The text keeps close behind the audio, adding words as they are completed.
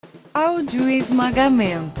Áudio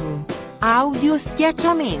esmagamento. Audio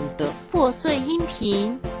schiacciamento. 破碎音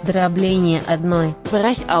频 Дробление одной.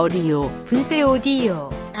 Brech audio Fuse audio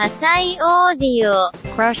多彩オーディオ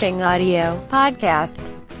Crushing audio podcast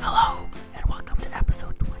Hello, and welcome to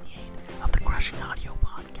episode 28 of the Crushing Audio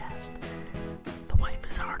Podcast. The wife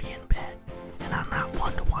is already in bed, and I'm not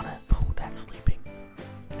one to want to poo that sleeping.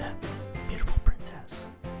 Beautiful princess.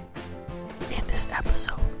 In this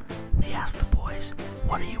episode, we ask the boys,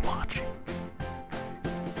 what are you watching?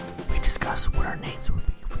 We discuss what our names would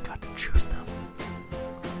be if we got to choose them.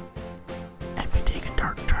 And we take a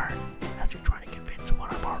dark turn as we try to convince one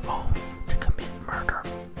of our own to commit murder.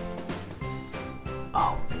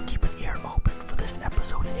 Oh, and keep an ear open for this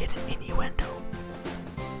episode's hidden innuendo.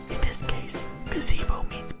 In this case, gazebo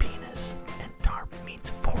means penis, and tarp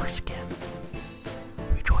means foreskin.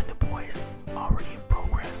 We join the boys, already in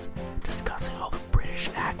progress, discussing all the British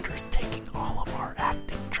actors taking all of our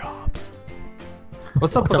acting jobs.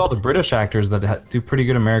 What's up with all the British actors that do pretty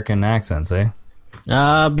good American accents, eh?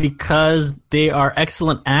 Because they are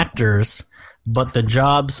excellent actors, but the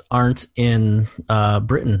jobs aren't in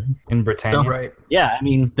Britain. In Britannia? So, right. Yeah, I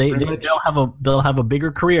mean they'll have a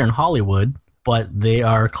bigger career in Hollywood, but they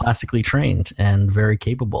are classically trained and very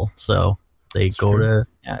capable. So they go to.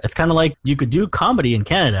 Yeah, it's kind of like you could do comedy in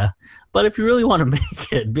Canada, but if you really want to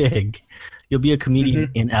make it big, you'll be a comedian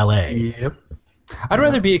in LA. Yep. I'd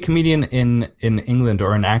rather be a comedian in England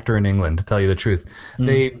or an actor in England, to tell you the truth.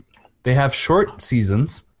 They have short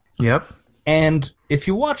seasons. Yep. And if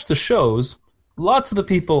you watch the shows, lots of the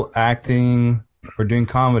people acting or doing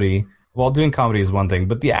comedy, well, doing comedy is one thing,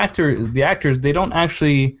 but the actors, they don't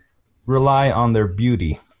actually rely on their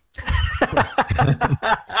beauty.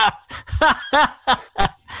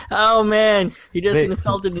 Oh man, he just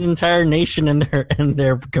insulted an entire nation and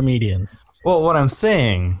their comedians. Well, what I'm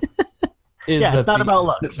saying is it's not about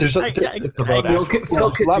looks. It's about Phil could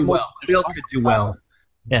do well.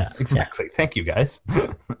 Yeah, exactly. Yeah. Thank you, guys.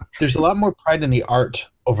 There's a lot more pride in the art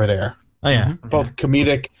over there. Oh yeah, both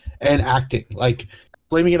comedic and acting. Like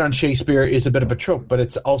blaming it on Shakespeare is a bit of a trope, but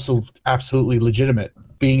it's also absolutely legitimate.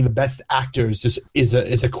 Being the best actors is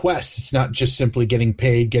a quest. It's not just simply getting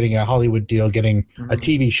paid, getting a Hollywood deal, getting a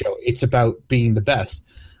TV show. It's about being the best.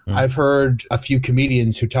 I've heard a few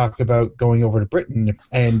comedians who talk about going over to Britain,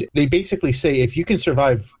 and they basically say if you can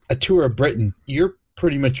survive a tour of Britain, you're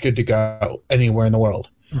pretty much good to go anywhere in the world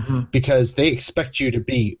because they expect you to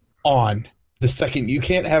be on the second. You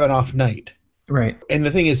can't have an off night. Right. And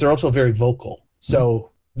the thing is, they're also very vocal.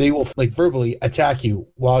 So they will verbally attack you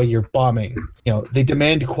while you're bombing. You know, they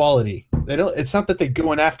demand quality. They don't. It's not that they're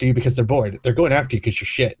going after you because they're bored. They're going after you because you're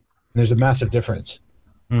shit. And there's a massive difference.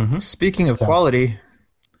 Speaking of quality,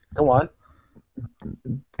 go on.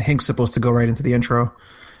 Hank's supposed to go right into the intro.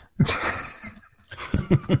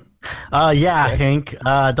 Hank.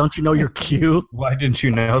 Don't you know your cue? Why didn't you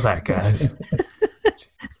know that, guys?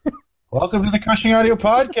 Welcome to the Crushing Audio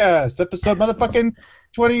Podcast, episode motherfucking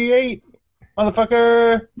 28.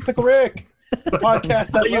 Motherfucker, Pickle Rick. The podcast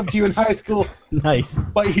that loved you in high school. Nice.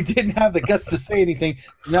 But you didn't have the guts to say anything.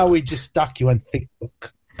 Now we just stalk you on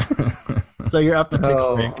Facebook. So you're up to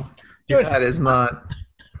Pickle Rick. Dude, that is not.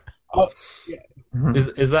 Oh, yeah.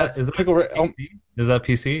 Is that Pickle Rick? Is that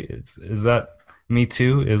PC? Is that Me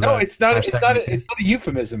Too? It's not a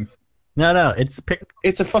euphemism. No,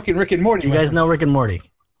 it's a fucking Rick and Morty. You guys know Rick and Morty?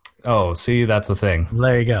 Oh, see, that's the thing.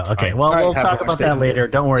 There you go. Okay, well, we'll talk about that later.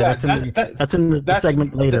 Don't worry, that's in the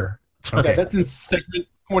segment later. Okay, that's in segment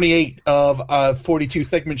 28 of a 42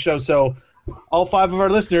 segment show. So, all 5 of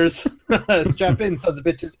our listeners, strap in, sons of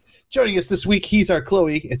bitches. Joining us this week, he's our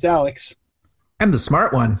Chloe. It's Alex. I'm the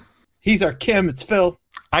smart one. He's our Kim. It's Phil.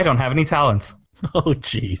 I don't have any talents. Oh,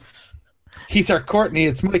 jeez. He's our Courtney.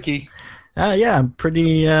 It's Mikey. Yeah, I'm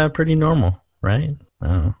pretty normal, right?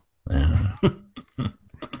 Oh, yeah.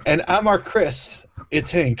 And I'm our Chris. It's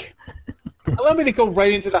Hank. Allow me to go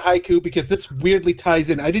right into the haiku because this weirdly ties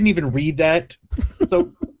in. I didn't even read that.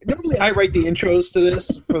 So normally I write the intros to this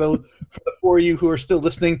for the 4 of you who are still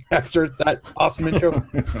listening after that awesome intro.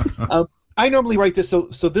 I normally write this. So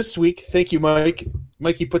this week, thank you, Mike.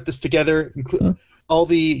 Mikey put this together, all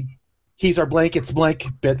the he's our blank, it's blank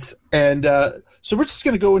bits. And so we're just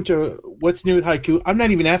going to go into what's new with haiku. I'm not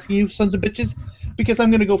even asking you, sons of bitches, because I'm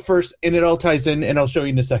going to go first, and it all ties in, and I'll show you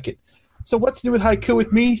in a second. So what's new with haiku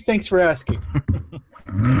with me? Thanks for asking.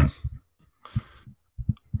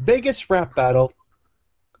 Vegas rap battle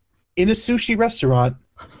in a sushi restaurant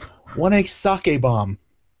won a sake bomb.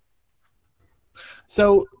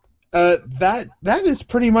 So that is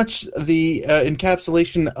pretty much the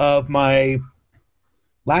encapsulation of my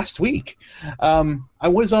last week. I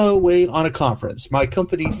was away on a conference. My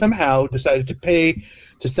company somehow decided to pay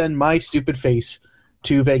to send my stupid face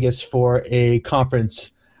to Vegas for a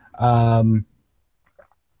conference on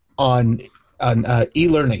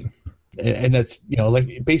e-learning, and that's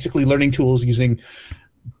like basically learning tools using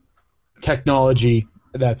technology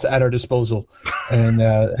that's at our disposal, and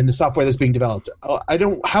the software that's being developed. I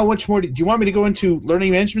don't. How much more do you want me to go into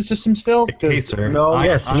learning management systems, Phil? Hey, sir. No,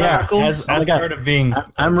 yes, yeah. As part of being,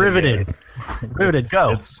 I'm riveted. Riveted.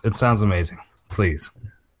 Go. It sounds amazing. Please.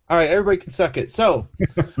 All right, everybody can suck it. So,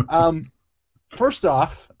 first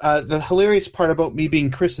off, the hilarious part about me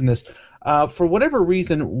being Chris in this, for whatever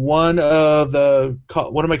reason, one of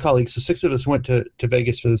my colleagues, so 6 of us went to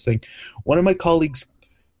Vegas for this thing. One of my colleagues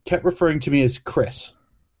kept referring to me as Chris.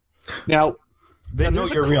 Now, they know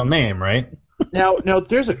your real name, right? Now,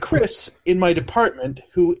 there's a Chris in my department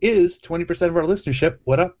who is 20% of our listenership.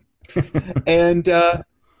 What up? And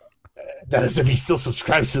that is if he still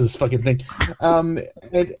subscribes to this fucking thing.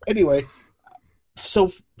 And anyway,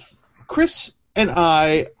 so Chris and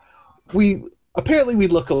I, we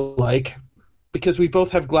look alike because we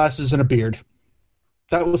both have glasses and a beard.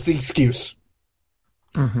 That was the excuse.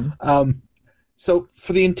 Mm-hmm. So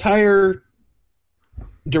for the entire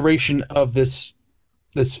duration of this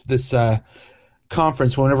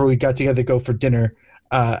conference, whenever we got together to go for dinner,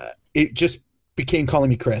 it just became calling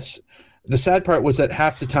me Chris. The sad part was that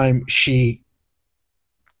half the time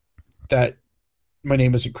that my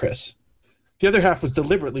name isn't Chris. The other half was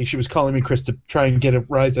deliberately she was calling me Chris to try and get a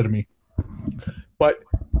rise out of me. But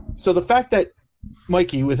so the fact that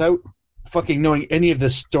Mikey, without fucking knowing any of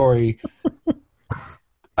this story,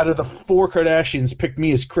 out of the 4 Kardashians, picked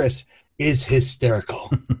me as Chris is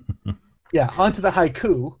hysterical. Yeah, onto the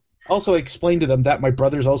haiku. Also, I explained to them that my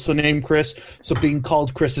brother's also named Chris, so being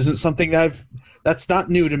called Chris isn't something that's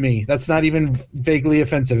not new to me. That's not even vaguely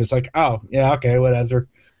offensive. It's like, oh, yeah, okay, whatever.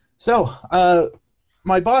 So,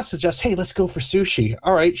 my boss suggests, hey, let's go for sushi.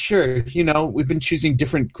 All right, sure. We've been choosing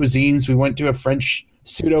different cuisines. We went to a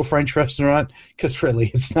pseudo-French restaurant, because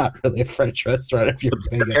really, it's not really a French restaurant if you're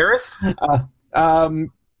in Vegas. Paris?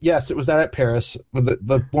 Yes, it was at Paris, with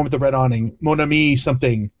the one with the red awning. Mon Ami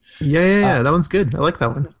something. Yeah. That one's good. I like that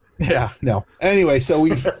one. Yeah, no. Anyway, so we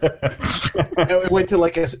went to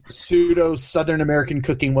like a pseudo Southern American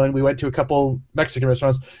cooking one. We went to a couple Mexican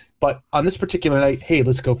restaurants. But on this particular night, hey,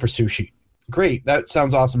 let's go for sushi. Great. That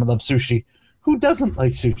sounds awesome. I love sushi. Who doesn't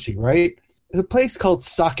like sushi, right? There's a place called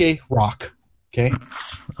Sake Rock. Okay?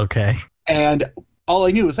 Okay. And all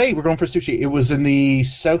I knew was, hey, we're going for sushi. It was in the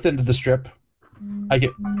south end of the strip.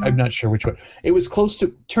 I'm not sure which one. It was close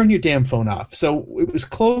to, turn your damn phone off. So it was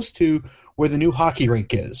close to where the new hockey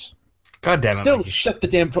rink is. God damn it. Still, shut the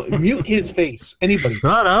damn phone. Mute his face. Anybody.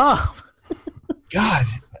 Shut up. God,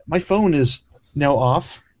 my phone is now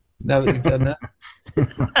off. Now that you've done that.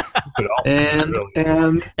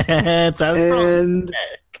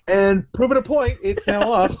 and proving a point, it's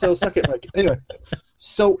now off. So suck it, Mike.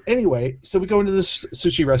 Anyway, so we go into this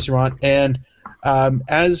sushi restaurant, and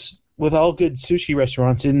as with all good sushi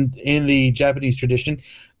restaurants in the Japanese tradition,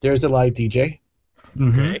 there's a live DJ.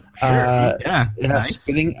 Okay. Nice.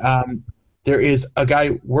 Spinning. There is a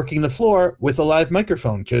guy working the floor with a live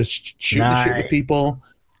microphone, just shooting the shit with people.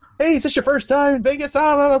 Hey, is this your first time in Vegas?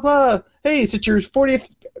 Blah, blah, blah. Hey, is it your 40th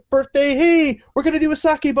birthday? Hey, we're going to do a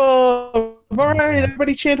sake bowl. All right,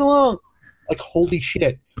 everybody chant along. Like, holy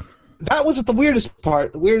shit. That wasn't the weirdest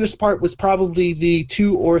part. The weirdest part was probably the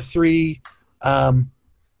 2 or 3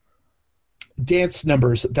 dance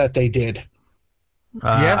numbers that they did.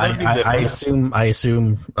 I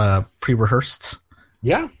assume pre-rehearsed.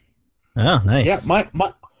 Yeah. Oh, nice. Yeah,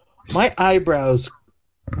 my eyebrows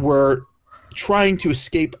were trying to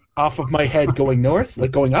escape off of my head going north,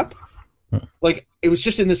 like going up. Like, it was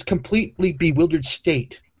just in this completely bewildered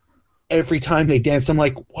state every time they danced. I'm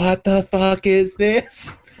like, what the fuck is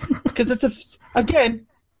this? Because it's a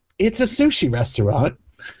sushi restaurant.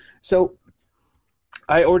 So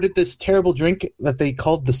I ordered this terrible drink that they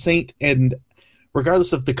called the Saint, and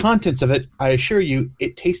regardless of the contents of it, I assure you,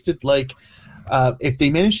 it tasted like if they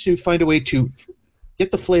managed to find a way to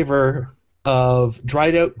get the flavor of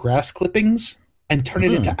dried out grass clippings and turn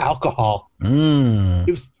it into alcohol. It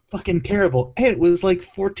was fucking terrible. And it was like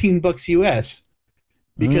 $14 US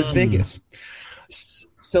because Vegas.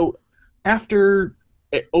 So after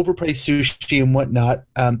overpriced sushi and whatnot,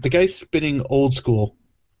 the guy's spinning old school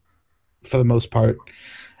for the most part.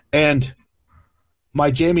 And my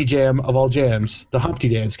jammy jam of all jams, the Humpty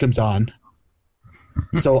Dance, comes on.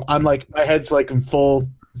 So I'm like, my head's like in full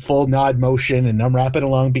nod motion, and I'm rapping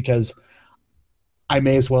along because I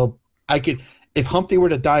may as well. if Humpty were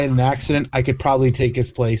to die in an accident, I could probably take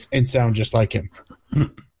his place and sound just like him.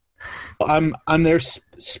 I'm there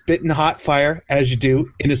spitting hot fire, as you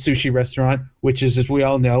do in a sushi restaurant, which is, as we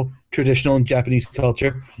all know, traditional in Japanese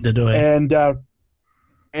culture. And the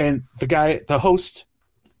host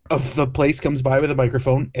of the place comes by with a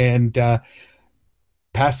microphone and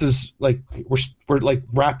passes, like, we're like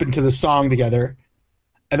rapping to the song together.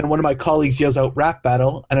 And then one of my colleagues yells out "rap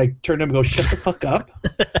battle," and I turn to him and go, "Shut the fuck up."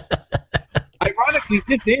 Ironically,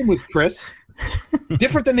 his name was Chris,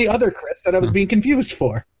 different than the other Chris that I was being confused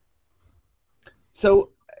for.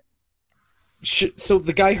 So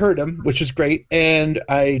the guy heard him, which was great, and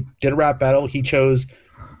I did a rap battle. He chose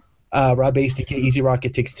Rob Bass, DK, Easy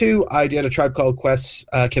Rocket Takes Two. I did a Tribe Called Quest,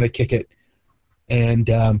 Can I Kick It? And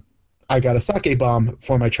I got a sake bomb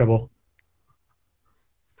for my trouble.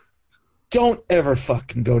 Don't ever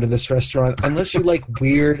fucking go to this restaurant unless you like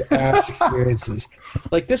weird ass experiences.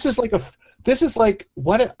 Like this is like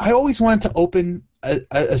what I always wanted to open a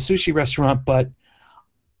sushi restaurant, but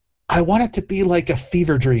I want it to be like a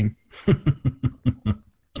fever dream.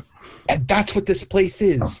 And that's what this place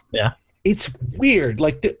is. Yeah. It's weird.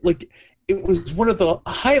 Like it was one of the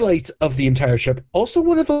highlights of the entire trip. Also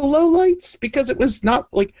one of the lowlights because it was not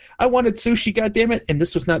like I wanted sushi, goddammit, and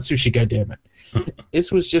this was not sushi, goddammit.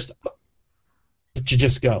 This was just you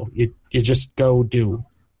just go. You just go do.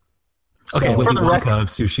 Okay, so, for the record of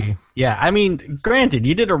sushi. Yeah, I mean, granted,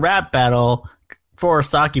 you did a rap battle for a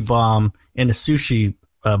sake bomb in a sushi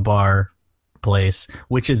bar place,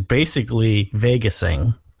 which is basically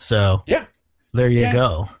Vegasing. So yeah, there you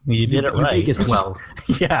go. You did it right. Vegas well.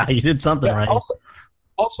 Yeah, you did something right.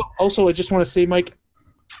 Also, I just want to say, Mike,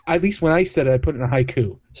 at least when I said it, I put it in a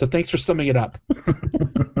haiku. So thanks for summing it up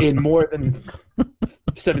in more than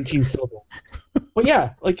 17 syllables. But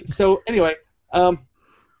yeah, so anyway,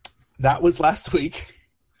 that was last week.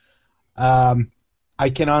 I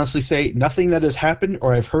can honestly say nothing that has happened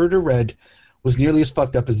or I've heard or read was nearly as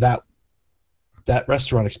fucked up as that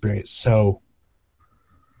restaurant experience. So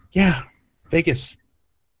yeah, Vegas.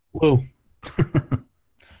 Whoa.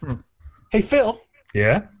 Hey, Phil.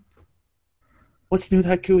 Yeah? What's new with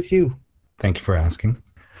haiku with you? Thank you for asking.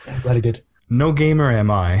 I'm glad I did. No gamer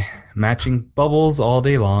am I. Matching bubbles all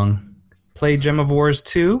day long. Play Gem of Wars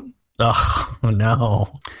 2? Oh,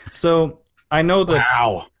 no. So, I know that...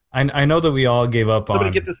 Wow. I know that we all gave up on... I'm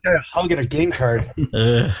going to get this guy a hug and a game card.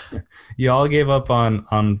 You all gave up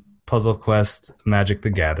on Puzzle Quest Magic the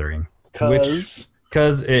Gathering.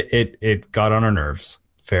 Because it got on our nerves.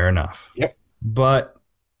 Fair enough. Yep. But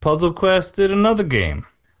Puzzle Quest did another game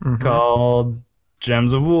called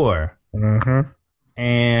Gems of War. Mm-hmm.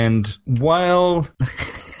 And while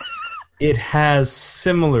it has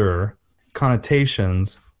similar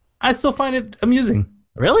connotations, I still find it amusing.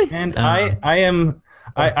 Really? And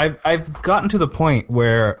I've gotten to the point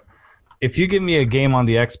where if you give me a game on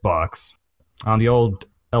the Xbox, on the old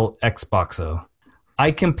Xboxo,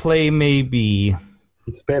 I can play maybe...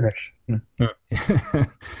 It's Spanish.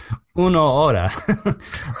 Uno hora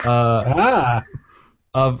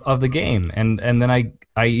of the game. And then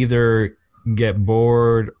I either get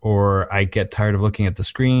bored or I get tired of looking at the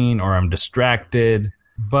screen or I'm distracted.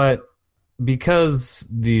 But because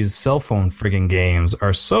these cell phone friggin' games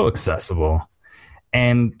are so accessible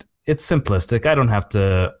and it's simplistic, I don't have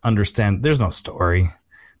to understand. There's no story.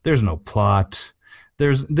 There's no plot.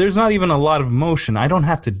 There's not even a lot of motion. I don't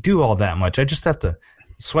have to do all that much. I just have to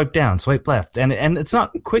swipe down, swipe left, and it's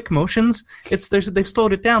not quick motions. They've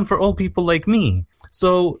slowed it down for old people like me.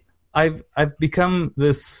 So I've become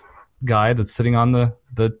this guy that's sitting on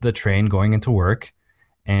the train going into work,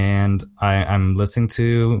 and I'm listening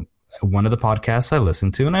to one of the podcasts I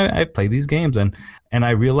listen to, and I play these games, and I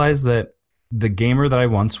realize that the gamer that I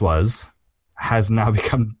once was has now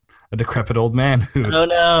become a decrepit old man who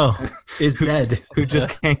is dead, who just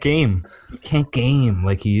can't game. He can't game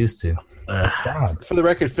like he used to. For the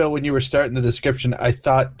record, Phil, when you were starting the description, I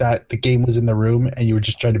thought that the game was in the room and you were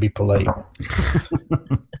just trying to be polite.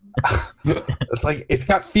 It's like it's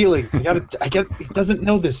got feelings. It doesn't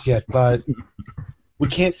know this yet, but we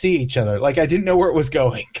can't see each other. Like I didn't know where it was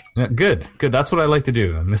going. Yeah, good. That's what I like to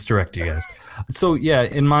do. Misdirect you guys. So yeah,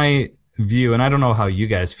 in my view, and I don't know how you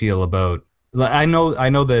guys feel about. I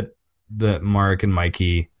know that Mark and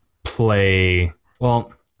Mikey play.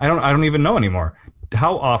 Well, I don't even know anymore.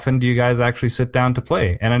 How often do you guys actually sit down to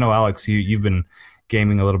play? And I know, Alex, you've been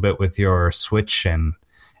gaming a little bit with your Switch and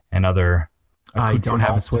other. I don't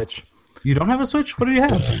have a Switch. You don't have a Switch? What do you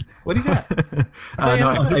have? What do you got?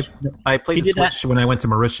 I played the Switch when I went to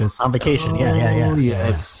Mauritius on vacation. Yeah.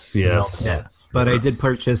 Yes. But I did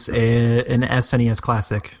purchase an SNES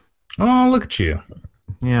Classic. Oh, look at you!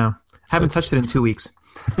 Yeah, Haven't touched it in 2 weeks.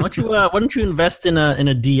 Why don't you invest in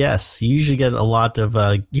a DS? You usually get a lot of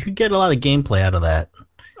you could get a lot of gameplay out of that.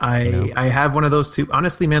 I have one of those too.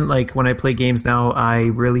 Honestly, man, like when I play games now, I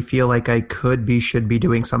really feel like I should be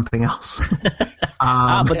doing something else.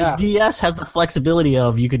 But the DS has the flexibility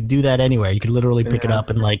of you could do that anywhere. You could literally pick it up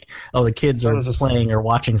and like, oh, the kids are playing or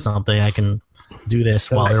watching something. I can do this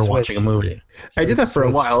while they're watching a movie. I did that for a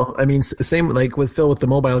while. I mean, same like with Phil with the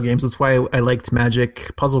mobile games. That's why I liked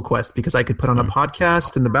Magic Puzzle Quest, because I could put on a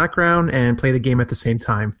podcast in the background and play the game at the same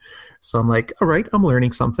time. So I'm like, all right, I'm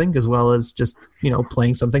learning something as well as just,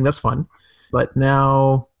 playing something. That's fun. But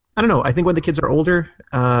now, I don't know. I think when the kids are older,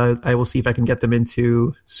 I will see if I can get them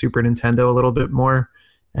into Super Nintendo a little bit more.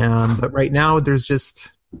 But right now, there's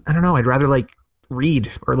just, I don't know. I'd rather like read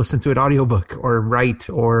or listen to an audiobook or write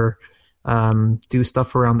or do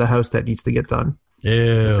stuff around the house that needs to get done.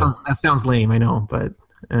 Yeah. That sounds lame, I know, but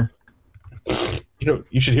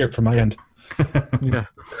you should hear it from my end. Yeah.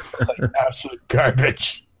 It's like absolute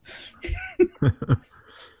garbage.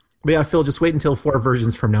 But yeah, Phil, just wait until 4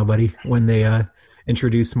 versions from now, buddy, when they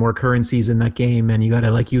introduce more currencies in that game, and you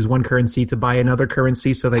gotta like use one currency to buy another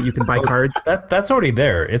currency so that you can buy cards. That's already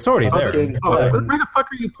there. It's already there. Where the fuck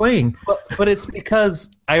are you playing? But it's because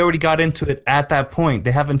I already got into it at that point.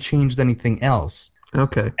 They haven't changed anything else.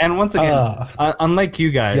 Okay. And once again, unlike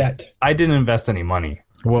you guys, I didn't invest any money.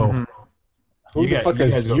 Whoa. Mm-hmm. Who the fuck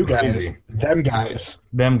is you guys? Crazy. Them guys.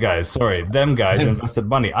 Them guys. Sorry, them guys invested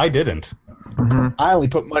money. I didn't. Mm-hmm. I only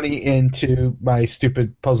put money into my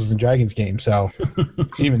stupid Puzzles and Dragons game, so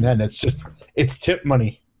even then, it's tip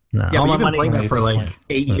money. No, yeah, all but my you've been money playing that for like point.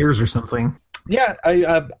 8 years or something. Yeah,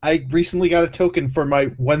 I recently got a token for my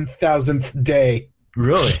 1,000th day.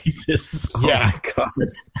 Really? Jesus. Yeah. Oh my God.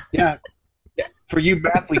 Yeah. For you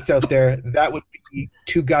mathletes out there, that would be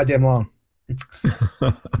too goddamn long.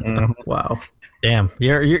 Wow. Damn,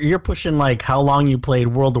 you're pushing like how long you played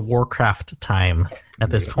World of Warcraft time at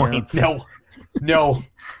this point. No,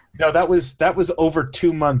 that was over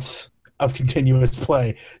 2 months of continuous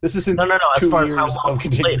play. This isn't no. As 2 far as years how long of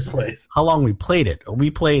continuous plays. How long we played it? We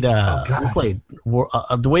played. The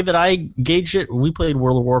way that I gauged it, we played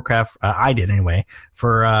World of Warcraft. I did anyway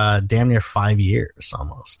for damn near 5 years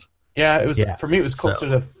almost. Yeah, it was for me. It was closer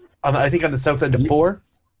to I think on the south end of 4.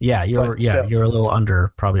 Yeah, you're a little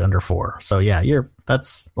probably under 4. So yeah,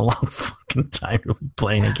 that's a long fucking time to be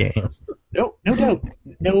playing a game. No doubt,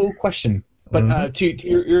 no question. But to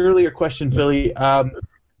your earlier question, Philly,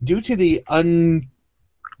 due to the unknown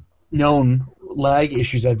lag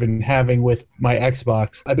issues I've been having with my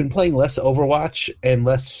Xbox, I've been playing less Overwatch and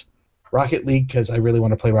less Rocket League because I really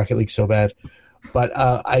want to play Rocket League so bad. But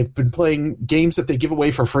I've been playing games that they give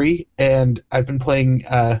away for free, and I've been playing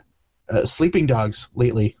Sleeping Dogs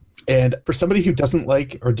lately. And for somebody who doesn't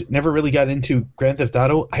like or never really got into Grand Theft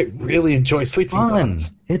Auto, I really enjoy Sleeping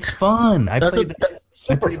Dogs. It's fun. I played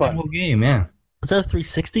super fun. Whole game, yeah. Was that a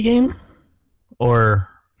 360 game? Or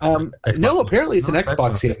no, apparently it's an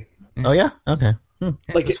Xbox game. Oh yeah, okay. Yeah,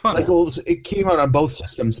 it was fun. It came out on both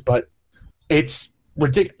systems, but it's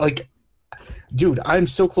ridiculous. Like, dude, I'm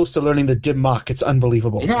so close to learning the Dim Mak. It's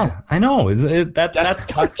unbelievable. Yeah, I know. That's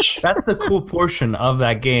touch. That's the cool portion of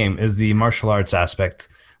that game is the martial arts aspect.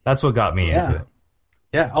 That's what got me into it.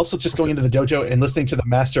 Yeah, also just going into the dojo and listening to the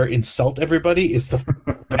master insult everybody is the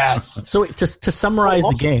best. So to summarize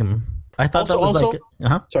the game, I thought that was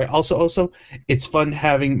Sorry, also, it's fun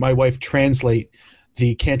having my wife translate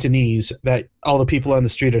the Cantonese that all the people on the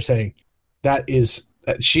street are saying.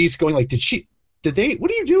 She's going like, did they, what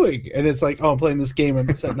are you doing? And it's like, oh, I'm playing this game.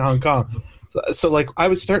 I'm set in Hong Kong. So like, I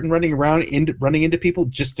was starting running into people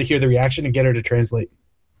just to hear the reaction and get her to translate.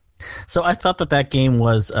 So I thought that game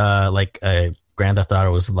was like Grand Theft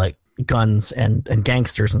Auto was like guns and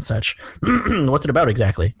gangsters and such. What's it about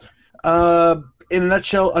exactly? In a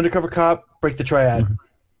nutshell, undercover cop, break the triad. Mm-hmm.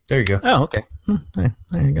 There you go. Oh, okay. There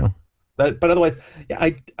you go. But otherwise, yeah,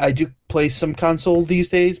 I do play some console these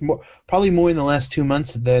days. Probably more in the last 2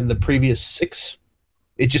 months than the previous 6.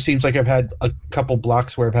 It just seems like I've had a couple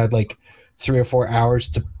blocks where I've had like 3 or 4 hours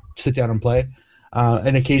to sit down and play.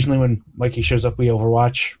 And occasionally when Mikey shows up, we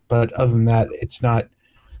Overwatch. But other than that, it's not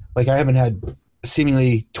like I haven't had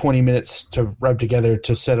seemingly 20 minutes to rub together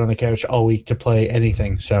to sit on the couch all week to play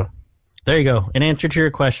anything. So there you go. In answer to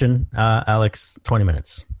your question, Alex, 20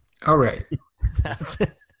 minutes. All right.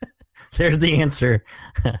 There's the answer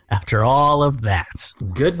after all of that.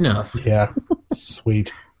 Good enough. Yeah.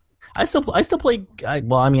 Sweet. I still play. I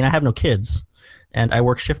have no kids. And I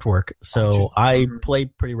work shift work, so I play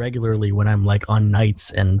pretty regularly when I'm like on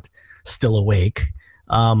nights and still awake.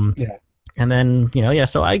 Yeah. And then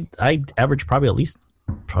so I average probably at least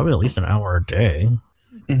an hour a day.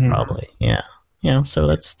 Probably, yeah. So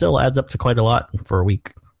that still adds up to quite a lot for a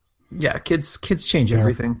week. Yeah, kids change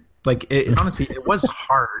everything. Like, honestly, it was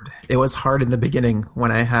hard. It was hard in the beginning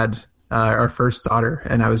when I had our first daughter,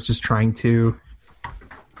 and I was just trying to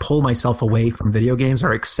pull myself away from video games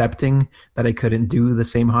or accepting that I couldn't do the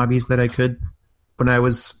same hobbies that I could when I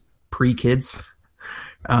was pre-kids.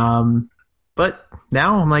 But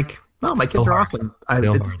now I'm like, no, my kids are awesome.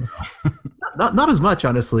 It's not as much,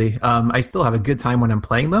 honestly. I still have a good time when I'm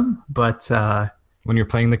playing them, but when you're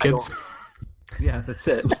playing the kids, yeah, that's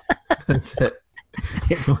it. That's it.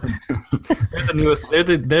 They're the newest.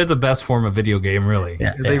 They're the best form of video game, really.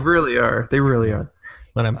 Yeah, they really are. They really are.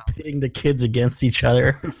 When I'm pitting the kids against each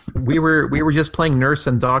other, we were just playing nurse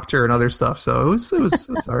and doctor and other stuff, so it was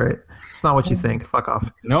all right. It's not what you think. Fuck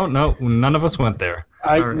off. No, none of us went there.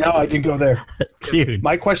 I didn't go there, dude.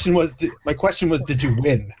 My question was, did you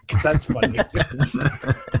win? Because that's funny.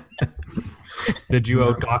 Did you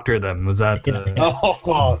out-doctor them? Was that?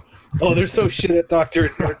 Oh, they're so shit at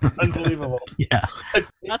doctor. Unbelievable. Yeah,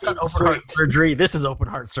 that's not open heart surgery. This is open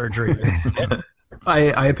heart surgery.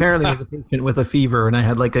 I apparently was a patient with a fever, and I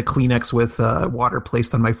had like a Kleenex with water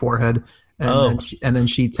placed on my forehead, and then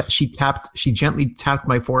she gently tapped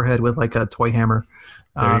my forehead with like a toy hammer.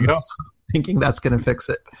 There you go. Thinking that's going to fix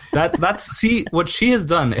it. That's see what she has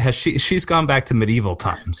done. She's gone back to medieval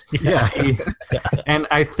times. Yeah. And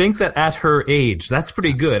I think that at her age, that's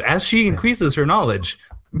pretty good. As she increases her knowledge,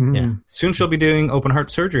 soon she'll be doing open heart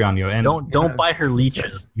surgery on you. And don't buy her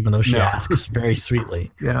leeches, even though she asks very sweetly.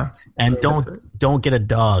 Yeah. And don't get a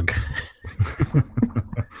dog.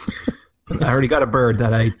 I already got a bird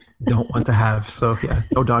that I don't want to have, so yeah,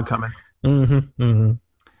 no dog coming. Mm-hmm. Mm-hmm.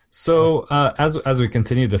 So as we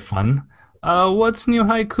continue the fun, what's new,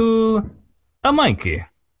 Haiku? Mikey.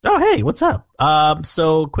 Oh, hey, what's up?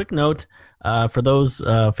 So quick note for those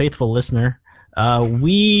faithful listener,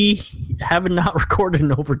 we have not recorded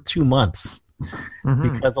in over 2 months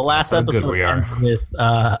because the last episode ended with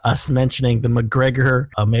us mentioning the McGregor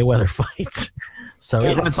Mayweather fight. So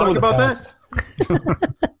let's talk about that.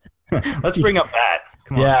 Let's bring up that.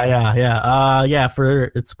 Yeah.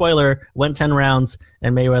 For it's spoiler, went 10 rounds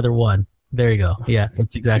and Mayweather won. There you go. Yeah,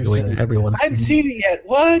 it's exactly what everyone. I haven't seen it yet.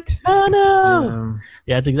 What? Oh no!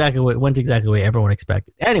 Yeah, it's went exactly the way everyone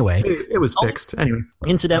expected. Anyway, it was fixed. Anyway,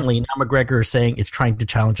 incidentally, now McGregor is saying it's trying to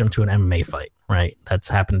challenge him to an MMA fight. Right, that's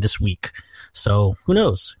happened this week. So who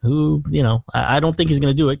knows? I don't think he's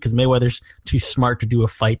going to do it because Mayweather's too smart to do a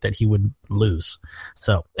fight that he would lose.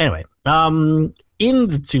 So anyway, in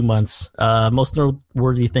the 2 months, most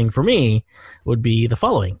noteworthy thing for me would be the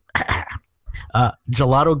following.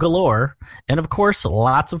 Gelato galore, and of course,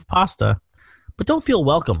 lots of pasta. But don't feel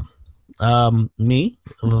welcome. Me,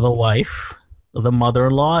 the wife, the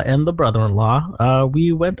mother-in-law, and the brother-in-law,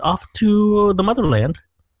 we went off to the motherland,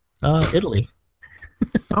 Italy.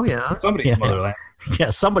 Oh, yeah. Somebody's motherland. Yeah,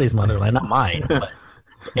 somebody's motherland, not mine, but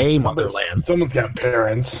a motherland. Someone's got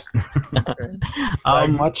parents.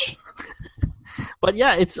 Much. But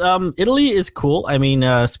yeah, it's Italy is cool. I mean,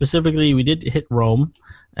 specifically, we did hit Rome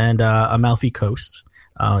and Amalfi Coast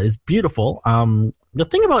is beautiful. The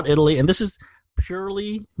thing about Italy, and this is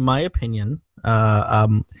purely my opinion,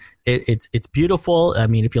 it's beautiful. I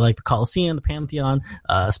mean, if you like the Colosseum, the Pantheon,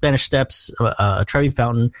 Spanish Steps, Trevi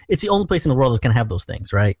Fountain, it's the only place in the world that's going to have those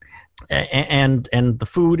things, right? And the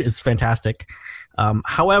food is fantastic.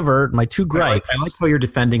 However, my two gripes. I like how you're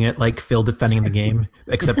defending it, like Phil defending the game,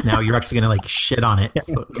 except now you're actually going to shit on it.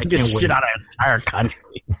 So I just shit on an entire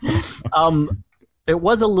country. It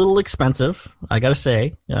was a little expensive, I gotta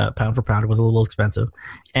say. Pound for pound, it was a little expensive,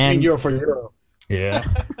 and euro for euro. Yeah,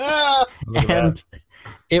 and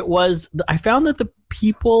it was. I found that the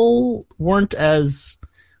people weren't as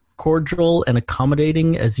cordial and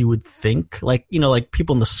accommodating as you would think. Like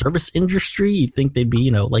people in the service industry, you'd think they'd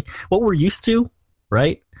be, like what we're used to,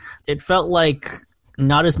 right? It felt like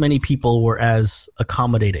not as many people were as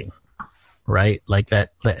accommodating. Right, like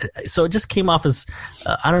that. So it just came off as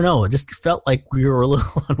I don't know. It just felt like we were a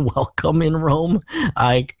little unwelcome in Rome.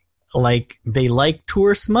 Like they like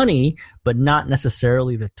tourist money, but not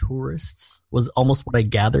necessarily the tourists. Was almost what I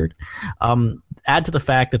gathered. Add to the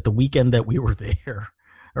fact that the weekend that we were there,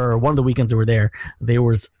 or one of the weekends that we were there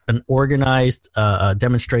was an organized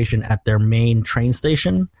demonstration at their main train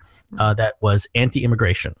station that was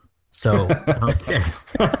anti-immigration. So, okay.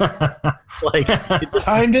 It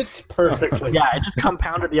timed it perfectly. Yeah, it just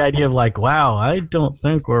compounded the idea of wow, I don't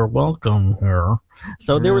think we're welcome here.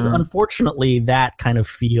 So there was unfortunately that kind of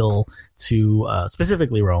feel to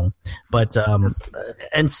specifically Rome, but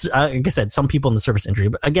and like I said, some people in the service industry.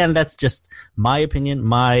 But again, that's just my opinion,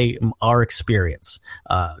 our experience.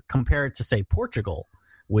 Compared to say Portugal,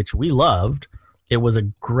 which we loved. It was a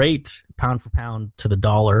great pound for pound to the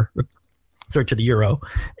dollar, to the euro,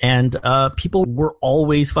 and people were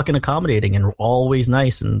always fucking accommodating and always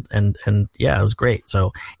nice, and yeah, it was great.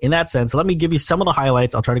 So in that sense, let me give you some of the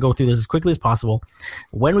highlights. I'll try to go through this as quickly as possible.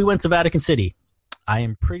 When we went to Vatican City, I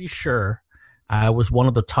am pretty sure I was one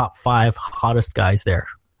of the top 5 hottest guys there.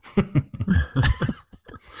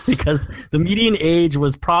 Because the median age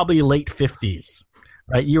was probably late 50s,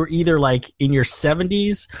 right? You were either like in your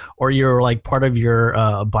 70s or you're like part of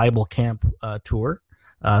your Bible camp tour.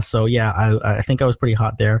 So yeah, I think I was pretty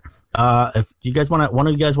hot there. If you guys one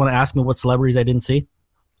of you guys want to ask me what celebrities I didn't see?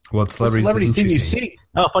 What celebrities did you see?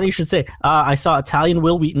 Oh, funny you should say. I saw Italian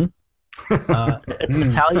Will Wheaton,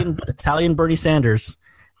 Italian Bernie Sanders,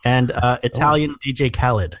 and Italian DJ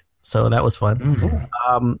Khaled. So that was fun.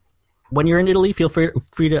 When you're in Italy, feel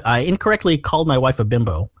free to. I incorrectly called my wife a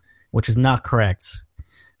bimbo, which is not correct.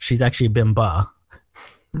 She's actually a bimba.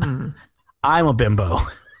 I'm a bimbo.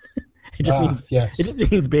 It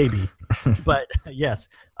just means baby. But yes,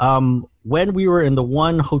 when we were in the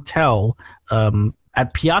one hotel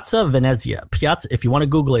at Piazza Venezia, if you want to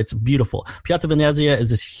Google it, it's beautiful. Piazza Venezia is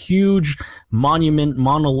this huge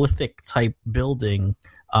monolithic type building,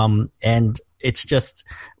 and it's just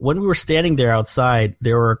when we were standing there outside,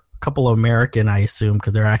 there were a couple of American, I assume,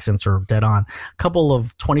 because their accents are dead on. A couple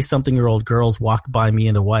of 20-something-year-old girls walked by me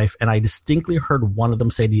and the wife, and I distinctly heard one of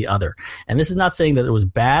them say to the other. And this is not saying that it was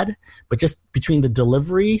bad, but just between the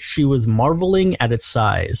delivery, she was marveling at its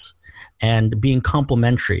size and being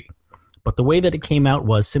complimentary. But the way that it came out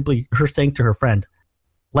was simply her saying to her friend,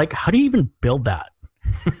 like, how do you even build that?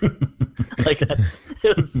 Like,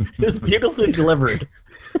 it was beautifully delivered.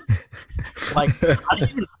 Like, how do you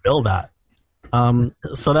even build that?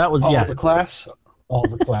 So that was all the class.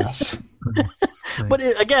 But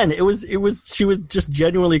it was she was just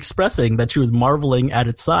genuinely expressing that she was marveling at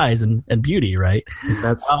its size and beauty, right?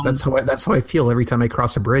 That's how I feel every time I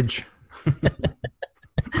cross a bridge.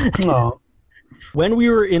 When we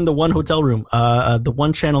were in the one hotel room, the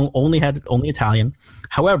one channel only Italian.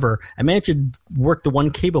 However, I managed to work the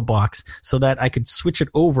one cable box so that I could switch it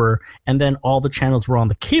over, and then all the channels were on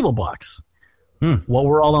the cable box. What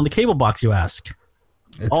were all on the cable box, you ask?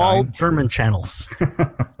 Italian. All German channels.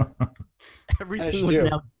 Everything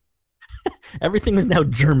was now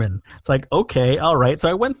German. It's like, okay, all right. So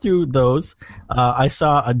I went through those. I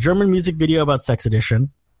saw a German music video about Sex Edition,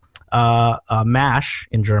 MASH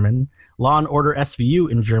in German, Law and Order SVU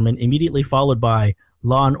in German, immediately followed by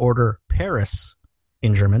Law and Order Paris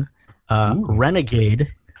in German,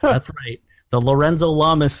 Renegade. That's right. The Lorenzo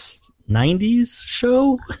Lamas 90s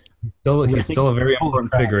show. He's still a very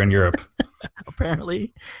important figure in Europe.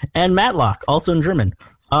 Apparently. And Matlock, also in German.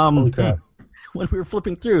 Holy crap. When we were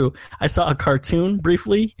flipping through, I saw a cartoon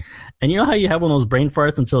briefly. And you know how you have one of those brain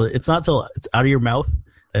farts until it's not till it's out of your mouth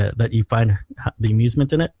that you find the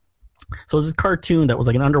amusement in it? So it was this cartoon that was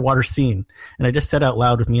like an underwater scene. And I just said out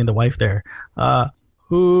loud with me and the wife there,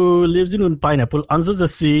 who lives in a pineapple under the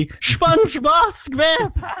sea, SpongeBob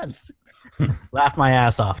SquarePants. Laughed my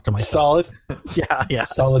ass off to myself. Solid. Yeah.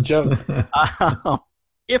 Solid joke.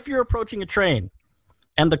 If you're approaching a train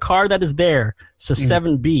and the car that is there says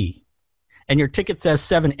 7B and your ticket says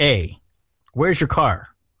 7A, where's your car?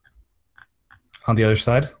 On the other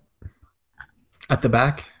side? At the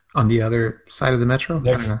back? On the other side of the metro?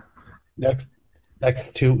 Next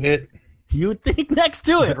to it. You would think next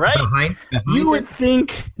to it, right? Behind you would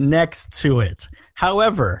think next to it.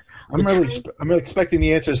 However, I'm really expecting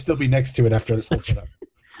the answer to still be next to it after this whole setup.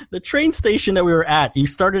 The train station that we were at, you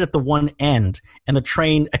started at the one end, and the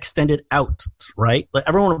train extended out, right? Like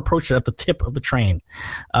everyone approached it at the tip of the train.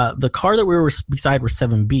 The car that we were beside was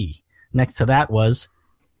 7B. Next to that was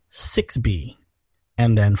 6B,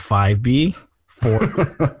 and then 5B,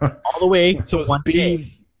 4, all the way to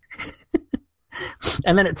 1A.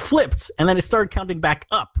 And then it flipped, and then it started counting back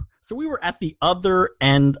up. So we were at the other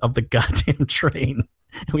end of the goddamn train.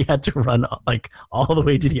 And we had to run like all the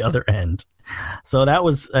way to the other end. So that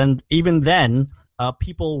was, and even then,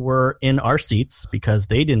 people were in our seats because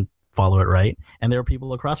they didn't follow it right, and there were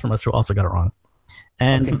people across from us who also got it wrong.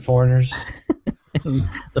 And fucking foreigners. And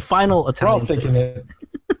the final Italian. We're all thinking it.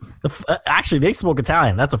 Actually, they spoke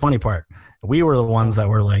Italian. That's the funny part. We were the ones that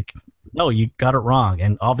were like, "No, you got it wrong."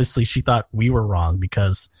 And obviously, she thought we were wrong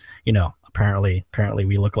because, apparently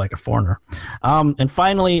we look like a foreigner. And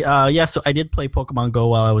finally, so I did play Pokemon Go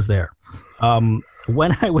while I was there.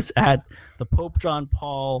 When I was at the Pope John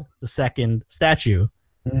Paul II statue,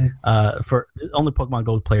 for only Pokemon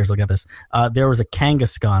Go players will get this, there was a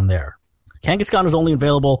Kangaskhan there. Kangaskhan is only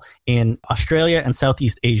available in Australia and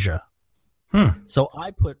Southeast Asia. So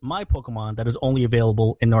I put my Pokemon that is only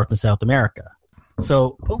available in North and South America.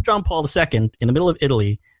 So Pope John Paul II, in the middle of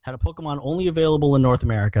Italy, had a Pokemon only available in North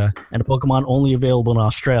America and a Pokemon only available in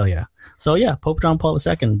Australia. So yeah, Pope John Paul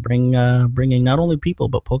II bringing not only people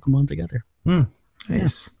but Pokemon together.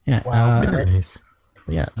 Nice. Yeah. Wow. Very nice.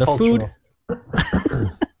 Yeah. The food.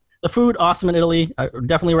 The food, awesome in Italy. I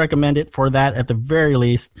definitely recommend it for that at the very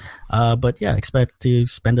least. But yeah, expect to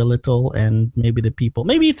spend a little, and maybe the people.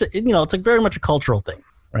 Maybe it's it's like very much a cultural thing,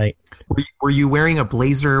 right? Were you wearing a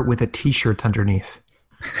blazer with a T-shirt underneath?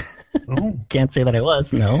 Can't say that I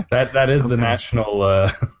was. No. That is the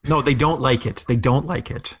national. No, they don't like it. They don't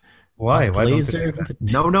like it. Why? Why blazer?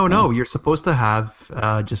 No. You're supposed to have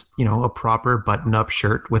just a proper button-up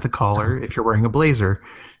shirt with a collar if you're wearing a blazer.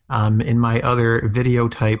 In my other video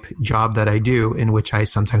type job that I do, in which I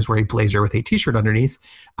sometimes wear a blazer with a T-shirt underneath,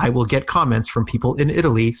 I will get comments from people in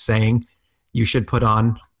Italy saying you should put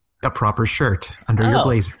on a proper shirt under your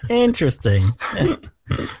blazer. Interesting.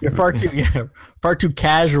 You're far too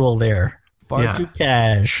casual there. Far too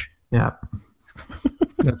cash. Yeah.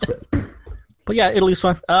 That's it. But yeah, Italy's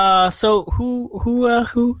fun. So who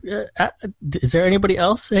is there anybody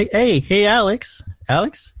else? Hey, Alex.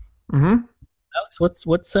 Mm-hmm. Alex,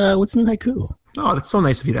 what's in haiku? Oh, that's so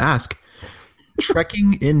nice of you to ask.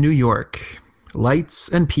 Trekking in New York. Lights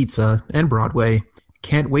and pizza and Broadway.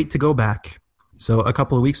 Can't wait to go back. So a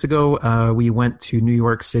couple of weeks ago, we went to New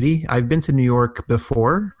York City. I've been to New York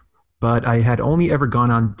before, but I had only ever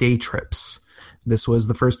gone on day trips. This was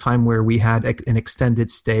the first time where we had an extended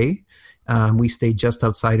stay. We stayed just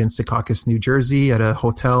outside in Secaucus, New Jersey at a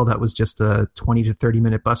hotel that was just a 20 to 30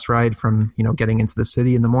 minute bus ride from, getting into the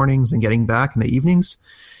city in the mornings and getting back in the evenings.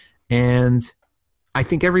 And I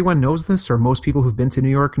think everyone knows this, or most people who've been to New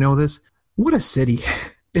York know this. What a city.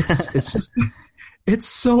 It's just, it's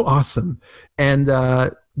so awesome. And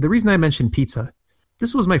the reason I mentioned pizza,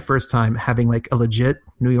 this was my first time having like a legit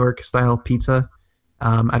New York style pizza.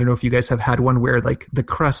 I don't know if you guys have had one where like the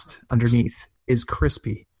crust underneath is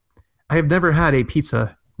crispy. I have never had a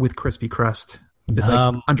pizza with crispy crust,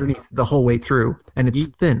 like underneath the whole way through, and it's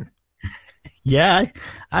thin. Yeah,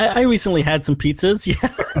 I recently had some pizzas. Yeah.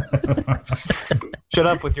 Shut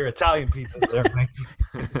up with your Italian pizzas there, Mike.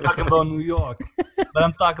 You're talking about New York. What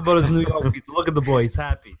I'm talking about is New York pizza. Look at the boy, he's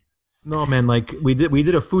happy. No, man, like we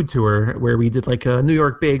did a food tour where we did like a New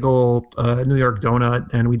York bagel, New York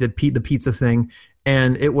donut, and we did the pizza thing,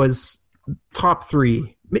 and it was top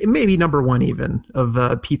 3. Maybe number 1 even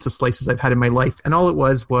of pizza slices I've had in my life. And all it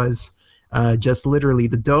was just literally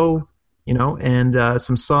the dough, and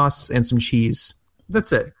some sauce and some cheese.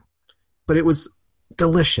 That's it. But it was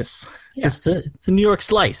delicious. Yeah, it's a New York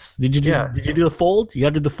slice. Did you do the fold? You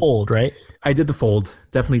got to do the fold, right? I did the fold.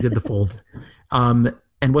 Definitely did the fold.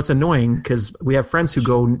 And what's annoying, because we have friends who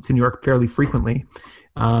go to New York fairly frequently,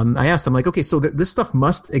 I asked them, like, okay, so this stuff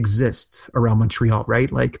must exist around Montreal,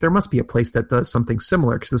 right? Like, there must be a place that does something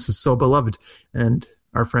similar because this is so beloved. And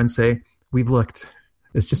our friends say, we've looked.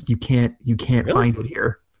 It's just you can't really? Find it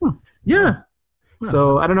here. Yeah.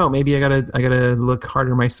 So I don't know. Maybe I gotta look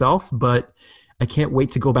harder myself, but I can't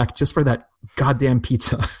wait to go back just for that goddamn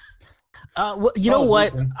pizza. Well, you know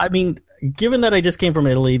what? I mean, given that I just came from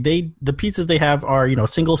Italy, the pizzas they have are,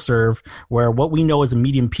 single serve, where what we know as a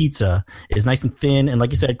medium pizza is nice and thin and,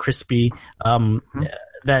 like you said, crispy.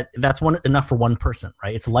 That's enough for one person,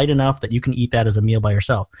 right? It's light enough that you can eat that as a meal by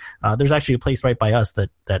yourself. There's actually a place right by us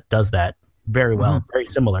that does that very well, very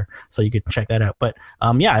similar. So you could check that out. But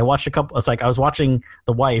I watched a couple. It's like I was watching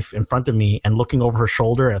the wife in front of me and looking over her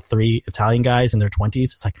shoulder at 3 Italian guys in their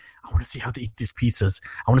 20s. It's like, I want to see how they eat these pizzas.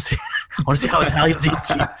 I want to see how Italians eat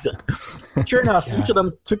pizza. Sure enough, each of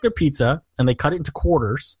them took their pizza and they cut it into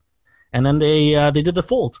quarters, and then they did the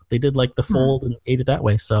fold. They did like the fold and ate it that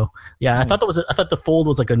way. So yeah, nice. I thought the fold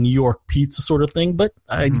was like a New York pizza sort of thing, but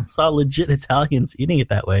I saw legit Italians eating it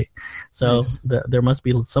that way. So nice. There must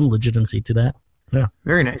be some legitimacy to that. Yeah,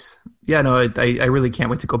 very nice. Yeah, no, I really can't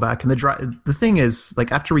wait to go back. And the thing is,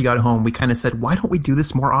 like, after we got home, we kind of said, why don't we do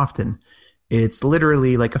this more often? It's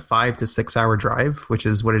literally like a 5 to 6 hour drive, which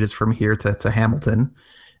is what it is from here to Hamilton.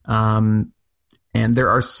 And there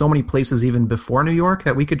are so many places even before New York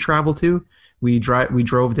that we could travel to. We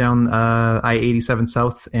drove down I-87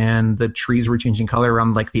 South, and the trees were changing color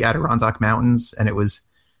around like the Adirondack Mountains, and it was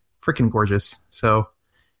freaking gorgeous. So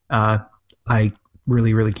I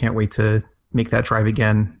really, really can't wait to make that drive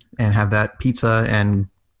again and have that pizza and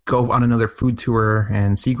go on another food tour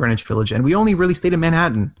and see Greenwich Village. And we only really stayed in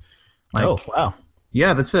Manhattan. Like, oh, wow.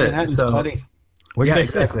 Yeah, that's it. Manhattan's funny. Where did you guys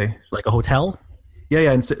stay? Like a hotel?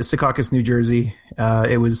 Yeah, in Secaucus, New Jersey.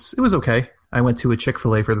 It was okay. I went to a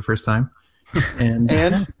Chick-fil-A for the first time.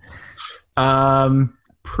 And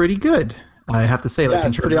Pretty good. I have to say, like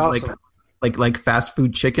in terms of awesome. like fast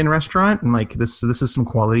food chicken restaurant, and like this is some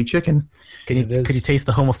quality chicken. Could you taste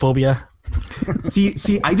the homophobia?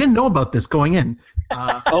 see, I didn't know about this going in.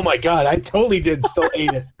 Oh my god, I totally did. Still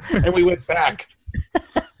ate it, and we went back.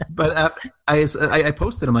 But I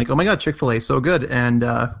posted. I'm like, oh my god, Chick-fil-A, so good. And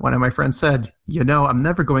one of my friends said, I'm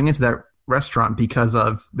never going into that restaurant because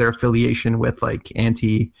of their affiliation with like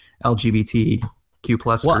anti-LGBTQ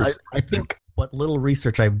plus groups. I think what little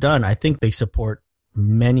research I've done, I think they support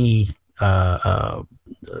many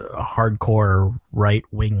hardcore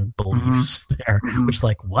right-wing beliefs there. Which is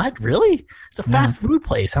like, what? Really? It's a fast food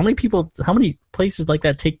place. How many places like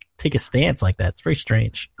that take a stance like that? It's very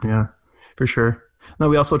strange. Yeah, for sure. No,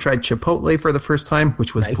 we also tried Chipotle for the first time,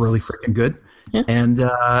 which was really freaking good. Yeah. And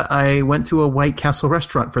I went to a White Castle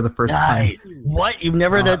restaurant for the first time. What? You've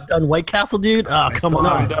never done White Castle, dude? Oh, come on!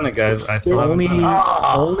 I haven't done it, guys. I still haven't done it.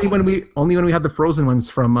 Only when we had the frozen ones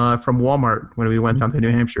from Walmart when we went down to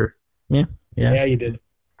New Hampshire. Yeah, you did.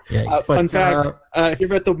 Yeah. Fun fact: if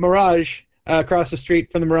you're at the Mirage across the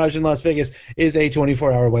street from the Mirage in Las Vegas, is a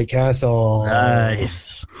 24-hour White Castle.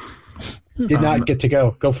 Nice. Did not get to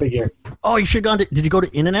go. Go figure. Oh, you should have gone. Did you go to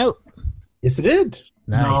In-N-Out? Yes, I did.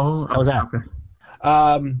 Nice. No. How was that?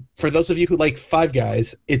 Okay. For those of you who like Five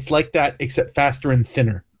Guys, it's like that except faster and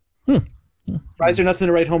thinner. Fries are nothing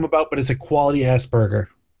to write home about, but it's a quality ass burger.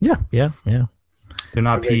 Yeah. They're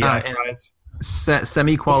not PEI fries.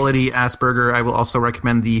 Semi-quality ass burger. I will also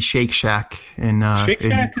recommend the Shake Shack. Shake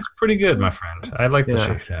Shack is pretty good, my friend. I like the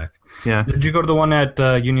Shake Shack. Yeah. Did you go to the one at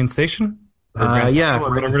Union Station? Yeah,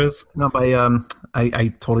 or whatever it is. No, by I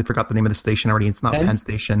totally forgot the name of the station already. It's not Penn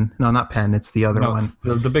Station. No, not Penn. It's the other one. It's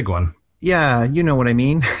the big one. Yeah, you know what I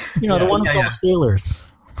mean. The one with all the sailors.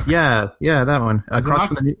 Yeah, that one. Across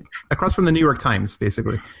from the New York Times,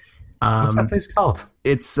 basically. What's that place called?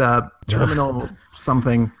 It's Terminal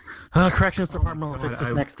something. Corrections Department will fix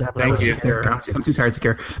this next episode. Thank you. I'm too tired to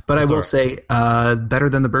care. But I will say, better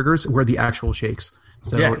than the burgers were the actual shakes.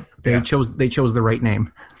 So they chose the right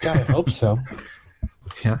name. God, I hope so.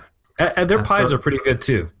 Yeah. And their pies are pretty good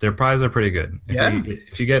too. Their pies are pretty good.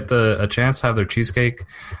 If you get a chance, have their cheesecake.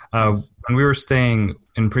 When we were staying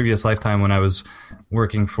in previous lifetime, when I was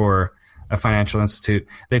working for a financial institute,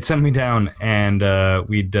 they'd send me down and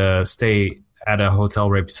we'd stay at a hotel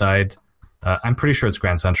right beside. I'm pretty sure it's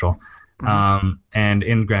Grand Central. And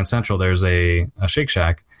in Grand Central, there's a Shake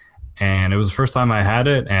Shack. And it was the first time I had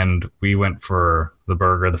it, and we went for the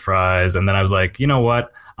burger, the fries, and then I was like, you know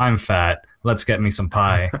what? I'm fat. Let's get me some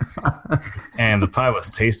pie. And the pie was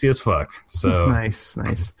tasty as fuck. So nice.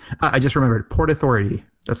 I just remembered Port Authority.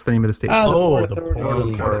 That's the name of the station. The Port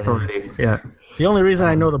Authority. Yeah. The only reason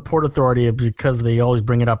I know the Port Authority is because they always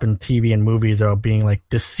bring it up in TV and movies about being like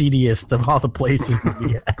the seediest of all the places to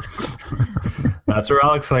be at. That's where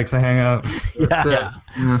Alex likes to hang out.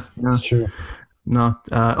 Yeah. That's true. No.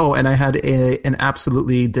 And I had an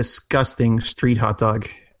absolutely disgusting street hot dog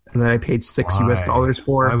that I paid $6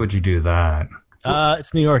 for. Why would you do that?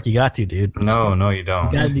 It's New York. You got to, dude. No, you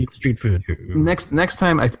don't. You got to eat street food. Next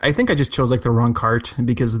time, I think I just chose like the wrong cart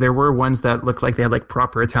because there were ones that looked like they had like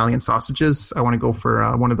proper Italian sausages. I want to go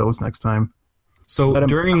for one of those next time. So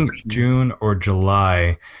during June or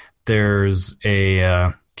July, there's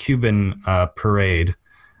a Cuban parade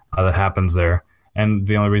that happens there. And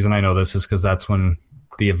the only reason I know this is because that's when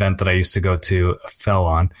the event that I used to go to fell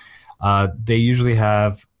on. They usually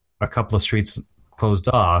have a couple of streets closed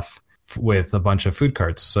off with a bunch of food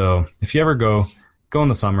carts. So if you ever go in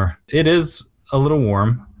the summer, it is a little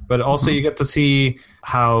warm, but also you get to see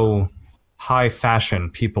how high fashion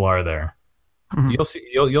people are there. You'll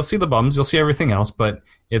see the bums, you'll see everything else, but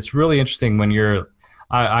it's really interesting when you're.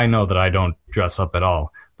 I know that I don't dress up at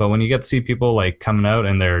all, but when you get to see people like coming out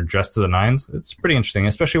and they're dressed to the nines, it's pretty interesting,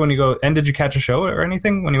 especially when you go. And did you catch a show or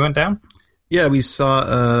anything when you went down? Yeah, we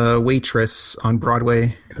saw Waitress on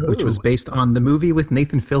Broadway, which was based on the movie with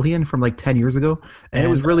Nathan Fillion from like 10 years ago, and it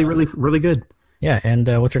was really, really, really good. Yeah, and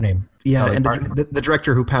what's her name? Yeah, and the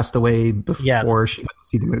director who passed away before she went to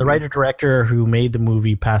see the movie. The writer-director who made the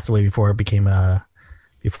movie passed away before it became a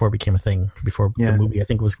thing. Before the movie, I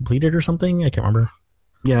think, was completed or something. I can't remember.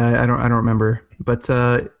 Yeah, I don't remember. But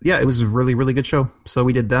it was a really, really good show. So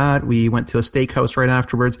we did that. We went to a steakhouse right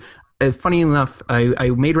afterwards. Funny enough, I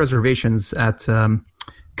made reservations at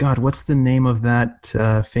what's the name of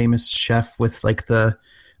that famous chef with like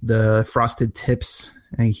the frosted tips?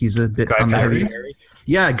 And he's a bit on the heavy.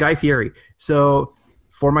 Yeah, Guy Fieri. So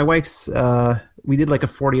for my wife's, we did like a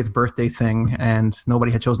 40th birthday thing, and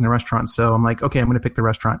nobody had chosen a restaurant. So I'm like, okay, I'm going to pick the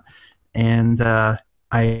restaurant, and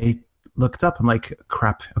I looked up. I'm like,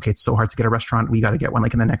 crap. Okay, it's so hard to get a restaurant. We got to get one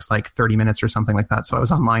like in the next like 30 minutes or something like that. So I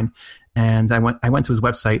was online, and I went to his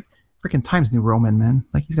website. Freaking Times New Roman, man.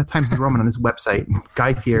 Like he's got Times New Roman on his website.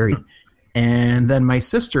 Guy Fieri. And then my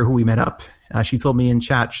sister, who we met up, she told me in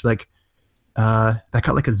chat, she's like, that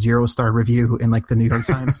got like a 0-star review in like the New York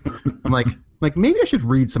Times. I'm like maybe I should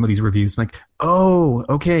read some of these reviews. I'm like, oh,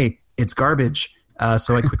 okay, it's garbage.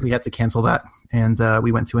 So I quickly had to cancel that, and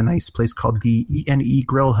we went to a nice place called the E&E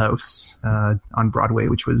Grill House on Broadway,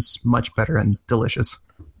 which was much better and delicious.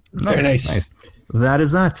 Very nice. That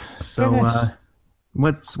is that. So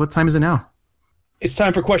what time is it now? It's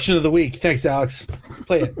time for question of the week. Thanks, Alex.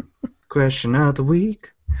 Play it. Question of the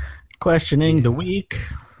week. Questioning the week.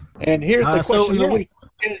 And here's the question of the week.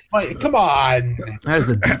 Come on. That is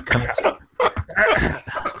a deep cut.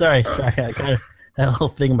 Sorry. I got that little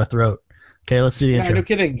thing in my throat. Okay, let's do the intro. No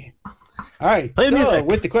kidding. All right. Play the music.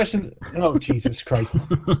 With the question. Oh, Jesus Christ.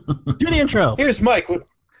 Do the intro. Here's Mike with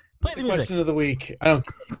Play the music. Question of the week. I don't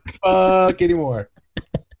fuck anymore.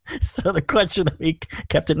 So the question of the week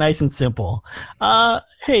kept it nice and simple.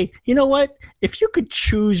 Hey, you know what? If you could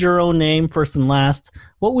choose your own name first and last,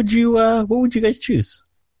 what would you guys choose?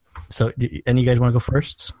 So, any of you guys want to go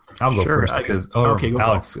first? I'll go first because okay,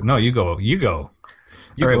 Alex. No, you go. All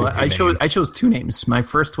right. Well, I chose two names. My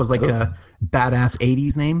first was like a badass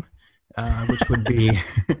 '80s name, which would be.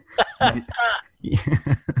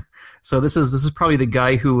 So this is probably the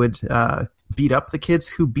guy who would beat up the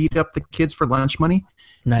kids for lunch money.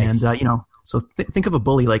 Nice. And so think of a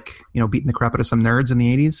bully like beating the crap out of some nerds in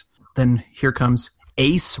the '80s. Then here comes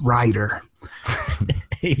Ace Rider.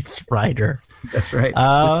 Ace Rider. That's right.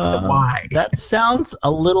 Why? That sounds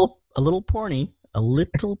a little porny.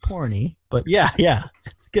 But yeah,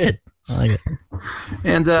 it's good. I like it.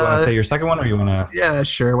 And you want to say your second one, or you want to? Yeah,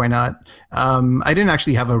 sure. Why not? I didn't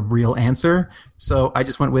actually have a real answer, so I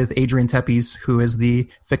just went with Adrian Tepes, who is the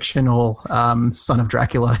fictional son of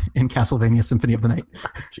Dracula in Castlevania Symphony of the Night.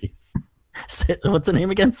 Jeez. What's the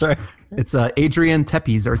name again? Sorry. It's Adrian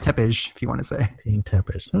Tepes, or Tepes, if you want to say.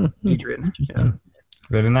 Tepes. Adrian. Yeah.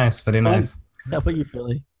 Very nice. Very nice. How about you,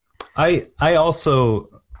 Philly? I also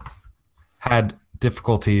had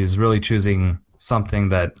difficulties really choosing something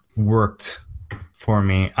that worked for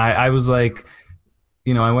me. I was like,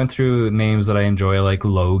 I went through names that I enjoy, like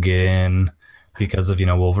Logan, because of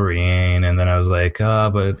Wolverine, and then I was like,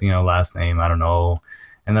 but last name I don't know,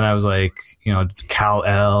 and then I was like,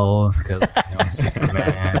 Kal-El because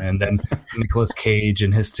Superman, and then Nicolas Cage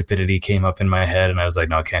and his stupidity came up in my head, and I was like,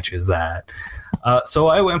 no, I can't choose that. So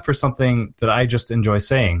I went for something that I just enjoy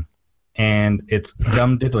saying, and it's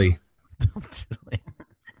Dumb Diddley.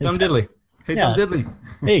 Dumb Diddley. Hey, yeah. Dumb Diddley.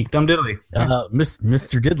 Hey, Dumb Diddley.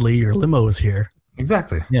 Mr. Diddley, your limo is here.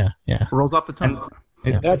 Exactly. Yeah. Rolls off the tongue.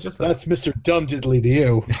 That's Mr. Dumb Diddley to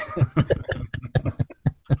you.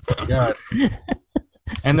 God.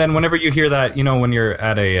 And then whenever you hear that, when you're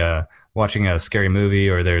at a watching a scary movie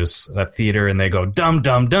or there's a theater and they go dumb,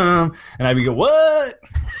 dumb, dumb, and I go, what?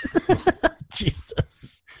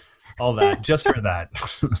 Jesus. All that just for that.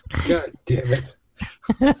 God damn it.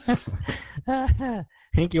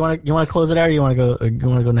 Hank, you want to close it out, or you want to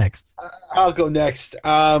go next? I'll go next.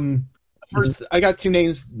 First, I got two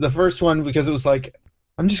names. The first one because it was like,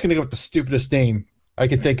 I'm just gonna go with the stupidest name I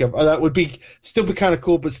could think of. That would still be kind of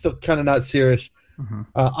cool, but still kind of not serious. Mm-hmm.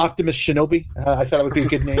 Optimus Shinobi. I thought it would be a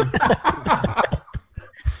good name.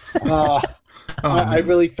 I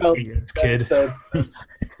really felt that,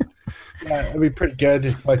 yeah, it'd be pretty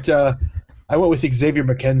good. But I went with Xavier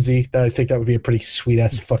McKenzie. I think that would be a pretty sweet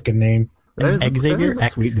ass fucking name. Xavier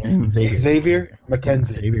McKenzie. Xavier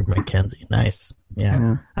McKenzie. Nice.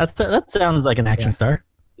 Yeah. That sounds like an action star.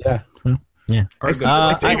 Yeah. Yeah.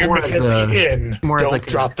 Xavier McKenzie more Don't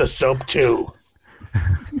drop the soap too.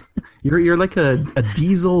 You're like a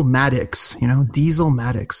Diesel Maddox, Diesel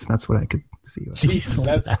Maddox. That's what I could see. Jesus,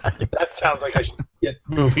 that sounds like I should get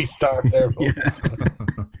movie star there.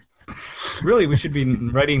 Really, we should be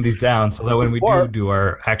writing these down so that when we do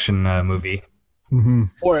our action movie. Mm-hmm.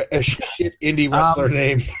 Or a shit indie wrestler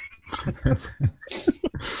name.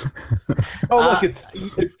 Look, it's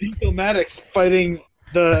Diesel Maddox fighting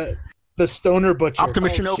the Stoner Butcher.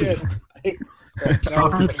 Optimus Shinobi.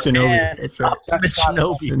 Optimus Shinobi. It's Optimus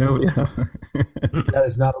Shinobi. That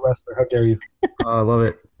is not a wrestler. How dare you? Oh, I love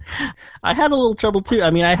it. I had a little trouble too.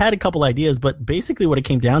 I mean, I had a couple ideas, but basically what it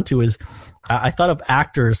came down to is I thought of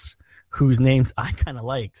actors whose names I kind of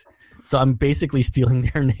liked. So I'm basically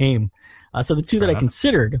stealing their name. So the two that I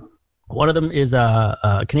considered, one of them is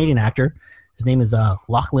a Canadian actor. His name is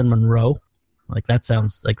Lachlan Monroe. Like that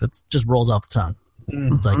sounds like that just rolls off the tongue.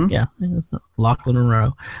 It's like, yeah, it's Lachlan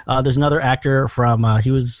Monroe. There's another actor from,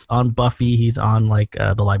 he was on Buffy. He's on like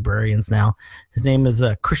The Librarians now. His name is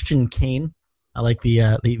Christian Kane. I like the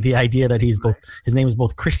idea that his name is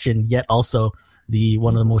both Christian yet also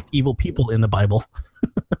one of the most evil people in the Bible.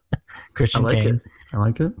 Christian Kane. I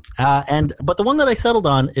like it. But the one that I settled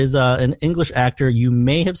on is an English actor you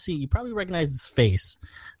may have seen. You probably recognize his face,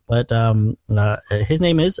 but his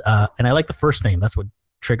name is, and I like the first name. That's what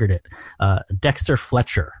triggered it. Dexter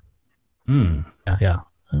Fletcher. Yeah.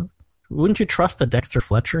 Wouldn't you trust the Dexter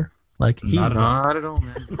Fletcher? Like he's not at all,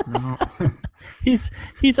 man. No. he's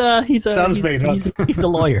a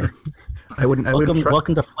lawyer.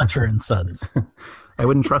 Welcome to Fletcher and Sons. I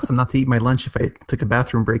wouldn't trust him not to eat my lunch if I took a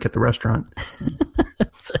bathroom break at the restaurant.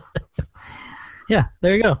 Yeah,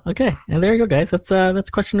 there you go. Okay, and there you go, guys. That's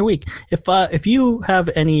question of the week. If you have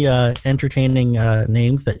any entertaining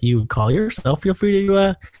names that you would call yourself, feel free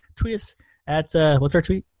to tweet us at what's our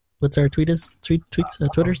tweet? What's our tweets?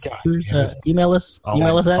 Twitters? Email us.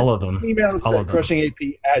 Email us at all of them. Email us at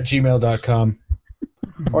crushingap@gmail.com.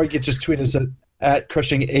 Or you can just tweet us at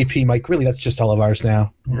crushingap Mike. Really, that's just all of ours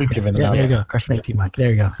now. We've given it out. There you go. Crushing AP Mike.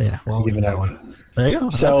 There you go. Yeah, we'll give it that one. There you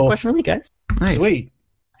go. So, that's the question of the week, guys. Nice. Sweet.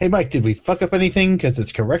 Hey, Mike, did we fuck up anything? Because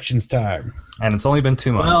it's corrections time. And it's only been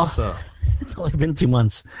 2 months. Well, so. It's only been 2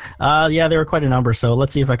 months. Yeah, there were quite a number, so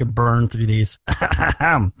let's see if I can burn through these.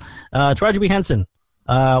 Taraji B. Henson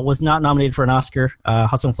was not nominated for an Oscar.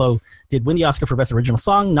 Hustle and Flow did win the Oscar for Best Original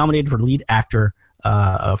Song, nominated for lead actor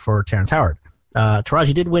for Terrence Howard.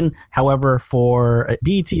 Taraji did win, however, for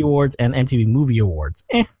BET Awards and MTV Movie Awards.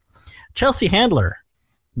 Chelsea Handler,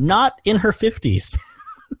 not in her 50s.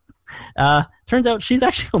 Turns out she's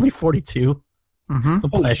actually only 42.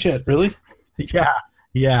 Holy shit, really?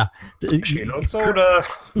 Yeah. She looks older.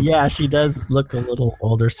 Yeah, she does look a little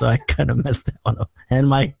older, so I kind of messed that one up. And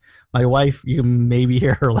my wife, you can maybe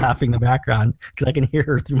hear her laughing in the background because I can hear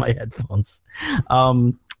her through my headphones.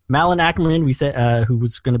 Malin Ackerman, we said, who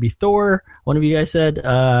was going to be Thor. One of you guys said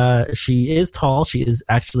she is tall. She is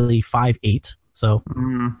actually 5'8". So,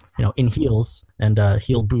 in heels and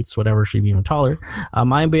heel boots, whatever, she'd be even taller.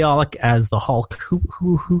 Maya Bialik as the Hulk.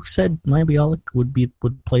 Who said Maya Bialik would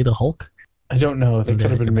play the Hulk? I don't know. They could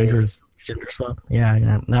have been Avengers.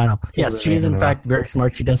 Yeah. No. Yes, she is in fact very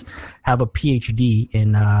smart. She does have a PhD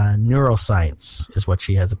in neuroscience, is what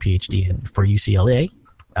she has a PhD in for UCLA.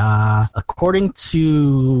 According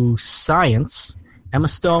to Science, Emma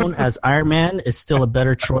Stone as Iron Man is still a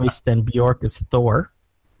better choice than Bjork as Thor.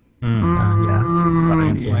 I'm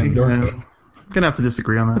gonna have to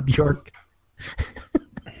disagree on that. Bjork.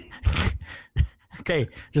 Okay,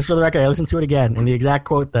 just for the record, I listened to it again, and the exact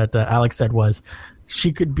quote that Alex said was,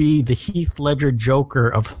 "She could be the Heath Ledger Joker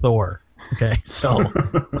of Thor." Okay, so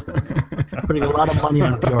putting a lot of money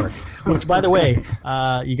on Bjork. Which, by the way,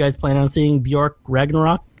 you guys plan on seeing Bjork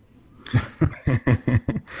Ragnarok?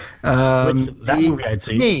 That movie I'd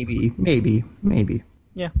see. Maybe.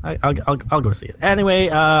 Yeah, I'll go see it. Anyway,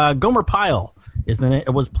 Gomer Pyle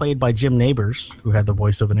was played by Jim Nabors, who had the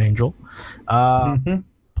voice of an angel.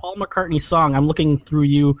 Paul McCartney's song, I'm Looking Through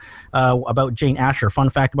You, about Jane Asher. Fun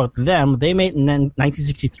fact about them, they met in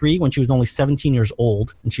 1963 when she was only 17 years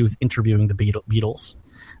old, and she was interviewing the Beatles.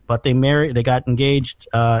 But they got engaged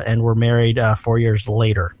and were married 4 years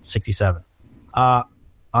later, 1967. On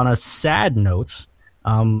a sad note,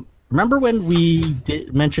 remember when we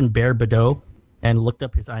mentioned Bear Badeau and looked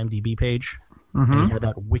up his IMDb page? And he had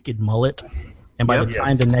that wicked mullet. And by the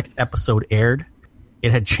time the next episode aired,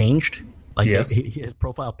 it had changed. Like his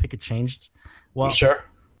profile pic had changed. Well, sure.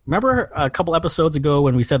 Remember a couple episodes ago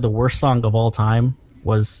when we said the worst song of all time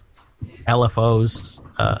was LFO's?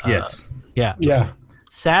 Yes. Yeah.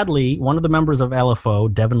 Sadly, one of the members of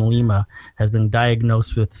LFO, Devin Lima, has been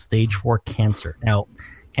diagnosed with stage 4 cancer. Now,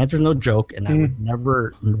 cancer's no joke, and I would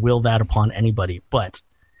never will that upon anybody. But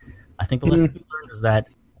I think the lesson we learned is that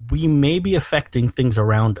we may be affecting things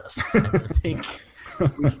around us. And I think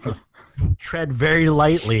we tread very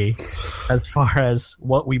lightly as far as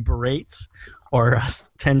what we berate or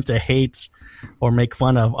tend to hate or make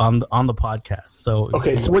fun of on the podcast. So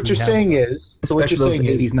so what you're saying is, especially those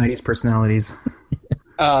 80s, 90s personalities.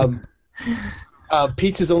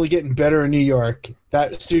 Pizza's only getting better in New York.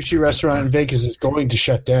 That sushi restaurant in Vegas is going to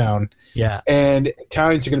shut down. Yeah, and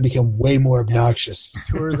Italians are going to become way more obnoxious.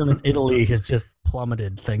 Tourism in Italy has just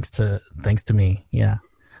plummeted thanks to me. Yeah,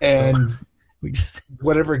 and we just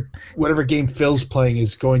whatever game Phil's playing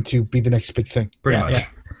is going to be the next big thing. Pretty much. Yeah.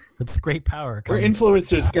 With great power. We're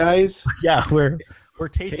influencers, guys. Yeah, we're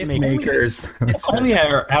taste makers. If only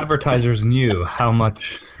our advertisers knew how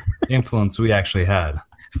much influence we actually had.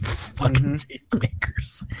 Fucking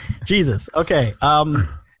tastemakers. Jesus. Okay.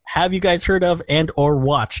 Have you guys heard of and or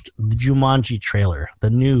watched the Jumanji trailer? The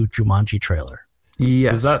new Jumanji trailer?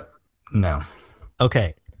 Yes. Is that no?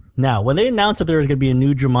 Okay. Now, when they announced that there was going to be a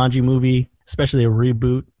new Jumanji movie, especially a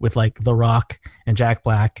reboot with like The Rock and Jack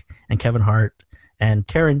Black and Kevin Hart and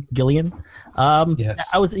Karen Gillan, Yes.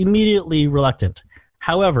 I was immediately reluctant.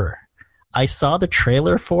 However, I saw the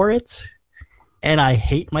trailer for it, and I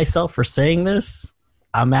hate myself for saying this.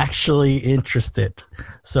 I'm actually interested.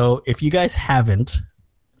 So if you guys haven't,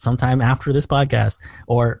 sometime after this podcast,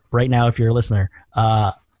 or right now if you're a listener,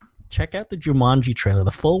 check out the Jumanji trailer,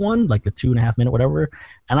 the full one, like the 2.5 minute, whatever.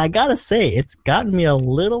 And I gotta say, it's gotten me a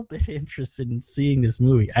little bit interested in seeing this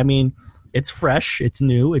movie. I mean, it's fresh, it's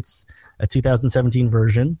new, it's a 2017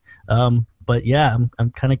 version. But yeah,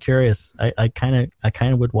 I'm kind of curious. I kind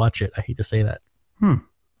of would watch it. I hate to say that.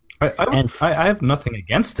 I have nothing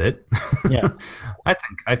against it. Yeah,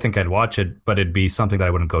 I think I'd watch it, but it'd be something that I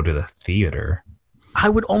wouldn't go to the theater. I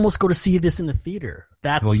would almost go to see this in the theater.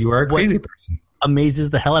 That's you are a crazy person. Amazes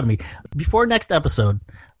the hell out of me. Before next episode,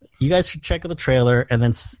 you guys should check out the trailer, and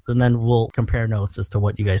then we'll compare notes as to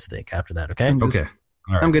what you guys think after that. Okay? Okay.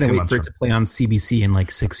 All right, I'm going to wait for it to play on CBC in like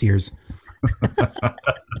 6 years.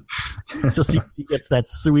 So CBC gets that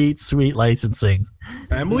sweet licensing.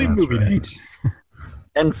 Family movie night.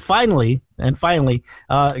 And finally,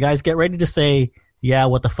 guys, get ready to say, yeah,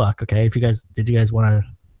 what the fuck, okay? Did you guys want to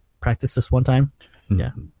practice this one time? Yeah.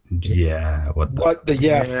 Yeah.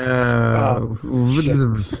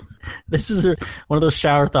 This is one of those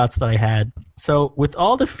shower thoughts that I had. So with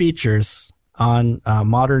all the features on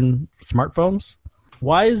modern smartphones,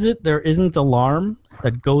 why is it there isn't an alarm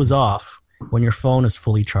that goes off when your phone is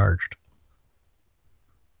fully charged?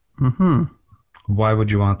 Why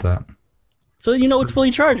would you want that? So you know it's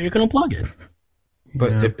fully charged. You can unplug it.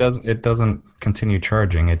 But it doesn't continue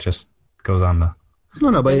charging. It just goes on the...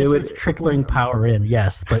 No, but it would trickling power in,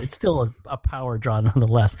 yes, but it's still a power draw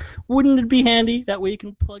nonetheless. Wouldn't it be handy? That way you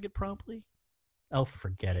can plug it promptly. Oh,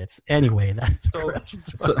 forget it. Anyway, that's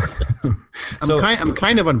I'm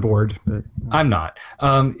kind of on board. But... I'm not.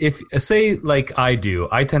 If say like I do,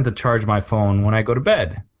 I tend to charge my phone when I go to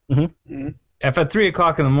bed. Mm-hmm. If at 3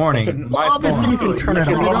 o'clock in the morning, obviously you can turn it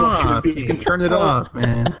off. You can turn it off,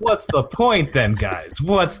 man. What's the point then, guys?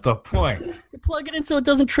 What's the point? You plug it in so it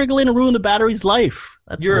doesn't trickle in and ruin the battery's life.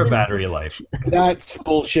 You're a battery life. That's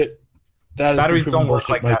bullshit. Batteries don't work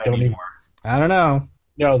like that anymore. I don't know.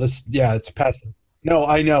 No, it's passive. No,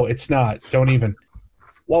 I know it's not. Don't even.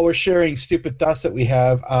 While we're sharing stupid thoughts that we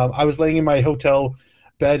have, I was laying in my hotel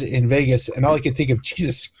bed in Vegas, and all I could think of,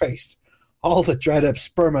 Jesus Christ, all the dried up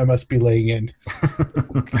sperm I must be laying in.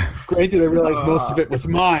 Granted, I realized most of it was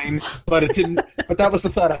mine, but it didn't. But that was the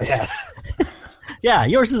thought I had. Yeah,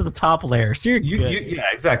 yours is the top layer, so you're good. Yeah,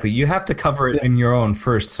 exactly. You have to cover it in your own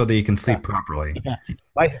first so that you can sleep properly. Yeah.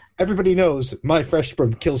 Everybody knows my fresh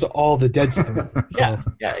sperm kills all the dead sperm. So. Yeah,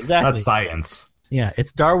 exactly. That's science. Yeah,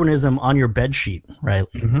 it's Darwinism on your bed sheet, right?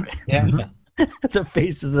 Mm-hmm. Yeah. The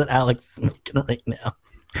faces that Alex is making right now.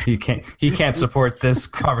 He can't support this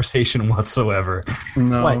conversation whatsoever.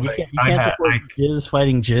 No. What, you can't support jizz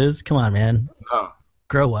fighting jizz? Come on, man. No.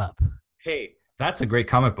 Grow up. Hey, that's a great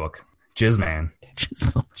comic book. Jizz Man.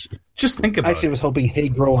 Just think about it. Actually, I was hoping Hey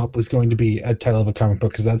Grow Up was going to be a title of a comic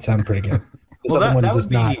book because that sounded pretty good. Well, that would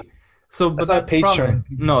be... not. So, but that's not page turn.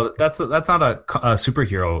 No, that's not a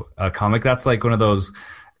superhero comic. That's like one of those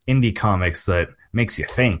indie comics that makes you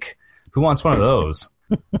think. Who wants one of those?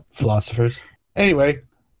 Philosophers. Anyway,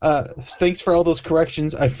 thanks for all those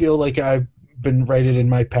corrections. I feel like I've been righted in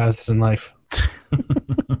my paths in life.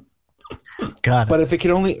 Got it. But if it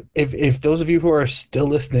can only, if those of you who are still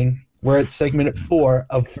listening, we're at segment 4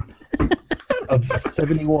 of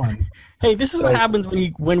 71. Hey, this is what happens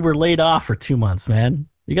when we're laid off for 2 months, man.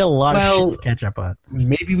 You got a lot of shit to catch up on.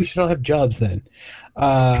 Maybe we should all have jobs then.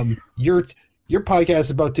 Your podcast is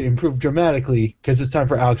about to improve dramatically because it's time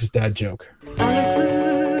for Alex's dad joke.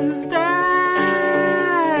 Alex's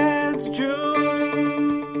dad's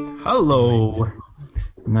joke. Hello.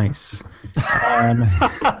 Nice.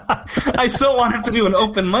 I so wanted to do an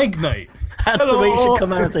open mic night. That's the way you should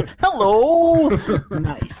come out and say, hello.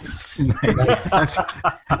 Nice.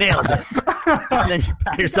 Nailed it. And then you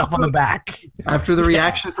pat yourself on the back. After the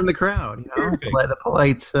reaction from the crowd, the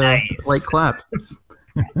polite clap.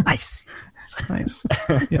 Nice.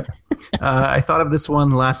 Yeah. I thought of this one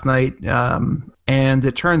last night, and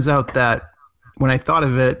it turns out that when I thought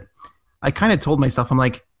of it, I kind of told myself, I'm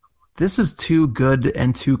like, this is too good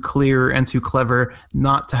and too clear and too clever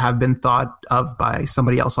not to have been thought of by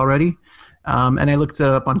somebody else already. And I looked it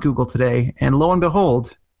up on Google today, and lo and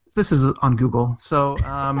behold, This is on Google. So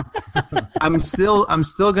I'm still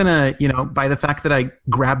gonna, by the fact that I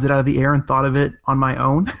grabbed it out of the air and thought of it on my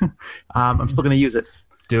own, I'm still gonna use it.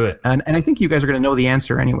 Do it. And I think you guys are gonna know the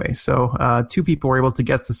answer anyway. So 2 people were able to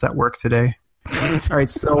guess this at work today. All right,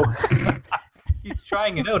 so he's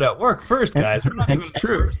trying it out at work first, guys. We're not it's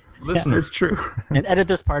true. Listeners. Yeah, it's true. And edit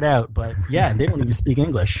this part out, but yeah, they don't even speak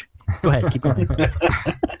English. Go ahead, keep going.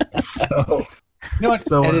 So,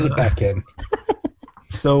 edit it back in.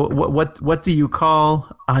 So what do you call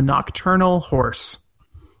a nocturnal horse?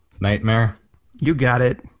 Nightmare. You got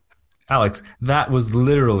it. Alex, that was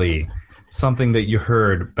literally something that you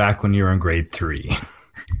heard back when you were in grade 3.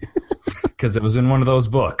 Because it was in one of those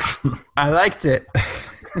books. I liked it.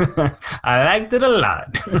 I liked it a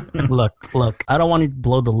lot. Look, I don't want to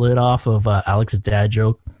blow the lid off of Alex's dad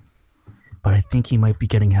joke, but I think he might be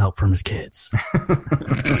getting help from his kids.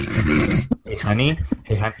 Hey, honey,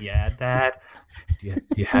 yeah, Dad. Do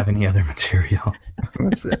you have any other material?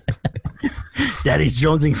 That's it. Daddy's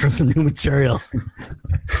jonesing for some new material.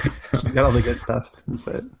 She's got all the good stuff. That's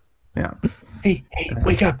it. Yeah. Hey,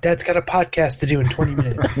 wake up. Dad's got a podcast to do in 20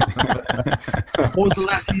 minutes. What was the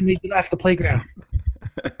last time you made me laugh at the playground?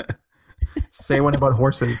 Say one about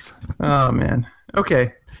horses. Oh, man.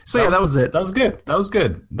 Okay. So, that was it. That was good. That was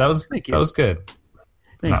good. That was good.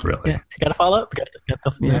 Not really. Yeah. You got to follow up?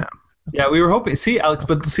 Yeah. Yeah, we were hoping. See, Alex,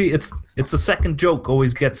 but it's the second joke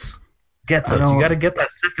always gets us. You got to get that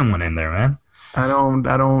second one in there, man. I don't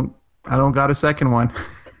got a second one.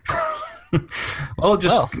 Well,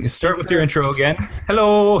 start with your intro again.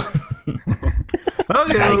 Hello.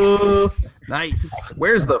 Hello. Nice.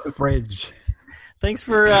 Where's the fridge? Thanks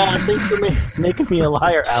for making me a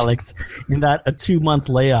liar, Alex. In that a 2-month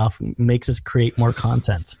layoff makes us create more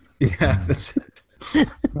content. Yeah, that's it.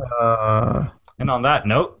 And on that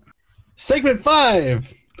note, segment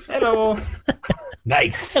 5. Hello.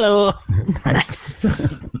 Nice. Hello. Nice.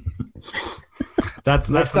 That's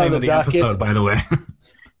the name of the episode, by the way.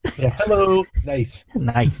 Yeah. Hello. Nice.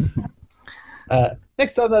 Nice.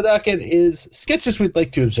 Next on the docket is sketches we'd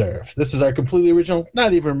like to observe. This is our completely original,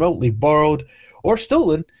 not even remotely borrowed or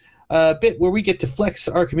stolen bit where we get to flex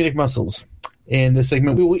our comedic muscles. In this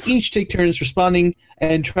segment, we will each take turns responding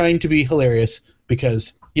and trying to be hilarious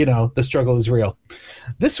because, the struggle is real.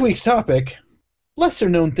 This week's topic,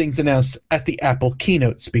 lesser-known things announced at the Apple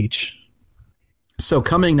keynote speech. So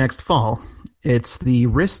coming next fall, it's the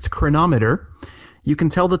wrist chronometer. You can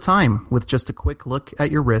tell the time with just a quick look at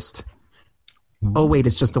your wrist. Oh, wait,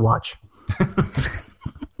 it's just a watch.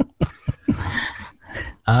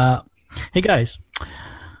 Hey, guys,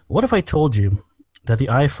 what if I told you that the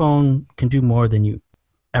iPhone can do more than you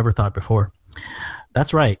ever thought before?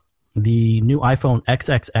 That's right. The new iPhone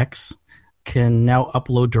XXX can now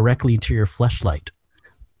upload directly to your fleshlight.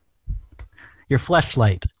 Your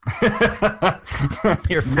fleshlight.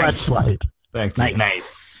 Your fleshlight. Thank you.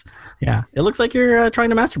 Nice. Yeah, it looks like you're trying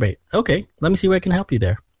to masturbate. Okay, let me see where I can help you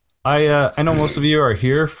there. I know most of you are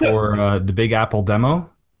here for the Big Apple demo,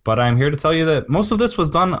 but I'm here to tell you that most of this was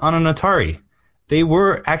done on an Atari. They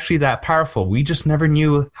were actually that powerful. We just never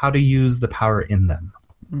knew how to use the power in them.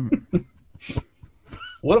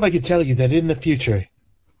 What if I could tell you that in the future,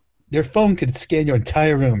 your phone could scan your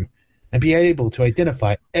entire room and be able to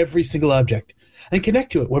identify every single object and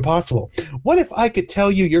connect to it where possible? What if I could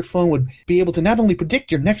tell you your phone would be able to not only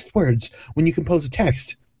predict your next words when you compose a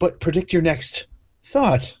text, but predict your next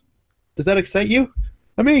thought? Does that excite you?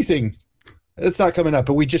 Amazing. It's not coming up,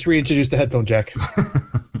 but we just reintroduced the headphone jack.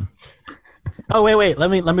 Oh, wait.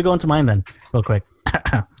 Let me go into mine then, real quick.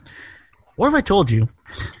 What if I told you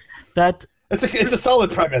that... It's a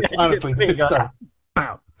solid premise, honestly. Good start.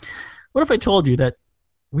 Wow. What if I told you that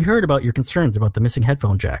we heard about your concerns about the missing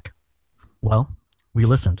headphone jack? Well, we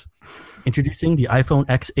listened. Introducing the iPhone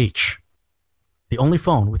XH, the only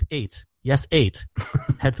phone with 8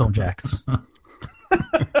 headphone jacks.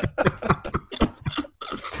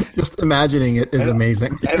 Just imagining it is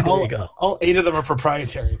amazing. And all 8 of them are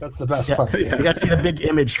proprietary. That's the best part. Yeah. You got to see the big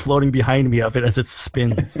image floating behind me of it as it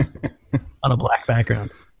spins on a black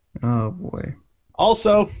background. Oh, boy.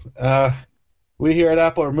 Also, we here at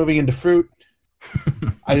Apple are moving into fruit.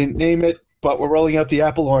 I didn't name it, but we're rolling out the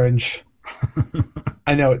Apple Orange.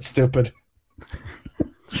 I know it's stupid.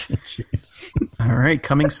 Jeez. All right,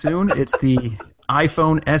 coming soon, it's the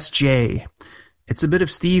iPhone SJ. It's a bit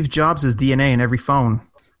of Steve Jobs' DNA in every phone.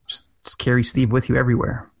 Just carry Steve with you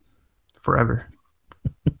everywhere. Forever.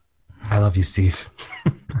 I love you, Steve.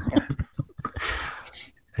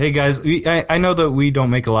 Hey, guys, I know that we don't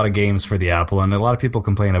make a lot of games for the Apple, and a lot of people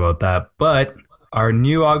complain about that, but our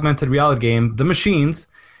new augmented reality game, The Machines,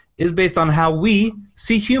 is based on how we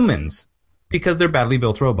see humans. Because they're badly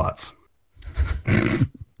built robots.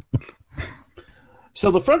 So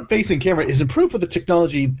the front-facing camera is improved with the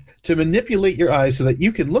technology to manipulate your eyes so that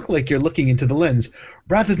you can look like you're looking into the lens,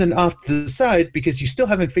 rather than off to the side because you still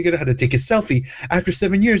haven't figured out how to take a selfie after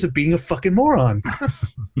 7 years of being a fucking moron.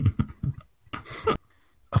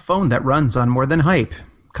 A phone that runs on more than hype.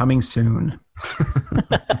 Coming soon.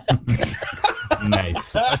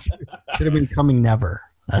 Nice. Should have been coming never.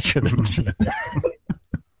 That should have been.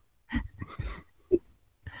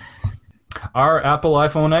 Our Apple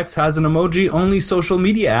iPhone X has an emoji-only social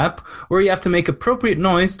media app where you have to make appropriate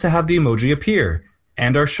noise to have the emoji appear,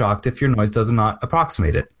 and are shocked if your noise does not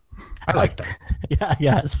approximate it. I like that. Yeah,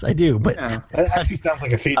 yes, I do. But that actually sounds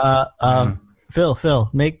like a feature. Phil,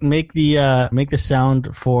 make the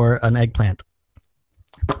sound for an eggplant.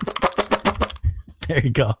 There you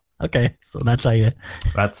go. Okay, so that's how you.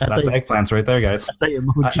 That's eggplants right there, guys. That's how you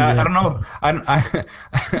emoji. I don't know.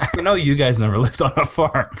 I know you guys never lived on a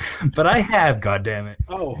farm, but I have. Goddammit.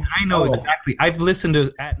 Oh, I know exactly. I've listened to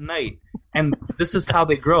it at night, and this is how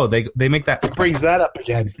they grow. They make that. Brings that up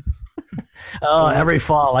again. Oh, every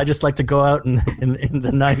fall I just like to go out in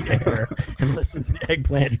the night air and listen to the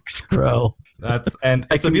eggplant grow.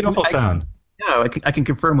 It's a beautiful sound. Yeah, I can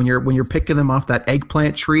confirm when you're picking them off that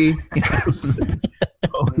eggplant tree,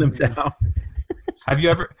 pulling them down. Have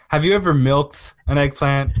you ever milked an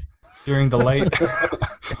eggplant during the light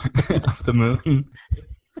of the moon?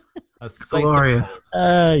 Glorious.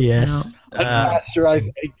 Yes. Unpasteurized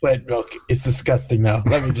eggplant milk is disgusting. Now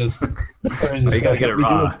let me just. You gotta get it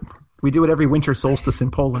raw. We do it every winter solstice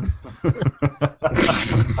in Poland.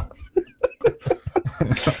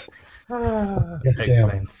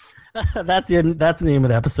 Eggplants. That's the name of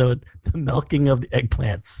the episode. The milking of the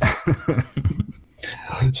eggplants.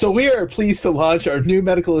 So we are pleased to launch our new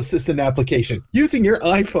medical assistant application. Using your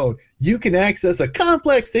iPhone, you can access a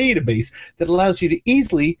complex database that allows you to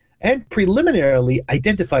easily and preliminarily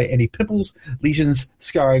identify any pimples, lesions,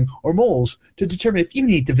 scarring, or moles to determine if you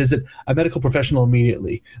need to visit a medical professional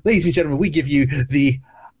immediately. Ladies and gentlemen, we give you the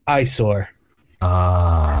eyesore.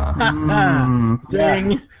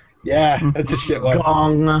 Ding. Yeah, that's a shit one.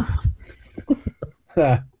 Gong.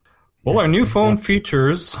 Well, our new phone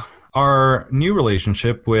features our new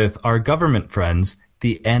relationship with our government friends,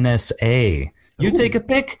 the NSA. You take a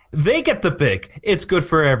pic, they get the pic. It's good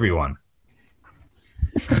for everyone.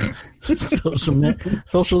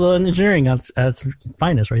 Social engineering at its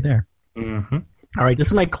finest right there. Mm-hmm. All right, this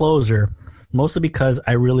is my closer, mostly because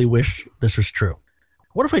I really wish this was true.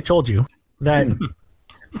 What if I told you that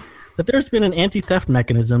there's been an anti-theft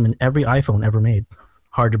mechanism in every iPhone ever made?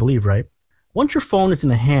 Hard to believe, right? Once your phone is in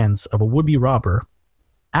the hands of a would-be robber,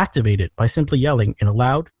 activate it by simply yelling in a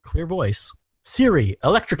loud, clear voice, "Siri,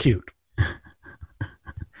 electrocute."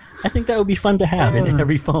 I think that would be fun to have in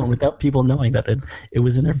every phone without people knowing that it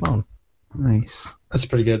was in their phone. Nice. That's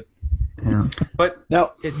pretty good. Yeah. But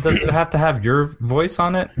now, does it have to have your voice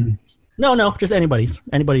on it? No, just anybody's.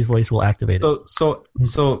 Anybody's voice will activate it. So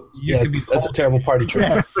you could be. That's a terrible party trick.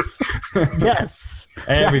 Yes. Yes.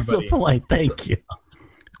 Everybody. That's the point. Thank you.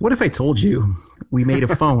 What if I told you we made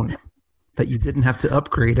a phone that you didn't have to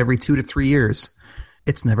upgrade every 2 to 3 years?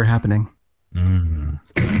 It's never happening.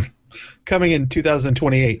 Coming in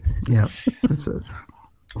 2028. Yeah, that's it.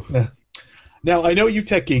 Yeah. Now, I know you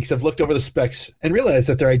tech geeks have looked over the specs and realized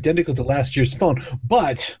that they're identical to last year's phone,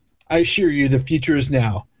 but I assure you the future is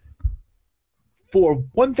now. For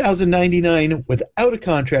 $1,099 without a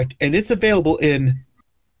contract, and it's available in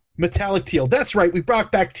metallic teal. That's right, we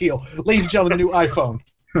brought back teal. Ladies and gentlemen, the new iPhone.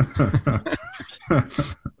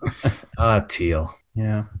 Teal.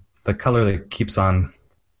 Yeah. The color that keeps on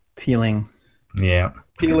tealing. Yeah.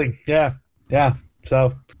 Peeling. Yeah. Yeah.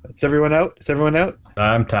 So, is everyone out?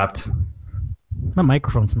 I'm tapped. My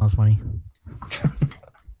microphone smells funny.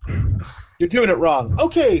 You're doing it wrong.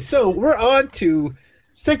 Okay, so we're on to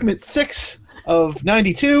segment 6 of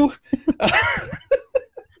 92.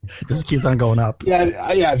 This keeps on going up.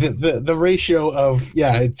 Yeah. The ratio of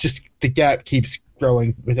it's just the gap keeps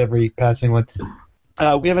growing with every passing one.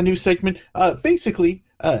 We have a new segment. Basically,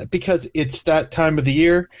 because it's that time of the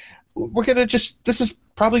year, we're gonna this is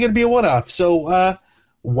probably gonna be a one-off. So,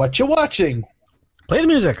 what you watching? Play the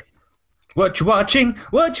music. What you watching?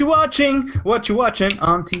 What you watching? What you watching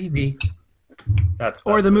on TV? That's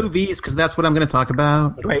or the movies, because that's what I'm going to talk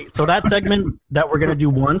about. Right. So that segment that we're going to do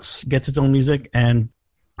once gets its own music, and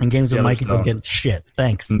Games with Mikey doesn't get shit.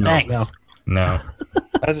 Thanks. Thanks. No.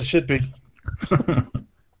 As it should be.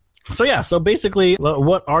 So basically,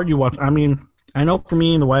 what are you watching? I mean, I know for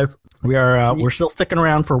me and the wife, we're still sticking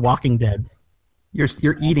around for Walking Dead.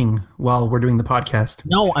 You're eating while we're doing the podcast.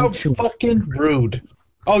 No, I'm chewing. Fucking rude.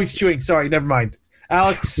 Oh, he's chewing. Sorry, never mind.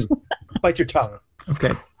 Alex, bite your tongue.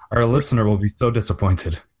 Okay. Our listener will be so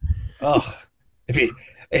disappointed. Oh,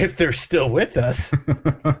 if they're still with us,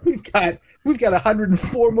 we've got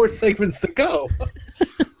 104 more segments to go.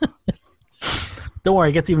 Don't worry,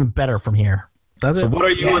 it gets even better from here. So what are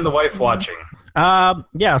you and the wife watching?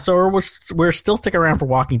 Yeah, so we're still sticking around for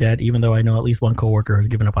Walking Dead, even though I know at least one coworker has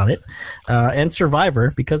given up on it, and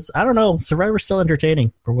Survivor, because I don't know, Survivor's still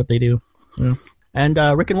entertaining for what they do. Yeah. And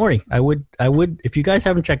Rick and Morty. I would if you guys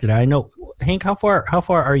haven't checked it out. I know, Hank. How far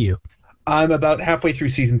are you? I'm about halfway through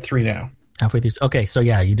season 3 now. Halfway through. Okay, so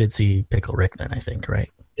yeah, you did see Pickle Rick then, I think, right?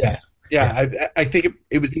 Yeah. I think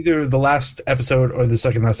it was either the last episode or the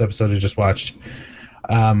second last episode I just watched.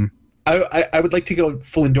 I would like to go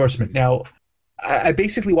full endorsement. Now, I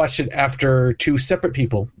basically watched it after 2 separate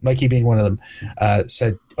people, Mikey being one of them,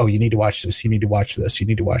 said, "Oh, you need to watch this. You need to watch this. You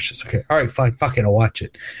need to watch this." Okay, all right, fine, fuck it, I'll watch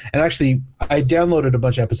it. And actually, I downloaded a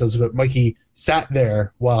bunch of episodes, but Mikey sat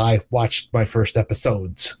there while I watched my first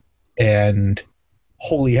episodes, and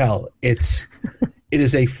holy hell, it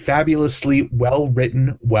is a fabulously well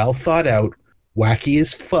written, well thought out, wacky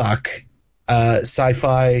as fuck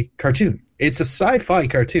sci-fi cartoon. It's a sci-fi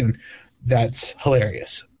cartoon that's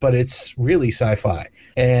hilarious, but it's really sci-fi.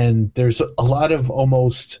 And there's a lot of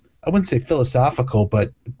almost, I wouldn't say philosophical,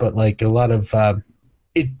 but like a lot of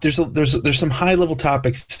there's some high level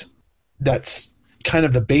topics that's kind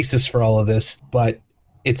of the basis for all of this, but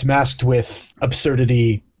it's masked with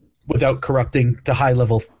absurdity without corrupting the high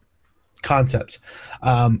level concepts.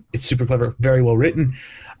 It's super clever, very well written.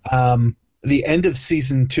 The end of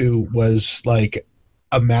season 2 was like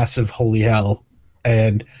a massive holy hell,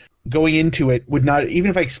 and going into it would not,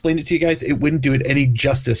 even if I explained it to you guys, it wouldn't do it any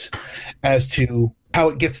justice as to how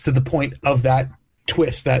it gets to the point of that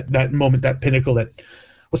twist, that moment, that pinnacle, that,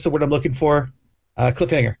 what's the word I'm looking for?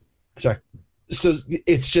 Cliffhanger. Sorry. So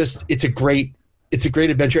it's a great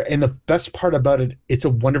adventure, and the best part about it, it's a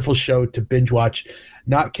wonderful show to binge watch.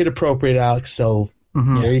 Not kid appropriate, Alex, so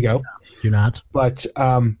there you go. Do not. But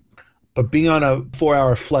being on a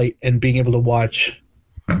 4-hour flight and being able to watch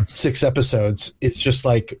 6 episodes, it's just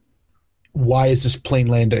like, why is this plane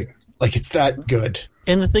landing? Like, it's that good.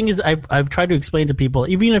 And the thing is, I've tried to explain to people,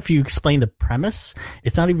 even if you explain the premise,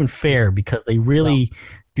 it's not even fair, because they really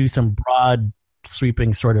do some broad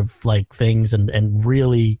sweeping sort of like things and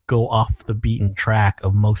really go off the beaten track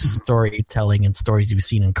of most storytelling and stories you've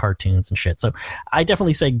seen in cartoons and shit. So I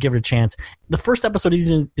definitely say give it a chance. The first episode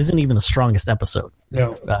isn't even the strongest episode.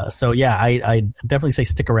 No. So yeah, I definitely say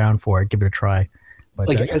stick around for it. Give it a try. But,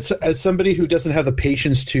 like as somebody who doesn't have the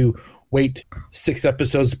patience to wait 6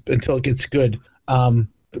 episodes until it gets good,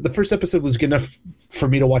 the first episode was good enough for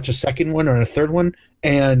me to watch a second one or a third one,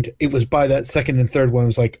 and it was by that second and third one I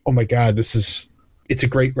was like, oh my god, it's a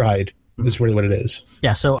great ride. This is really what it is.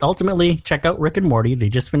 Yeah, so ultimately, check out Rick and Morty. They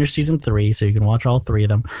just finished season 3, so you can watch all 3 of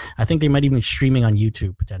them. I think they might even be streaming on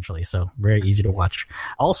YouTube, potentially, so very easy to watch.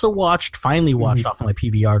 Also finally watched off of my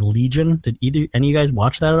PVR, Legion. Did any of you guys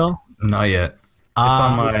watch that at all? Not yet. It's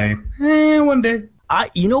on my... one day.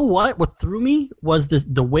 You know what? What threw me was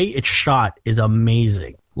the way it's shot is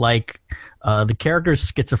amazing. Like, the character's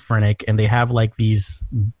schizophrenic, and they have, like, these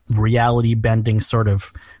reality-bending sort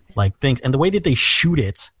of, like, things. And the way that they shoot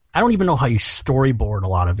it, I don't even know how you storyboard a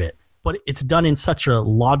lot of it. But it's done in such a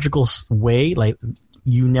logical way, like,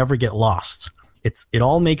 you never get lost. It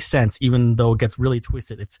all makes sense, even though it gets really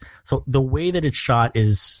twisted. So the way that it's shot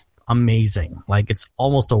is amazing. Like, it's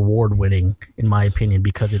almost award-winning, in my opinion,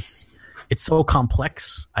 because it's so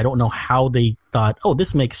complex. I don't know how they thought, oh,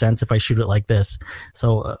 this makes sense if I shoot it like this.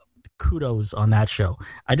 So kudos on that show.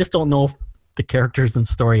 I just don't know if the characters and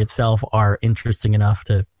story itself are interesting enough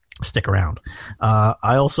to stick around.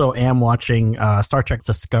 I also am watching Star Trek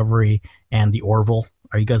Discovery and The Orville.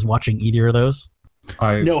 Are you guys watching either of those?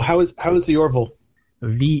 No, how is The Orville?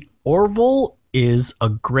 The Orville is a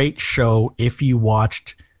great show if you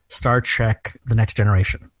watched Star Trek The Next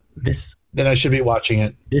Generation. Then I should be watching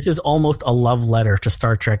it. This is almost a love letter to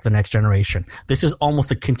Star Trek The Next Generation. This is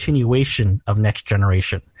almost a continuation of Next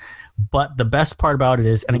Generation. But the best part about it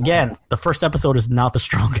is, and again, the first episode is not the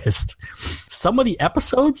strongest. Some of the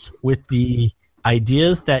episodes with the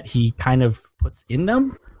ideas that he kind of puts in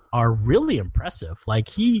them are really impressive. Like,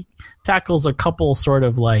 he tackles a couple sort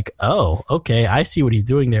of like, oh, okay, I see what he's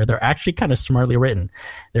doing there. They're actually kind of smartly written.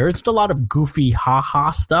 There isn't a lot of goofy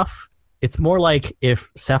ha-ha stuff. It's more like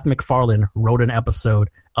if Seth MacFarlane wrote an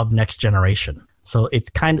episode of Next Generation. So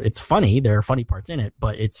it's funny. There are funny parts in it,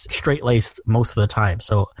 but it's straight laced most of the time.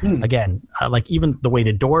 So again, like even the way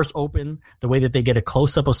the doors open, the way that they get a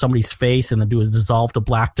close up of somebody's face and then do is dissolve to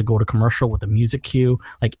black to go to commercial with a music cue,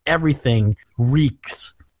 like everything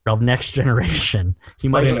reeks of Next Generation.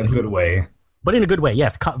 But in a good way. But in a good way,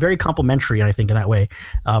 yes. Very complimentary, I think, in that way.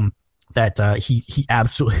 That he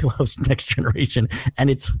absolutely loves Next Generation, and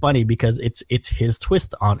it's funny because it's his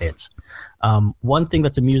twist on it. One thing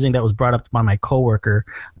that's amusing that was brought up by my coworker,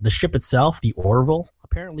 the ship itself, the Orville.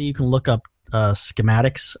 Apparently, you can look up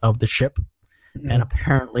schematics of the ship, and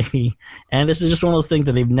apparently, and this is just one of those things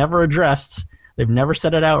that they've never addressed. They've never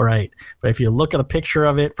said it outright, but if you look at a picture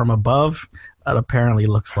of it from above, it apparently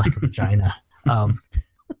looks like a vagina.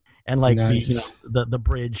 And like nice. the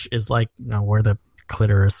bridge is like where the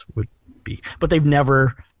clitoris would be, but they've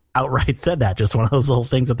never outright said that. Just one of those little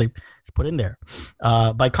things that they put in there.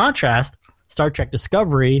 By contrast, Star Trek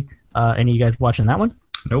Discovery. Any of you guys watching that one?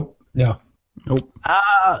 Nope. No. Nope.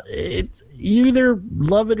 It's you either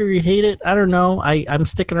love it or you hate it. I don't know. I'm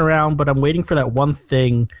sticking around, but I'm waiting for that one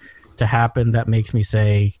thing to happen that makes me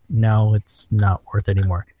say no, it's not worth it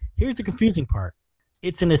anymore. Here's the confusing part: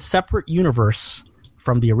 it's in a separate universe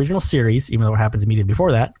from the original series, even though it happens immediately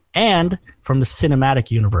before that, and from the cinematic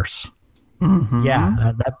universe. Mm-hmm.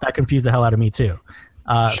 Yeah, that confused the hell out of me too.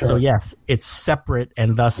 Sure. So yes, it's separate,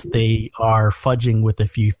 and thus they are fudging with a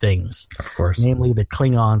few things. Of course. Namely, the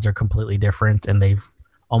Klingons are completely different, and they've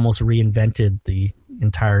almost reinvented the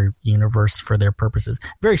entire universe for their purposes.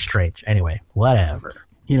 Very strange. Anyway, whatever.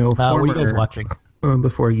 What are you guys watching?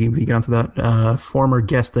 Before you get onto that, former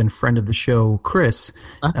guest and friend of the show, Chris,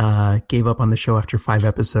 gave up on the show after 5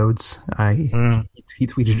 episodes. He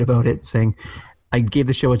tweeted about it saying, I gave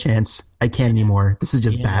the show a chance. I can't anymore. This is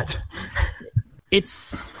just bad.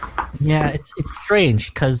 It's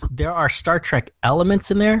strange because there are Star Trek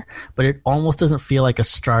elements in there, but it almost doesn't feel like a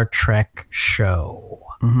Star Trek show.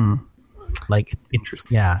 Mm-hmm. Like it's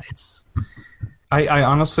interesting. Yeah, it's. I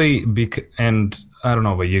honestly, and I don't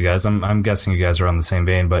know about you guys. I'm guessing you guys are on the same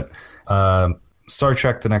vein, but Star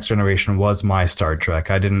Trek: The Next Generation was my Star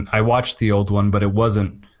Trek. I watched the old one, but it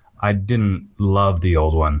wasn't. I didn't love the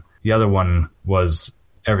old one. The other one was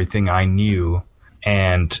everything I knew,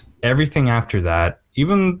 and everything after that,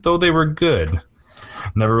 even though they were good,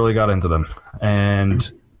 never really got into them.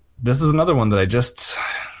 And this is another one that I just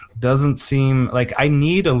doesn't seem like I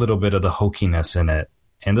need a little bit of the hokiness in it.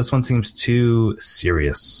 And this one seems too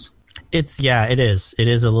serious. It is. It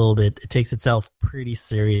is a little bit. It takes itself pretty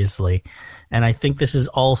seriously. And I think this is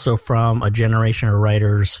also from a generation of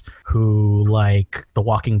writers who like The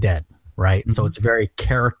Walking Dead, right? Mm-hmm. So it's very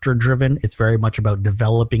character driven. It's very much about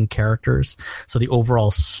developing characters. So the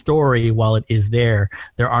overall story, while it is there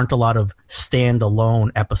aren't a lot of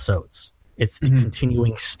standalone episodes. It's the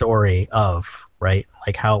continuing story of, right?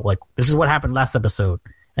 Like how, like, this is what happened last episode,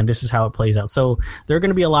 and this is how it plays out. So there are going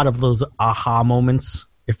to be a lot of those aha moments,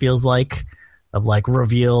 it feels like, of like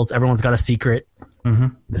reveals. Everyone's got a secret. Mm-hmm.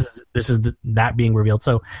 This is that being revealed.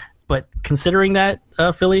 So, but considering that,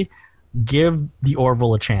 Philly, give the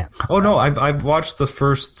Orville a chance. Oh no, I've watched the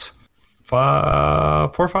first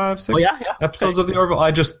 4, 5, 6 episodes of the Orville.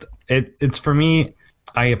 It's for me.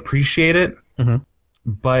 I appreciate it,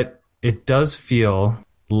 but it does feel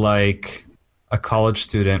like a college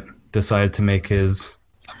student decided to make his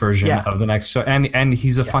version of the next show, and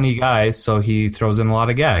he's a funny guy, so he throws in a lot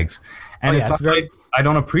of gags. And it's not that I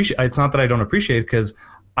don't appreciate. It's not that I don't appreciate it, because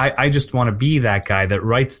I just want to be that guy that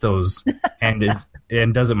writes those and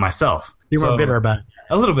does it myself. You were bitter about it.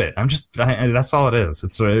 A little bit. That's all it is.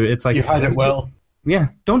 It's like you hide it well. Yeah.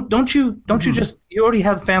 Don't you just, you already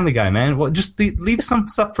have Family Guy, man. Well, just leave some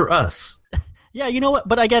stuff for us. Yeah, you know what?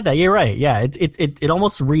 But I get that. You're right. Yeah, it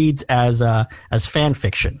almost reads as fan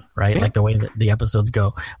fiction, right? Yeah. Like the way that the episodes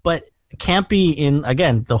go. But it can't be in,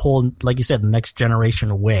 again, the whole, like you said, the Next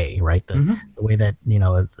Generation way, right? The way that,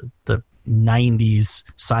 the 90s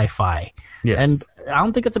sci-fi. Yes. And I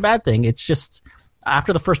don't think it's a bad thing. It's just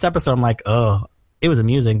after the first episode, I'm like, oh, it was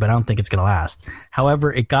amusing, but I don't think it's going to last.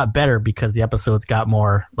 However, it got better because the episodes got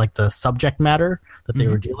more, like the subject matter that they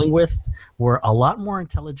were dealing with were a lot more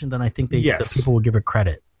intelligent than I think that people would give it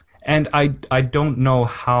credit. And I don't know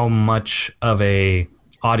how much of a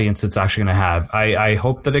audience it's actually going to have. I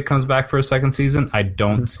hope that it comes back for a second season. I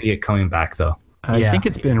don't see it coming back, though. I think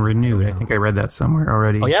it's been renewed. I think I read that somewhere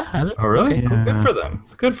already. Oh, yeah? Has it? Oh, really? Yeah. Good for them.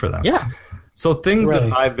 Good for them. Yeah. So things that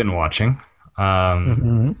I've been watching,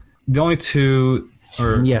 the only two...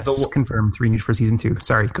 confirmed. Renewed for season 2.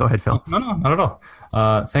 Sorry, go ahead, Phil. No, not at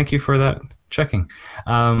all. Thank you for that checking.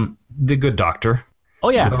 The Good Doctor. Oh,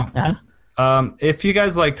 yeah. So, if you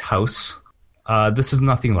guys liked House, this is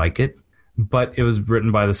nothing like it. but it was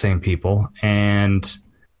written by the same people. And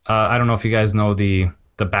I don't know if you guys know the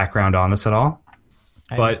background on this at all.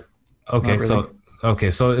 But okay,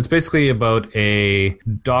 really. So it's basically about a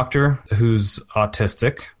doctor who's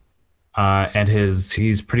autistic, and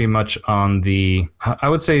he's pretty much on the, I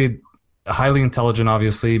would say, highly intelligent,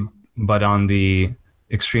 obviously, but on the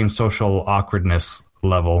extreme social awkwardness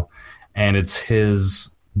level. And it's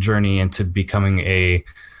his journey into becoming a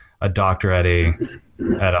doctor at a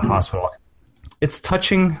hospital. It's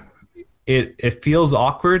touching. It feels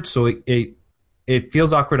awkward, so it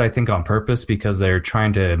feels awkward, I think, on purpose, because they're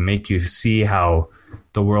trying to make you see how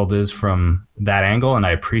the world is from that angle, and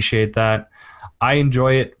I appreciate that. I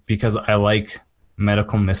enjoy it because I like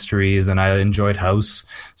medical mysteries, and I enjoyed House,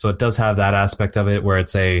 so it does have that aspect of it where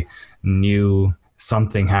it's a new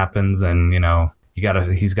something happens, and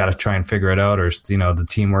he's got to try and figure it out, or the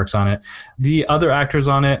team works on it. The other actors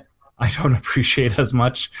on it, I don't appreciate as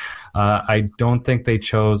much. I don't think they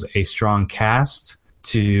chose a strong cast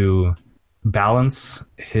to balance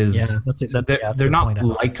his. Yeah, they're not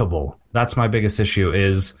likable. That's my biggest issue.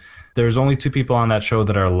 Is there's only two people on that show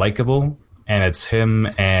that are likable, and it's him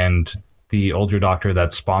and the older doctor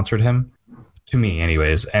that sponsored him. To me,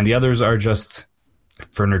 anyways, and the others are just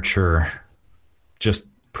furniture, just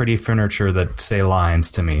pretty furniture that say lines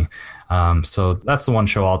to me. So that's the one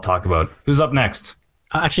show I'll talk about. Who's up next?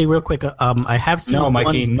 Actually, real quick, I have seen. No,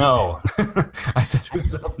 Mikey, no. I said,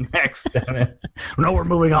 who's up next? Damn it. No, we're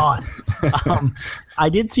moving on. I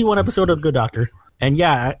did see one episode of Good Doctor, and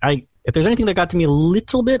yeah, if there's anything that got to me a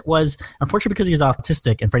little bit was, unfortunately, because he's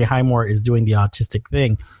autistic and Freddie Highmore is doing the autistic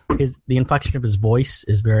thing, the inflection of his voice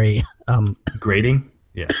is very grating.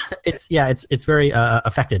 Yeah, it's very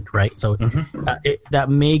affected, right? So that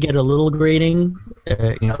may get a little grating.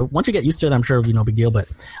 Once you get used to it, I'm sure it'll be no big deal. But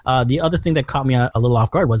the other thing that caught me a little off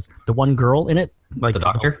guard was the one girl in it, like the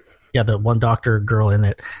doctor. The one doctor girl in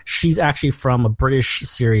it. She's actually from a British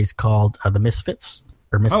series called The Misfits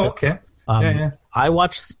or Misfits. Oh, okay. Yeah. I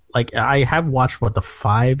have watched the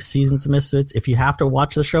 5 seasons of Misfits. If you have to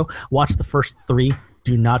watch the show, watch the first 3.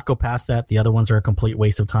 Do not go past that. The other ones are a complete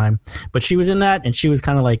waste of time. But she was in that, and she was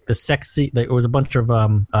kind of like the sexy. It was a bunch of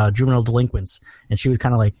juvenile delinquents, and she was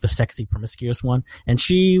kind of like the sexy, promiscuous one. And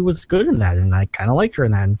she was good in that, and I kind of liked her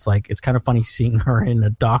in that. And it's kind of funny seeing her in a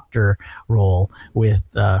doctor role with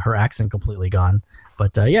her accent completely gone.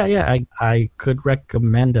 But I could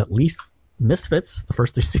recommend at least Misfits, the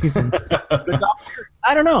first 3 seasons. Good Doctor.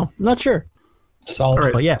 I don't know. I'm not sure. Solid.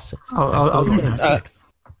 Right. But yes, I'll go next.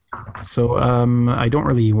 So I don't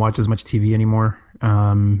really watch as much TV anymore.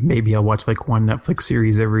 Maybe I'll watch like one Netflix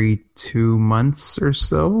series every 2 months or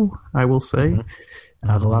so, I will say.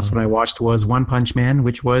 The last one I watched was One Punch Man,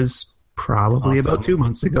 which was probably about 2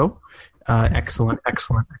 months ago. Excellent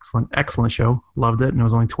show. Loved it, and it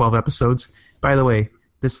was only 12 episodes. By the way,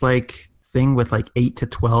 this thing with 8 to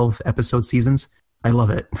 12 episode seasons, I love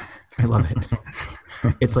it.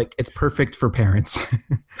 It's perfect for parents.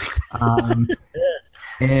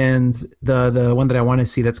 And the one that I want to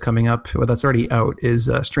see that's coming up, that's already out, is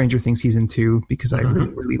Stranger Things Season 2, because I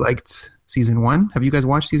really, really liked Season 1. Have you guys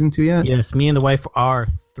watched Season 2 yet? Yes, me and the wife are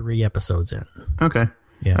 3 episodes in. Okay.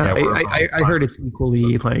 Yeah. I heard it's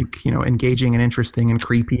equally engaging and interesting and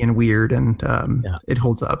creepy and weird, and it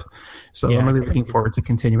holds up. So I'm really looking forward to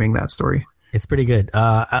continuing that story. It's pretty good.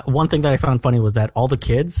 One thing that I found funny was that all the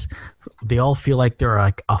kids, they all feel like they're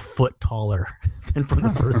a foot taller than from the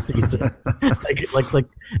first season. It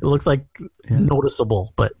looks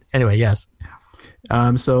noticeable. But anyway, yes.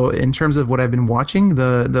 So in terms of what I've been watching,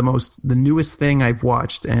 the newest thing I've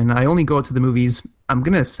watched, and I only go out to the movies, I'm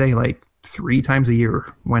gonna say 3 times a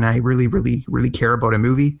year when I really, really, really care about a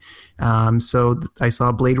movie. So I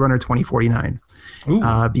saw Blade Runner 2049.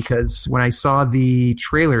 Because when I saw the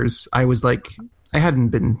trailers, I was I hadn't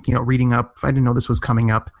been, reading up. I didn't know this was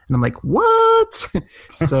coming up. And I'm like, what?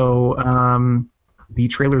 So the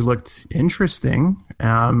trailers looked interesting.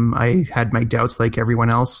 I had my doubts like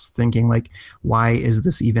everyone else, thinking why is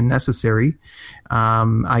this even necessary?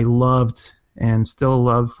 I loved and still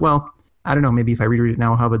love, well, I don't know, maybe if I reread it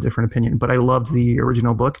now, I'll have a different opinion. But I loved the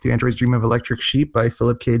original book, The Android's Dream of Electric Sheep by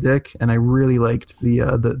Philip K. Dick. And I really liked the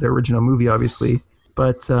original movie, obviously.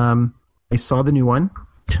 But I saw the new one.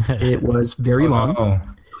 It was very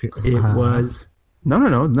long. It was...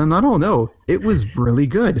 No. It was really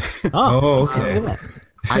good. Okay.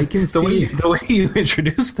 I can see the way you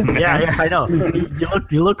introduced them. Yeah, I know.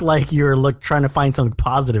 You look like you're trying to find something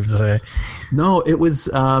positive to say. No, it was.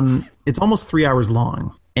 It's almost 3 hours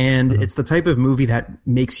long. And it's the type of movie that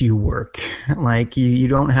makes you work. Like you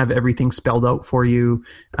don't have everything spelled out for you.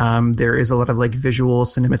 There is a lot of like visual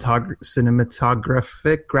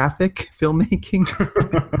cinematographic graphic filmmaking.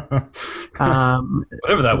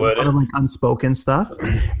 Whatever that word is. Like unspoken stuff.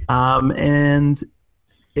 And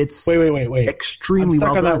it's wait. extremely I'm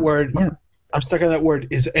stuck well on done. that word. Yeah. I'm stuck on that word.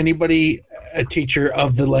 Is anybody a teacher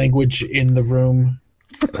of the language in the room?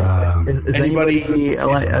 Is anybody a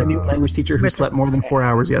language teacher who slept more than 4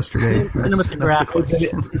 hours yesterday?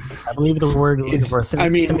 Cinematographic. I believe the word. I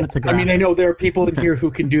know there are people in here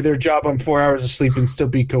who can do their job on 4 hours of sleep and still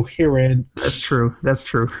be coherent. That's true.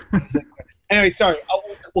 Anyway, sorry.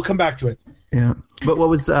 We'll come back to it. Yeah, but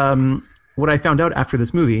what I found out after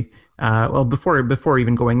this movie? Before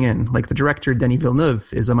even going in, like the director Denis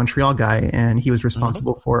Villeneuve is a Montreal guy, and he was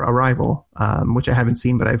responsible for Arrival, which I haven't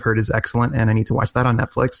seen, but I've heard is excellent, and I need to watch that on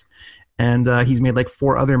Netflix. And he's made like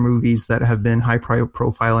 4 other movies that have been high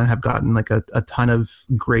profile and have gotten like a ton of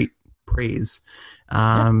great praise.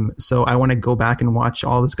 So I want to go back and watch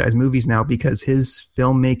all this guy's movies now because his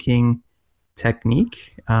filmmaking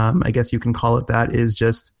technique, I guess you can call it that, is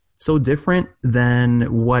just so different than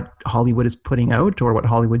what Hollywood is putting out or what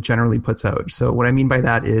Hollywood generally puts out. So what I mean by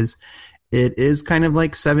that is it is kind of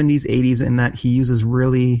like 70s, 80s in that he uses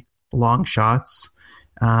really long shots.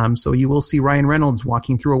 So you will see Ryan Reynolds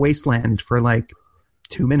walking through a wasteland for like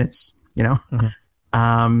 2 minutes, you know?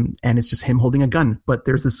 Mm-hmm. And it's just him holding a gun. But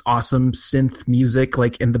there's this awesome synth music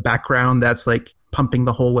like in the background that's like pumping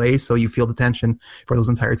the whole way, so you feel the tension for those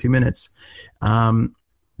entire 2 minutes.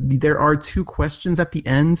 There are 2 questions at the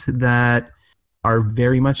end that are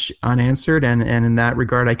very much unanswered, and in that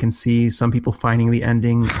regard, I can see some people finding the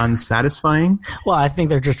ending unsatisfying. Well, I think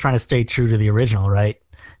they're just trying to stay true to the original, right?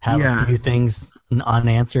 Have a few things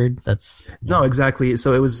unanswered. No, exactly.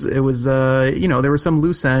 So it was there were some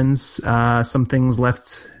loose ends, some things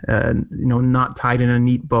left, not tied in a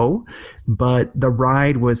neat bow, but the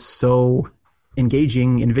ride was so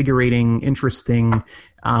engaging, invigorating, interesting.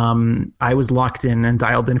 I was locked in and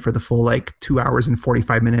dialed in for the full 2 hours and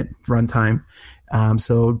 45-minute runtime.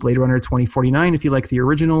 So Blade Runner 2049, if you like the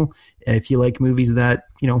original, if you like movies that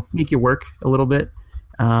make you work a little bit,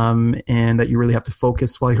 and that you really have to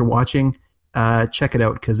focus while you're watching, check it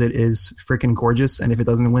out because it is freaking gorgeous. And if it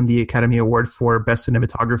doesn't win the Academy Award for Best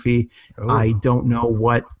Cinematography, I don't know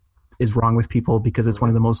what is wrong with people because it's one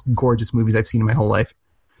of the most gorgeous movies I've seen in my whole life.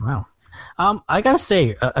 Wow. I gotta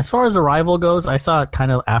say, as far as Arrival goes, I saw it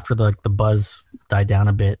kind of after the buzz died down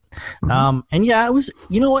a bit. Mm-hmm. And yeah, it was,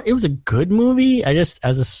 it was a good movie. I just,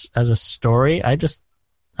 as a story, I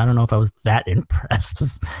don't know if I was that impressed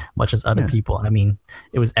as much as other people. I mean,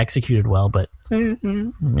 it was executed well, but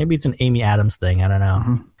maybe it's an Amy Adams thing. I don't know.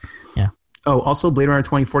 Mm-hmm. Yeah. Oh, also Blade Runner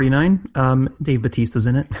 2049, Dave Bautista's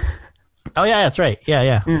in it. Oh yeah, that's right.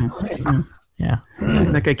 Yeah.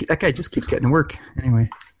 That guy just keeps getting work anyway.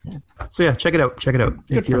 So yeah, check it out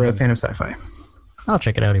if you're a fan of sci-fi. I'll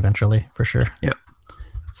check it out eventually for sure. Yeah.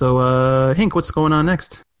 So Hank, what's going on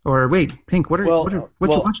next? Or wait, Hank, what you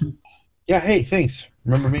watching? Yeah, hey, thanks.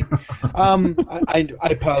 Remember me?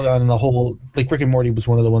 I piled on the whole, Rick and Morty was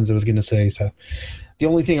one of the ones I was going to say. So the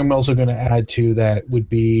only thing I'm also going to add to that would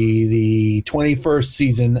be the 21st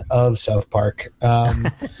season of South Park.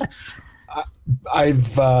 I'm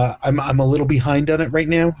a little behind on it right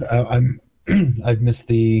now. I've missed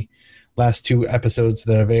the last 2 episodes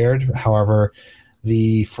that have aired. However,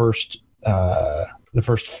 the first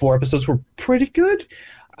 4 episodes were pretty good.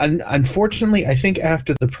 And unfortunately, I think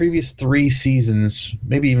after the previous 3 seasons,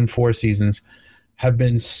 maybe even 4 seasons, have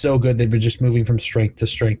been so good, they've been just moving from strength to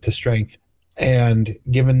strength to strength. And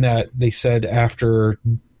given that they said after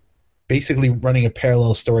basically running a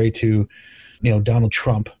parallel story to, Donald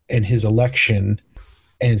Trump and his election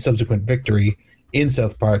and subsequent victory in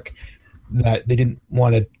South Park, that they didn't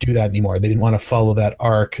want to do that anymore. They didn't want to follow that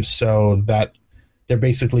arc, so that they're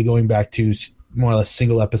basically going back to more or less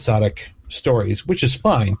single episodic stories, which is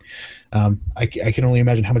fine. I can only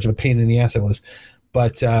imagine how much of a pain in the ass it was.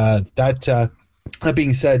 But that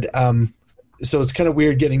being said, so it's kind of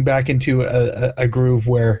weird getting back into a groove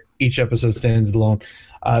where each episode stands alone.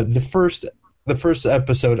 The first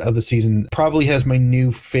episode of the season probably has my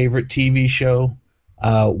new favorite TV show,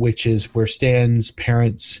 which is where Stan's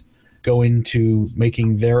parents go into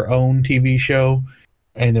making their own TV show,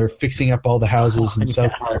 and they're fixing up all the houses in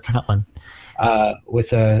South Park. That one. With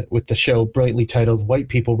the show brilliantly titled "White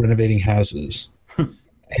People Renovating Houses,"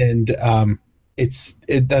 and it's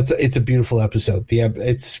a beautiful episode.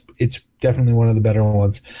 It's definitely one of the better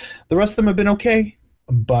ones. The rest of them have been okay,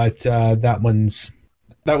 but that was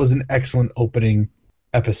an excellent opening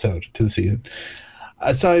episode to the season.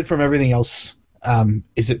 Aside from everything else,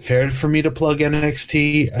 Is it fair for me to plug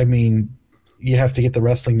NXT? I mean, you have to get the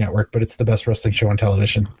Wrestling Network, but it's the best wrestling show on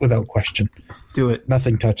television, without question. Do it.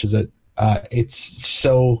 Nothing touches it. It's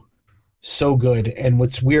so good. And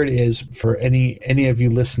what's weird is, for any of you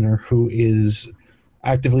listener who is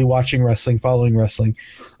actively watching wrestling, following wrestling,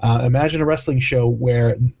 imagine a wrestling show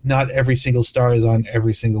where not every single star is on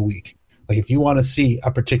every single week. Like, if you want to see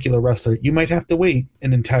a particular wrestler, you might have to wait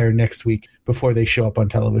an entire next week before they show up on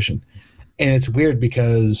television. And it's weird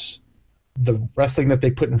because the wrestling that they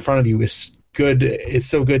put in front of you is good. It's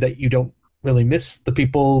so good that you don't really miss the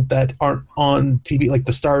people that aren't on TV. Like,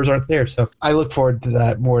 the stars aren't there. So I look forward to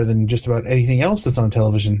that more than just about anything else that's on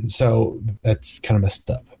television. So that's kind of messed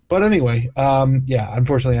up. But anyway,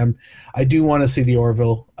 unfortunately, I do want to see the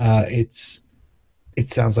Orville. It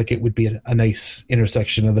sounds like it would be a nice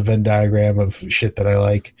intersection of the Venn diagram of shit that I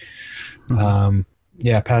like.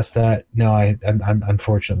 Past that, no, I'm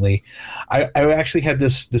unfortunately, I actually had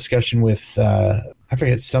this discussion with I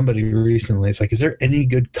forget, somebody recently. It's like, is there any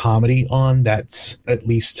good comedy on that's at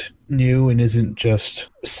least new and isn't just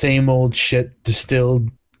same old shit, distilled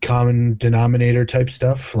common denominator type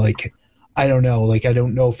stuff? Like, I don't know. Like, I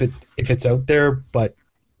don't know if it's out there, but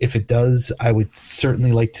if it does, I would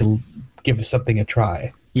certainly like to give something a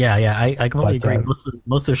try. Yeah, I completely agree.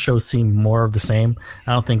 Most of the shows seem more of the same.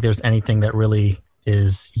 I don't think there's anything that really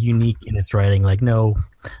is unique in its writing. Like, no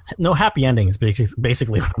happy endings,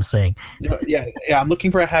 basically what I'm saying. Yeah, I'm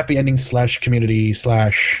looking for a happy ending / community /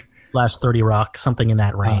 30 Rock, something in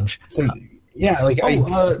that range. The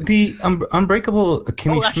Unbreakable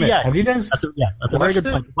Kimmy Schmidt. Yeah. Have you guys? That's a very good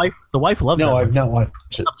point. The wife loves it. No, I've not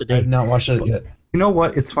watched it. I've not watched it yet. You know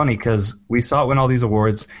what? It's funny because we saw it win all these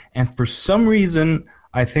awards, and for some reason,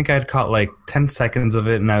 I think I'd caught like 10 seconds of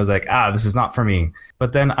it, and I was like, this is not for me.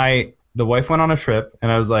 But then the wife went on a trip,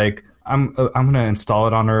 and I was like, I'm going to install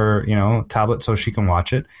it on her, tablet so she can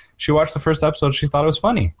watch it. She watched the first episode. She thought it was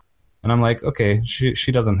funny. And I'm like, okay,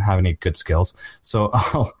 she doesn't have any good skills. So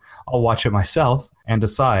I'll watch it myself and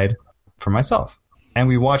decide for myself. And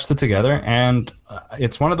we watched it together, and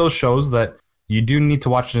it's one of those shows that you do need to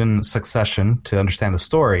watch it in succession to understand the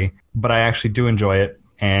story, but I actually do enjoy it,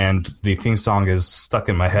 and the theme song is stuck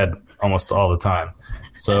in my head almost all the time.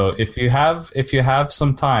 So if you have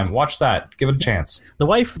some time, watch that. Give it a chance. The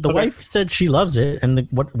wife said she loves it, and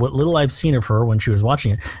what little I've seen of her when she was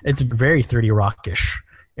watching it, it's very 30 Rock-ish.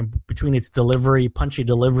 In between its punchy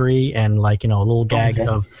delivery, and a little gag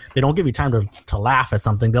of, they don't give you time to laugh at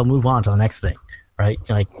something. They'll move on to the next thing, right?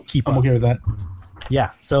 Like, keep I'm okay with that.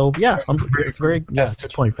 Yeah. So yeah, it's very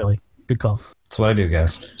good point, Philly. Good call. That's what I do,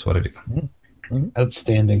 guys. That's what I do. Mm-hmm.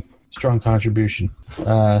 Outstanding. Strong contribution.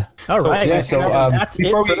 All right. That's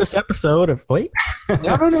it for this episode of. Wait.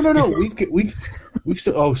 No. We've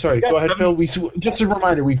still. Oh, sorry. Go ahead, Phil. Just a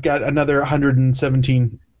reminder. We've got another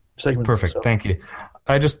 117 segments. Perfect. Thank you.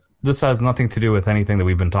 This has nothing to do with anything that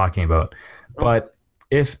we've been talking about. But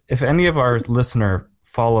if any of our listener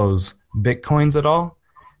follows Bitcoins at all,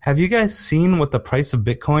 have you guys seen what the price of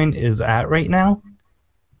Bitcoin is at right now?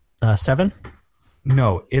 7?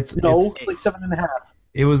 No, it's like 7.5.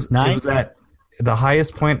 It was 9? It was at the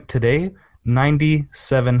highest point today,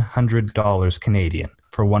 $9,700 Canadian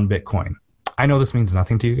for 1 Bitcoin. I know this means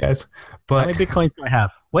nothing to you guys, but how many Bitcoins do I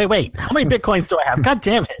have? Wait. How many Bitcoins do I have? God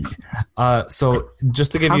damn it! So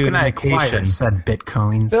just to give you an indication, said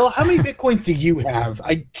Bitcoins. Bill, how many Bitcoins do you have?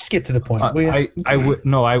 I just get to the point.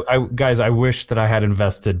 Guys, I wish that I had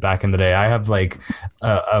invested back in the day. I have like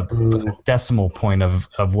a decimal point of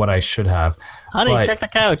what I should have. Honey, check the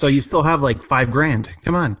couch. So you still have like $5,000.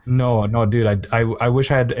 Come on. No, dude. I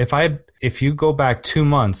wish I had. If you go back 2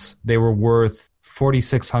 months, they were worth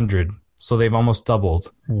 $4,600. So they've almost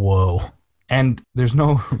doubled. Whoa. And there's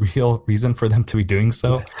no real reason for them to be doing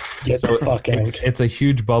so. Get the fuck out. It's a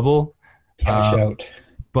huge bubble. Cash out.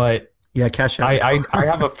 But yeah, cash out. I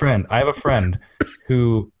have a friend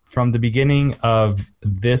who, from the beginning of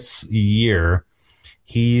this year,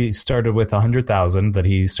 he started with 100,000 that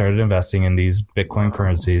he started investing in these Bitcoin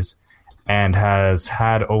currencies, and has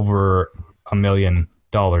had over $1 million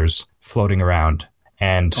floating around.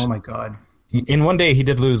 And oh my God. In one day, he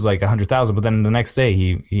did lose like 100,000, but then the next day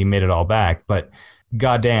he made it all back. But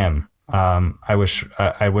goddamn, I wish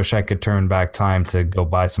I could turn back time to go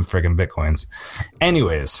buy some friggin' Bitcoins.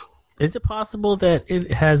 Anyways, is it possible that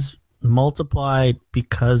it has multiplied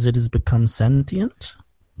because it has become sentient?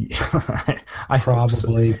 I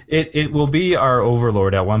probably. It will be our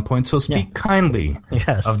overlord at one point. So speak kindly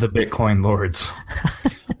of the Bitcoin lords.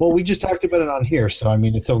 Well, we just talked about it on here, so I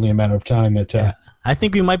mean, it's only a matter of time that. I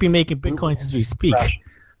think we might be making Bitcoins as we speak.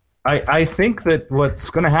 I think that what's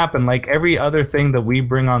going to happen, like every other thing that we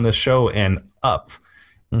bring on the show and up,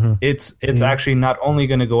 it's actually not only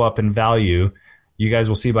going to go up in value. You guys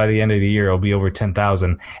will see by the end of the year it'll be over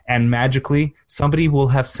 10,000, and magically somebody will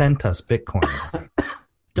have sent us bitcoins.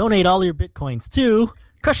 Donate all your bitcoins to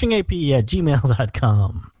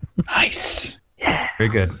crushingap@gmail.com. Nice. Yeah.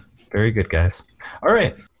 Very good, guys. All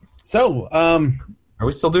right. So, are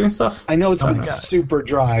we still doing stuff? I know it's been super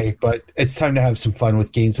dry, but it's time to have some fun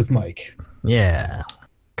with Games with Mike. Yeah.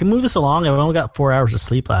 Can move this along. I've only got 4 hours of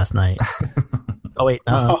sleep last night. Oh, wait.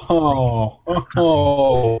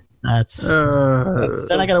 That's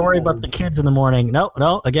then I got to worry about the kids in the morning.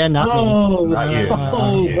 No, again, not me. Not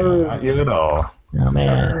you at all. Oh,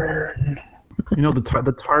 man. You know,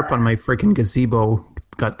 the tarp on my freaking gazebo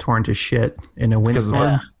got torn to shit in a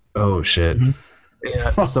windstorm. Oh, shit.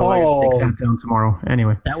 Yeah, so I gotta take that down tomorrow.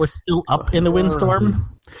 Anyway. That was still up in the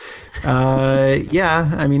windstorm?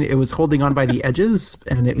 Yeah, I mean, it was holding on by the edges,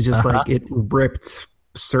 and it was just like, it ripped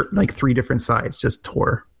like 3 different sides, just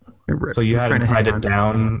tore. So you hadn't tied it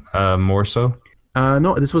down more so?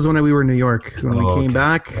 No, this was when we were in New York. When we came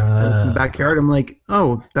back from the backyard, I'm like,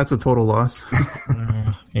 oh, that's a total loss.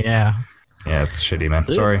 Yeah. Yeah, it's shitty, man.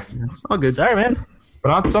 Sorry. It's all good. Sorry, man. But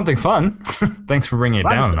on to something fun. Thanks for bringing it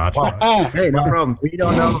down a notch. Hey, no problem. We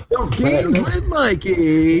don't know. Games with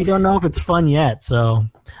Mikey. We don't know if it's fun yet, so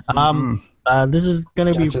this is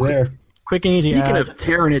going to be quick and easy. Speaking of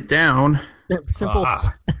tearing it down.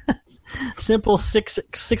 Simple six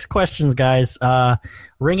questions, guys.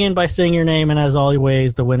 Ring in by saying your name, and as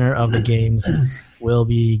always, the winner of the games will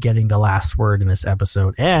be getting the last word in this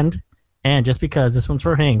episode. And just because this one's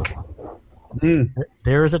for Hank,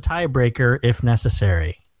 there is a tiebreaker if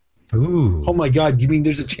necessary. Ooh! Oh my God! You mean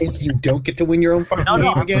there's a chance you don't get to win your own fucking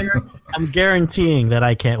game again? I'm guaranteeing that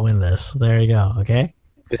I can't win this. There you go. Okay.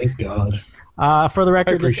 Thank God. For the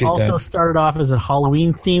record, this also started off as a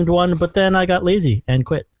Halloween themed one, but then I got lazy and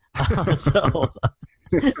quit.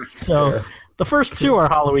 So the first 2 are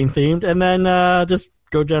Halloween themed, and then just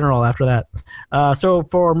go general after that. So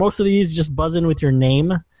for most of these, just buzz in with your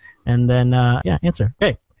name, and then answer.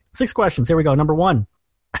 Okay, 6 questions. Here we go. Number 1.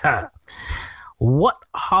 What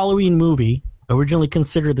Halloween movie originally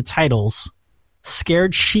considered the titles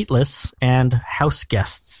Scared Sheetless and House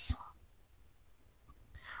Guests?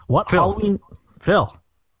 What Halloween... Phil.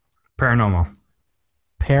 Paranormal.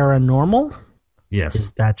 Paranormal? Yes.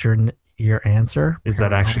 Is that your answer? Is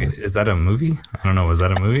that a movie? I don't know. Was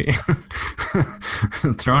that a movie?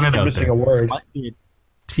 Throwing it out missing there. A word. Might be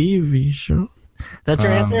a TV show. That's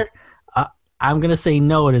your answer? I'm going to say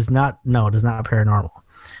no, it is not. No, it is not paranormal.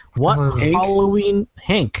 What Halloween...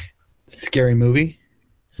 Hank. Scary movie?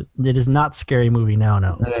 It is not Scary Movie.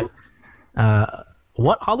 No.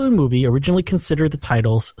 What Halloween movie originally considered the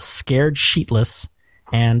titles Scared Sheetless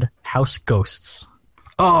and House Ghosts?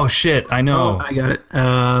 Oh, shit. I know. Oh, I got it.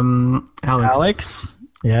 Alex?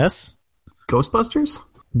 Yes? Ghostbusters?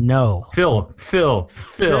 No. Phil.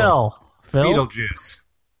 Beetlejuice.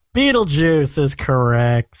 Beetlejuice is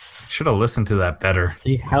correct. Should have listened to that better.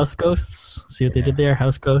 See, House Ghosts? See what they did there?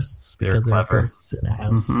 House Ghosts? Because they're ghosts in a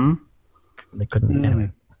house. They couldn't...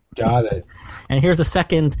 Anyway. Got it. And here's the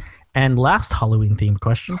second and last Halloween-themed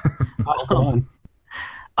question.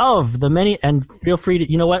 Of the many, and feel free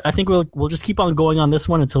to, you know what? I think we'll just keep on going on this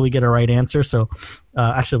one until we get a right answer. So,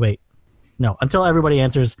 actually, wait, no, until everybody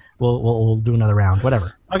answers, we'll do another round.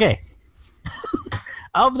 Whatever. Okay.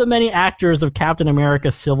 Of the many actors of Captain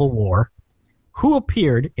America: Civil War, who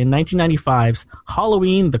appeared in 1995's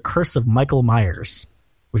Halloween: The Curse of Michael Myers,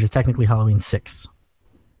 which is technically Halloween 6.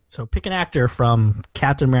 So, pick an actor from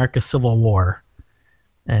Captain America: Civil War,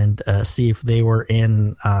 and see if they were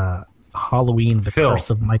in Halloween: The Curse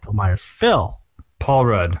of Michael Myers. Phil. Paul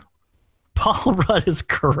Rudd. Paul Rudd is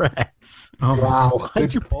correct. Oh, wow.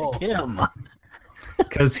 Why'd you pick him?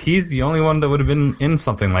 Because he's the only one that would have been in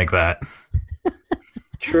something like that.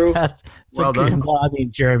 True. Well done. Well, I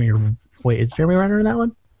mean, Jeremy. Wait, is Jeremy Renner in that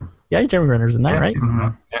one? Yeah, Jeremy Renner's in that, right? Mm-hmm.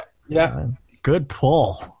 Yeah. Good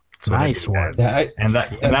pull. Nice one. Yeah,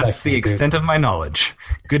 that's the extent of my knowledge.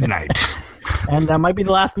 Good night. And that might be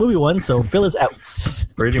the last movie one, so Phil is out.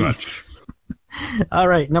 Pretty much. All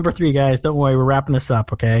right, number 3, guys. Don't worry, we're wrapping this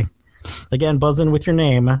up, okay? Again, buzz in with your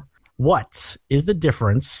name. What is the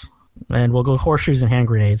difference? And we'll go horseshoes and hand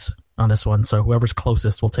grenades on this one, so whoever's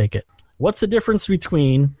closest will take it. What's the difference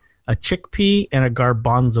between a chickpea and a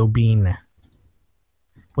garbanzo bean?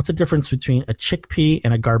 What's the difference between a chickpea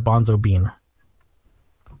and a garbanzo bean?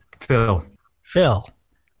 Phil.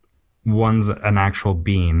 One's an actual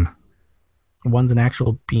bean. One's an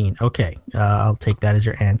actual bean. Okay, I'll take that as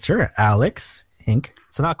your answer. Alex, Hank.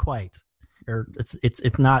 So not quite. or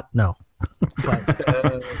it's not. No, but,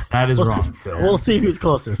 that is we'll wrong. See, Phil. we'll see who's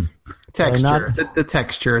closest. Texture. The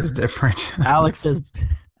texture is different. Alex says,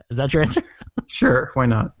 "Is that your answer?" Sure, why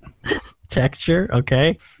not? Texture.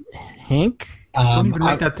 Okay, Hank. Don't even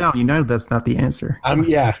write that down. You know that's not the answer. I'm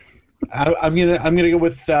gonna go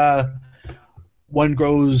with one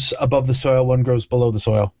grows above the soil, one grows below the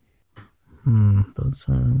soil.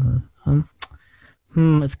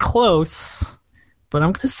 It's close, but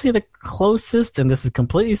I'm going to say the closest, and this is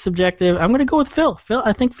completely subjective. I'm going to go with Phil.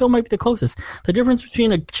 I think Phil might be the closest. The difference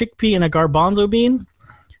between a chickpea and a garbanzo bean?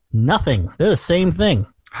 Nothing. They're the same thing.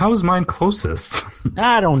 How is mine closest?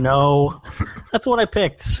 I don't know. That's what I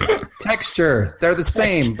picked. Texture. They're the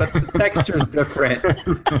same, but the texture is different.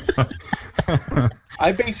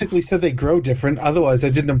 I basically said they grow different. Otherwise, I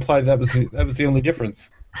didn't imply that was the only difference.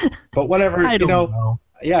 But whatever, I don't know.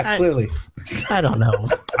 Yeah, clearly. I don't know.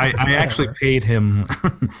 I actually paid him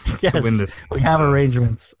yes, to win this. We have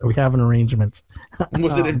arrangements. Was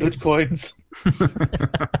it in Bitcoins?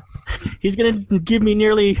 He's going to give me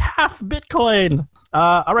nearly half Bitcoin.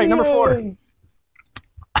 All right, number 4.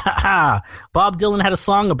 Bob Dylan had a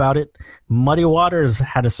song about it. Muddy Waters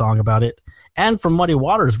had a song about it. And from Muddy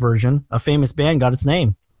Waters' version, a famous band got its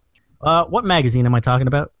name. What magazine am I talking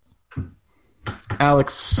about?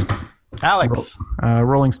 Alex.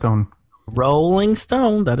 Rolling Stone. Rolling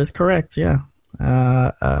Stone, that is correct, yeah.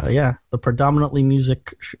 The predominantly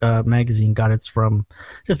music magazine got its from,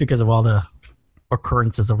 just because of all the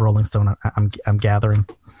occurrences of Rolling Stone, I'm gathering.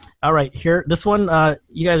 All right, here, this one,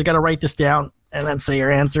 you guys got to write this down and then say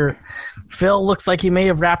your answer. Phil looks like he may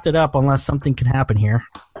have wrapped it up unless something can happen here.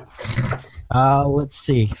 Let's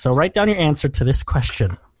see. So write down your answer to this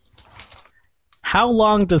question. How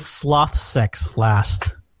long does sloth sex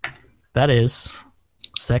last? That is,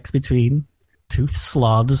 sex between two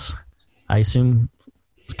sloths. I assume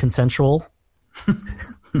it's consensual.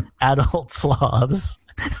 Adult sloths.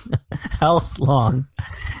 How long?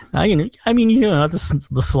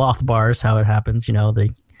 The sloth bars, how it happens.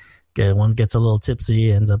 One gets a little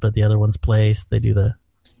tipsy, ends up at the other one's place. They do the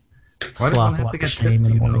sloth walk of shame in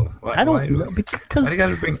the morning. I don't know because why do you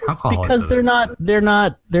gotta bring alcohol? Because they're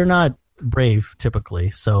not brave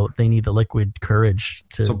typically, so they need the liquid courage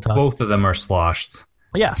to. So talk. Both of them are sloshed.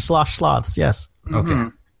 Yeah, sloths. Yes.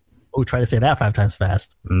 Okay. Oh, try to say that 5 times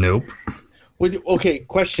fast. Nope. Okay,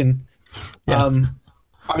 question. Yes.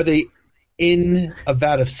 Are they in a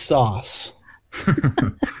vat of sauce?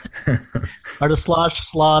 Are the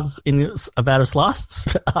sloths in a vat of sloths?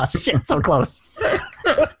 Oh, shit, so close.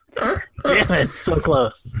 Damn it, so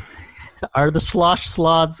close. Are the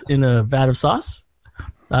sloths in a vat of sauce?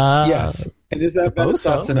 Yes. And is that vat of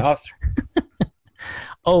sauce in Austria?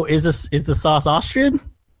 Oh, is the sauce Austrian?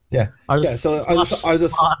 Yeah. Are the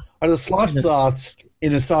slosh sloths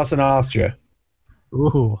in a sauce in Austria?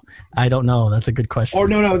 Ooh, I don't know. That's a good question. Or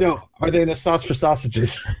no. Are they in a sauce for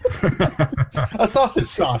sausages? A sausage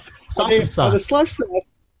sauce. Sausage sauce. Are the slush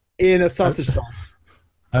sauce in a sausage sauce?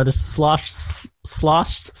 Are the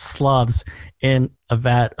sloshed sloths in a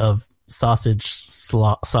vat of sausage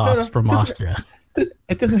sauce from Austria?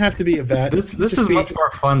 It doesn't have to be a vat. This is much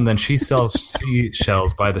more fun than she sells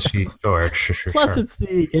seashells by the seashore. Plus, it's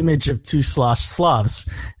the image of two sloshed sloths.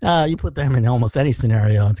 You put them in almost any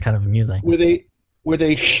scenario, it's kind of amusing. Were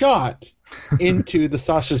they shot into the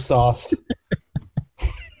sausage sauce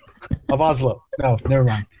of Oslo? No, never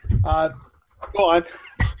mind. Go on.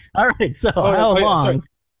 All right. So, how long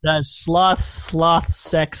does sloth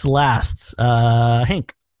sex last?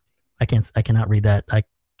 Hank, I cannot read that. I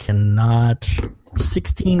cannot.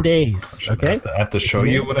 16 days. Okay. I have to show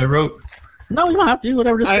you what I wrote. No, you don't have to.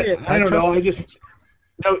 Whatever. Just say it. I don't know.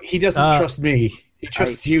 No. He doesn't trust me. He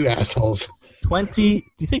trusts you, assholes. 20. Do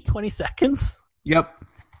you say 20 seconds? Yep.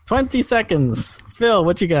 20 seconds. Phil,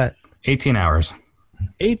 what you got? 18 hours.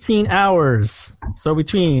 18 hours. So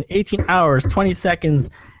between 18 hours, 20 seconds,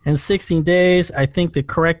 and 16 days, I think the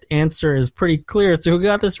correct answer is pretty clear. So who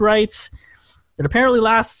got this right? It apparently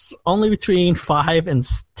lasts only between 5 and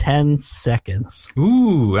 10 seconds.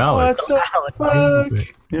 Ooh, Alex.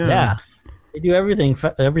 Yeah. They do everything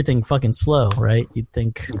fucking slow, right? You'd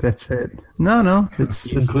think. That's it. No.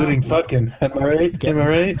 It's including fucking. Am I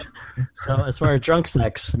right? So as far as drunk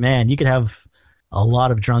sex, man, you could have a lot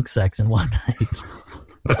of drunk sex in one night.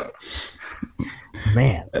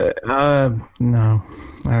 Man. No.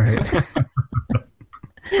 All right.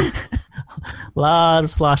 A lot of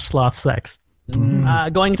sloth sex.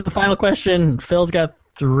 Going into the final question, Phil's got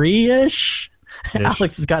 3-ish.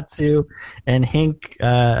 Alex has got 2, and Hank.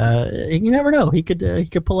 You never know. He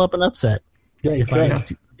could pull up an upset. Yeah, if I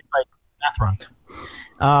math wrong.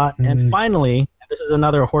 And finally, This is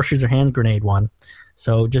another horseshoes or hand grenade one.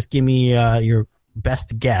 So just give me your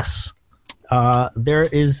best guess. There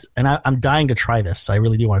is, and I'm dying to try this. I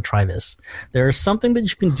really do want to try this. There is something that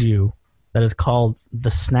you can do that is called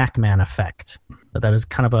the snack man effect. That is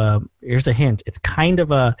kind of here's a hint. It's kind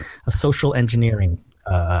of a social engineering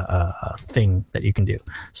thing that you can do.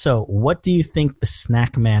 So what do you think the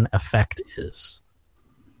snack man effect is?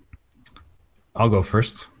 I'll go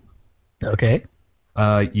first. Okay.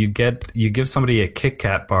 You give somebody a Kit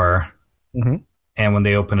Kat bar, and when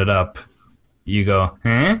they open it up, you go,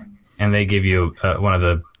 eh? And they give you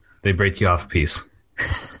they break you off a piece.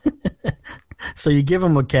 So you give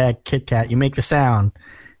them a Kit Kat, you make the sound,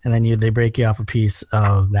 and then they break you off a piece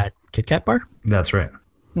of that Kit Kat bar? That's right.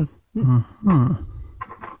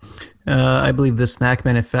 I believe the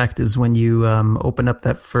Snackman effect is when you open up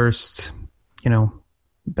that first,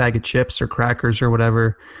 bag of chips or crackers or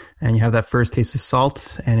whatever, and you have that first taste of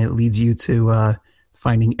salt, and it leads you to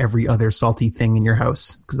finding every other salty thing in your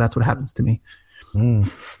house, because that's what happens to me.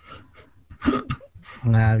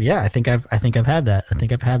 Yeah, I think I've had that. I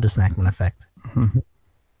think I've had the Snackman effect.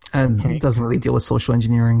 And it doesn't really deal with social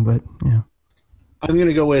engineering, but yeah. I'm going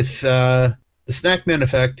to go with the Snackman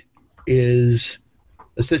effect is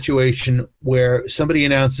a situation where somebody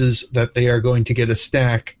announces that they are going to get a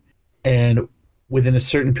snack, and within a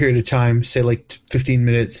certain period of time, say like 15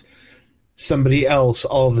 minutes, somebody else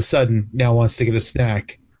all of a sudden now wants to get a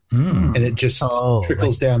snack. And it just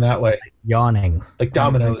trickles down that way. Like yawning. Like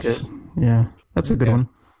dominoes. Yeah, that's a good one.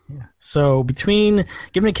 Yeah. So between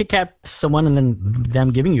giving a Kit Kat to someone and then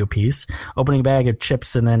them giving you a piece, opening a bag of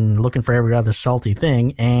chips and then looking for every other salty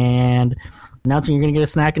thing, and announcing you're going to get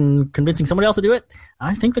a snack and convincing somebody else to do it,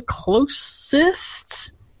 I think the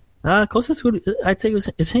closest I'd say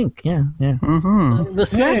is Hink. Yeah. The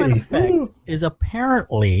Snackman effect is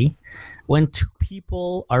apparently when two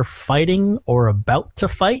people are fighting or about to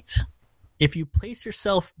fight, if you place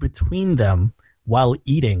yourself between them while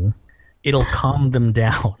eating, it'll calm them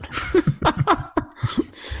down.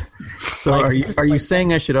 So are you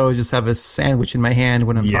saying I should always just have a sandwich in my hand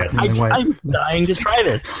when I'm talking to my wife? I'm dying to try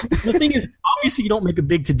this. The thing is, obviously you don't make a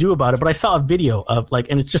big to-do about it, but I saw a video of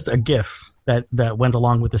and it's just a GIF that went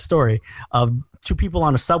along with the story of two people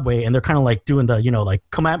on a subway, and they're kind of like doing the,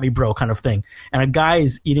 come at me bro kind of thing. And a guy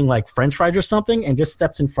is eating like French fries or something and just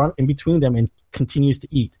steps in between them and continues to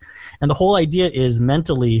eat. And the whole idea is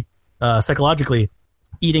mentally, psychologically,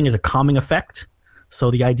 eating is a calming effect.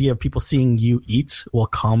 So the idea of people seeing you eat will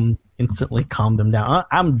instantly calm them down.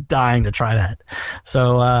 I'm dying to try that.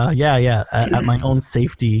 So at my own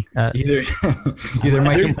safety. Either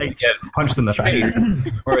Mike might get punched in the face,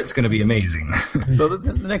 or it's going to be amazing. So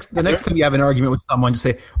the next time you have an argument with someone, just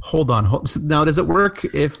say, "Hold on." Now, does it work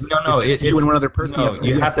if it's you and one other person? No,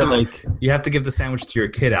 you have to give the sandwich to your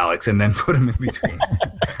kid, Alex, and then put him in between.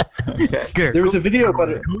 Okay. There was a video about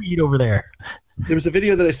it. Who eat over there? There was a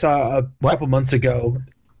video that I saw a couple months ago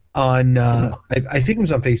on, I think it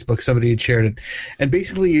was on Facebook. Somebody had shared it. And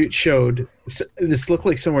basically it showed, this looked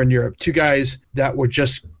like somewhere in Europe, two guys that were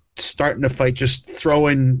just starting to fight, just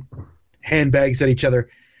throwing handbags at each other.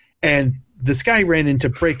 And this guy ran in to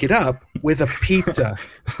break it up with a pizza.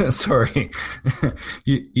 Sorry.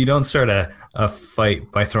 You don't start a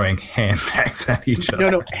fight by throwing handbags at each other.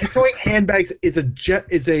 No. Throwing handbags is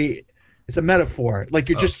a metaphor. Like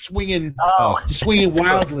you're just swinging, swinging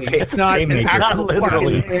wildly. It's not an actual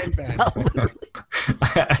fucking handbag.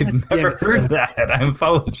 I've never heard that. I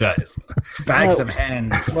apologize. Bags of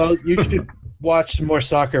hands. Well, you should watch some more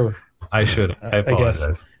soccer. I should. I apologize.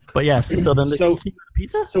 Guess. But yes, so then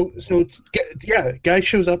pizza. So guy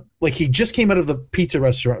shows up like he just came out of the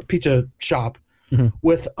pizza shop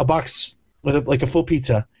with a box with a full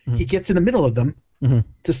pizza. He gets in the middle of them.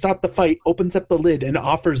 To stop the fight, opens up the lid and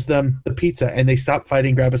offers them the pizza, and they stop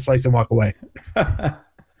fighting, grab a slice, and walk away.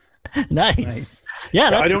 Nice.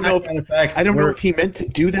 Yeah, I don't know if he meant to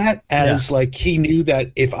do that as like he knew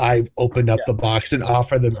that if I opened up the box and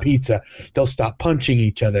offer them pizza, they'll stop punching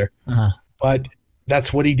each other. But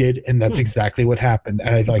that's what he did, and that's exactly what happened.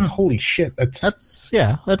 And I like, holy shit, that's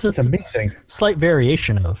amazing. Slight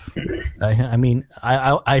variation of. I mean,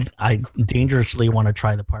 I dangerously want to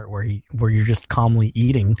try the part where you're just calmly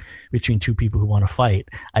eating between two people who want to fight.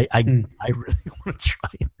 I really want to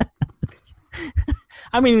try that.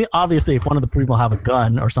 I mean, obviously, if one of the people have a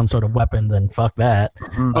gun or some sort of weapon, then fuck that.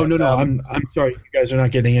 Oh no, I'm sorry, you guys are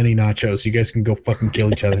not getting any nachos. You guys can go fucking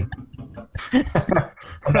kill each other.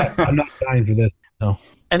 I'm not dying for this. No.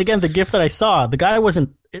 And again, the GIF that I saw, the guy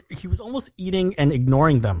he was almost eating and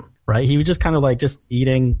ignoring them, right? He was just kind of like just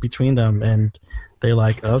eating between them, and they're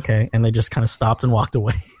like, okay, and they just kind of stopped and walked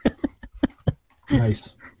away.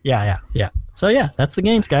 Nice. Yeah. So yeah, that's the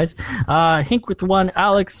games, guys. Hink with 1,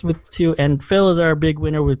 Alex with 2, and Phil is our big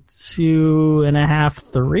winner with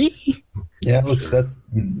 2.5, 3. Yeah, that's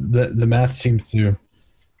the math seems to.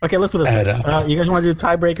 Okay, let's put this. Add up. You guys want to do a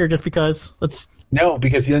tiebreaker just because? No,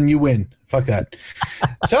 because then you win. Fuck that.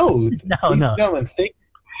 So no.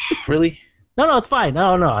 Really? No, it's fine.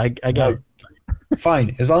 No, I got it.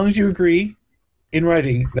 Fine, as long as you agree in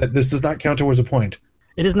writing that this does not count towards a point.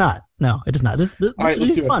 It is not. No, it is not. This All right,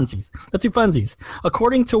 let's do funsies. Let's do funsies.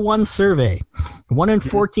 According to one survey, 1 in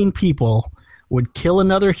 14 people would kill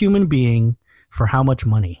another human being for how much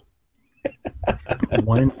money?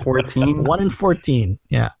 1 in 14? 1 in 14,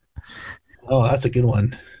 yeah. Oh, that's a good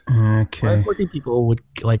one. Okay. 1 in 14 people would,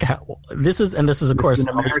 like, this is of course an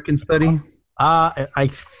American study? I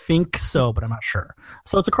think so, but I'm not sure.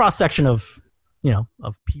 So it's a cross-section of,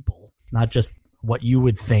 of people, not just what you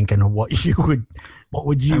would think and what would you...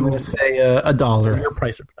 I'm going to say $1. Your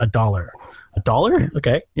price, $1. $1?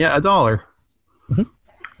 Okay. Yeah, $1. Mm-hmm.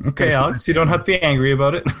 Okay, Alex, you don't have to be angry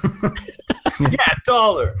about it. Yeah,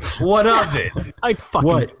 $1. What of it? I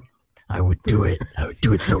would do it. I would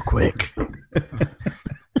do it so quick.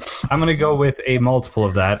 I'm going to go with a multiple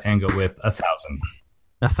of that and go with 1,000.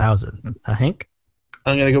 1,000. Hank?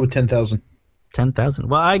 I'm going to go with 10,000. 10,000.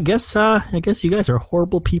 Well, I guess you guys are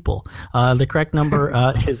horrible people. The correct number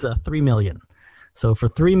is 3 million. So for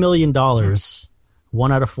 $3 million,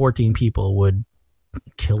 1 out of 14 people would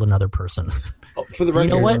kill another person. For the record,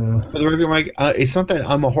 you know what? For the record, Mike, it's not that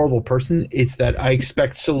I'm a horrible person. It's that I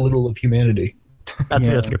expect so little of humanity. That's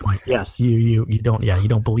a good point. Yes, you don't. Yeah, you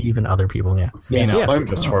don't believe in other people. Yeah, we're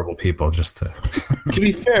just horrible people. Just to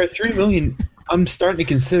be fair, 3 million. I'm starting to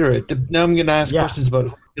consider it. Now I'm going to ask questions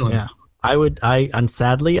about killing. Yeah,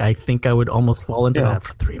 sadly, I think I would almost fall into that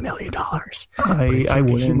for $3 million. I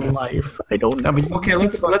wouldn't. Life. I don't know. Okay,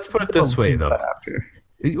 let's put it this way, though.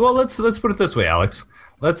 Well, let's put it this way, Alex.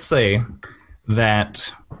 Let's say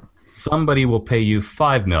that somebody will pay you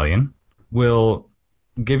 $5 million, will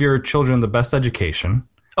give your children the best education.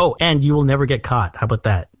 Oh, and you will never get caught. How about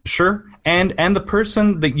that? Sure. And the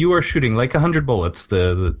person that you are shooting, like 100 Bullets,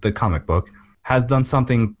 the comic book, has done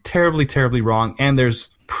something terribly, terribly wrong, and there's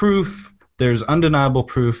proof, there's undeniable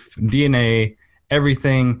proof, DNA,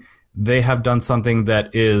 everything. They have done something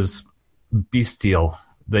that is bestial,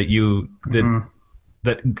 that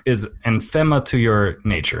is anathema to your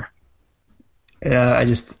nature. I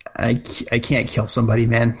can't kill somebody,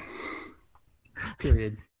 man.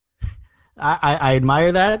 Period. I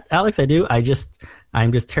admire that, Alex. I do. I'm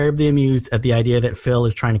just terribly amused at the idea that Phil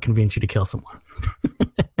is trying to convince you to kill someone.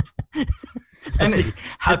 And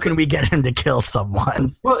how can we get him to kill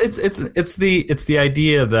someone? Well, it's the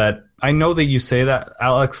idea that I know that you say that,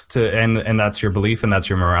 Alex, and that's your belief and that's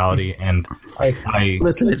your morality. And I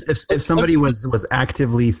listen. If somebody was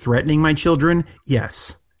actively threatening my children,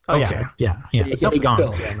 yes. Oh, okay. Yeah. It's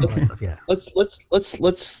gone. Yeah. Let's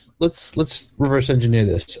reverse engineer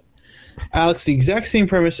this. Alex, the exact same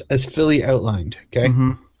premise as Philly outlined, okay?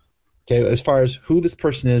 Mm-hmm. Okay, as far as who this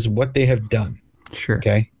person is, what they have done. Sure.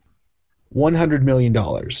 Okay? $100 million.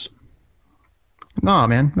 No,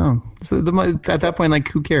 man, no. So at that point, like,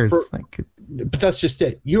 who cares? But that's just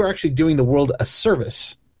it. You're actually doing the world a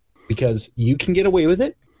service because you can get away with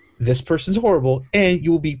it. This person's horrible, and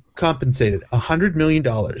you will be compensated $100 million.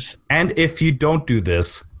 And if you don't do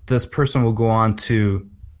this, this person will go on to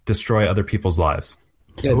destroy other people's lives.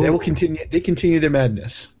 Yeah, they will continue. They continue their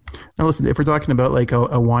madness. Now, listen. If we're talking about like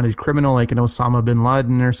a wanted criminal, like an Osama bin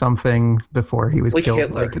Laden or something, before he was killed,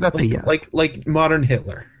 Hitler. That's a yes. Like modern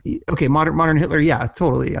Hitler. Okay, modern Hitler. Yeah,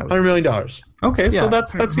 totally. $100 million. Okay, so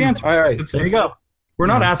that's the answer. All right, there you go. We're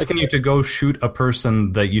not asking you to go shoot a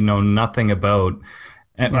person that you know nothing about.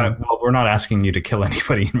 And, well, we're not asking you to kill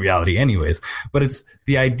anybody in reality anyways, but it's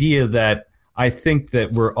the idea that I think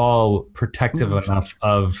that we're all protective enough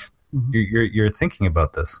of you're thinking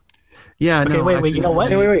about this. Yeah. Okay, no, wait. actually, You know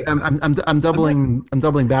what? Wait. I'm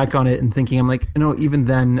doubling back on it and thinking. I'm like, even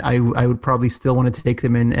then, I would probably still want to take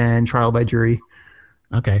them in and trial by jury.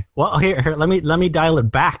 Okay. Well, here, let me dial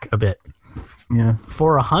it back a bit. Yeah.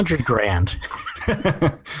 For $100,000.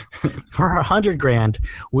 For $100,000,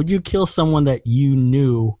 would you kill someone that you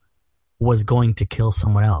knew was going to kill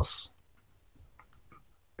someone else?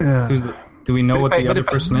 Do we know what the other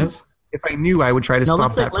person is? If I knew, I would try to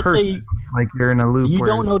stop that person. Like, you're in a loop. You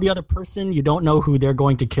don't know the other person. You don't know who they're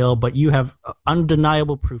going to kill, but you have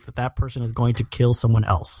undeniable proof that person is going to kill someone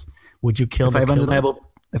else. Would you kill the killer?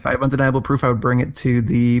 If I have undeniable proof, I would bring it to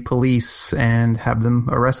the police and have them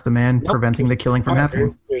arrest the man, preventing the killing from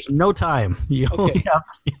happening. There's no time. Okay.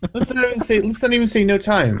 Let's not even say no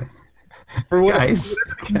time. For what? Guys.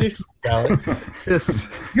 Conditions, Alex. Just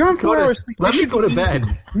You're on 4 hours sleep. let You me should go to be bed.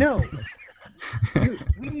 easy. No.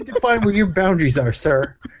 We need to find where your boundaries are,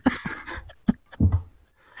 sir.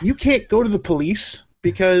 You can't go to the police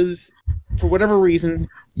because, for whatever reason,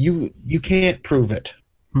 you can't prove it.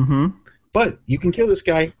 Mm-hmm. But you can kill this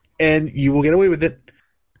guy, and you will get away with it.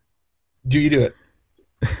 Do you do it?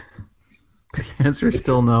 The answer is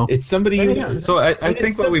still no. It's somebody you know. So I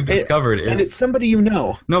think what we've discovered is... And it's somebody you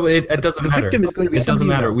know. No, but it doesn't matter. victim is going to be It doesn't somebody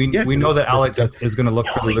you matter. know. We know that Alex does. is going to look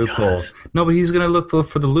for the he loophole. does. No, but he's going to look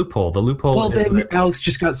for the loophole. The loophole Well, is... then Alex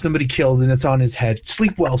just got somebody killed, and it's on his head.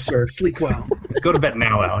 Sleep well, sir. Sleep well. Go to bed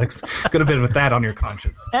now, Alex. Go to bed with that on your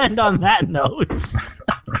conscience. And on that note,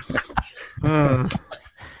 I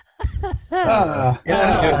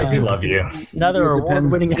do love you. another It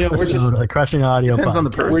depends. award-winning Yeah, we're episode just- of the Crushing Audio Depends on the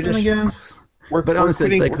Podcast. person, I guess. But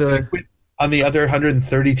honestly, quitting- like we're quit on the other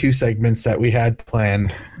 132 segments that we had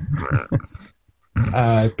planned.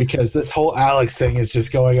 Because this whole Alex thing is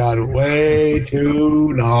just going on way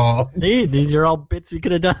too long. See, these are all bits we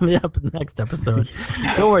could have done in the next episode.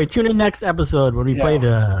 Don't worry, tune in next episode when we play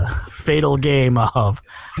the fatal game of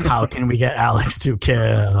how can we get Alex to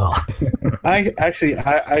kill. I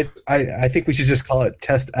think we should just call it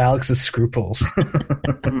Test Alex's Scruples.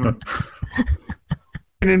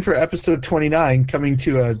 Tune in for episode 29 coming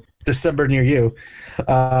to December near you.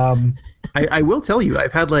 I will tell you,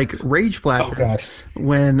 I've had like rage flashes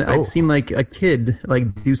when I've seen like a kid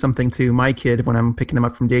like do something to my kid when I'm picking him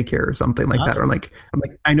up from daycare or something like that. Or I'm like,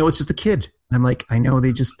 I know it's just a kid. And I'm like, I know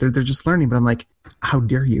they're just learning, but I'm like, how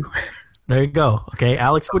dare you? There you go. Okay,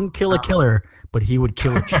 Alex wouldn't kill a killer, but he would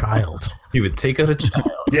kill a child. He would take out a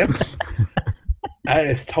child. Yep. That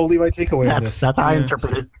is totally my takeaway on this. That's how I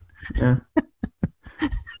interpret it. Yeah.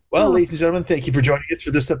 Well, ladies and gentlemen, thank you for joining us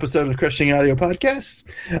for this episode of Crushing Audio Podcast.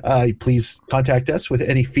 Please contact us with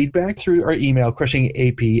any feedback through our email,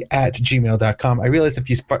 crushingap@gmail.com. I realize if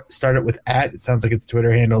you start it with @ it sounds like it's a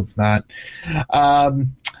Twitter handle. It's not.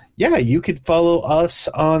 You could follow us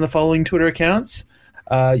on the following Twitter accounts.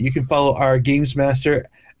 You can follow our Games Master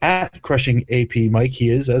at CrushingAP Mike. He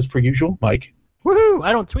is, as per usual, Mike. Woohoo!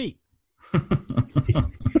 I don't tweet.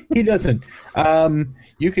 He doesn't.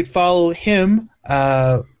 You could follow him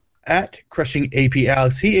at Crushing AP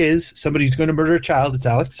Alex. He is somebody who's going to murder a child. It's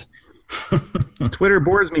Alex. Twitter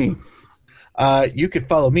bores me. You could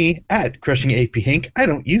follow me at Crushing AP Hink. I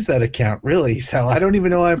don't use that account, really, so I don't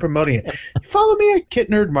even know why I'm promoting it. Follow me at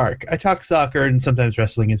Kit Nerd Mark. I talk soccer and sometimes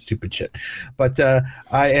wrestling and stupid shit. But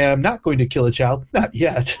I am not going to kill a child. Not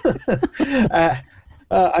yet.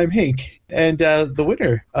 I'm Hink, and the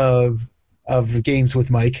winner of Games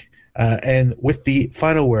with Mike, and with the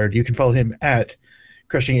final word, you can follow him at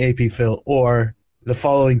Crushing AP Phil, or the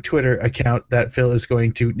following Twitter account that Phil is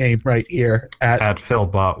going to name right here at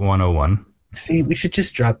PhilBot101. See, we should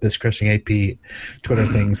just drop this Crushing AP Twitter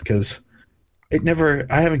things because I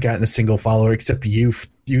haven't gotten a single follower except you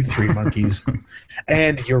three monkeys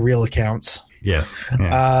and your real accounts. Yes.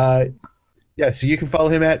 Yeah. So you can follow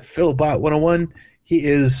him at PhilBot101. He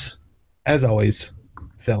is, as always,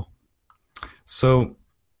 Phil. So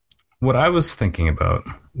what I was thinking about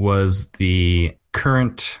was the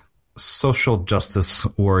current social justice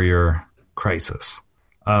warrior crisis.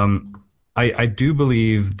 I do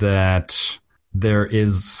believe that there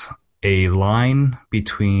is a line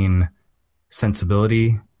between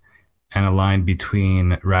sensibility and a line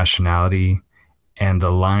between rationality and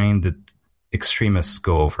the line that extremists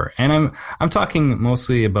go over. And I'm talking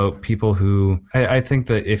mostly about people who I think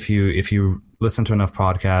that if you listen to enough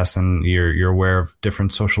podcasts and you're aware of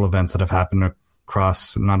different social events that have happened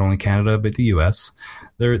across not only Canada but the US,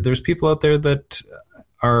 there's people out there that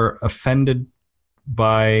are offended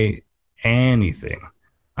by anything.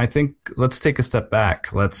 I think let's take a step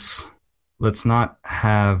back. Let's not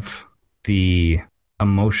have the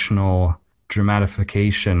emotional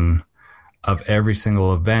dramatification of every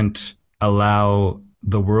single event allow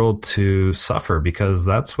the world to suffer, because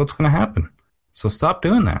that's what's going to happen. So stop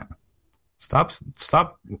doing that. Stop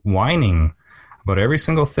whining about every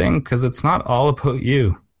single thing, because it's not all about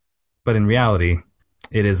you. But in reality,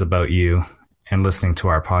 it is about you and listening to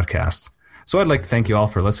our podcast. So I'd like to thank you all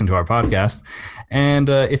for listening to our podcast. And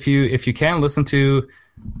if you can, listen to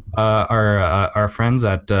our friends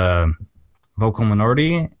at Vocal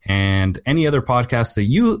Minority and any other podcasts that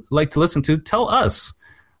you like to listen to. Tell us.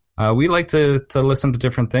 We like to listen to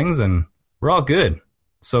different things, and we're all good.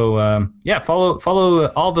 So follow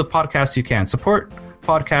all the podcasts you can. Support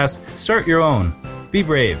podcasts. Start your own. Be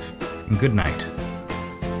brave. And good night.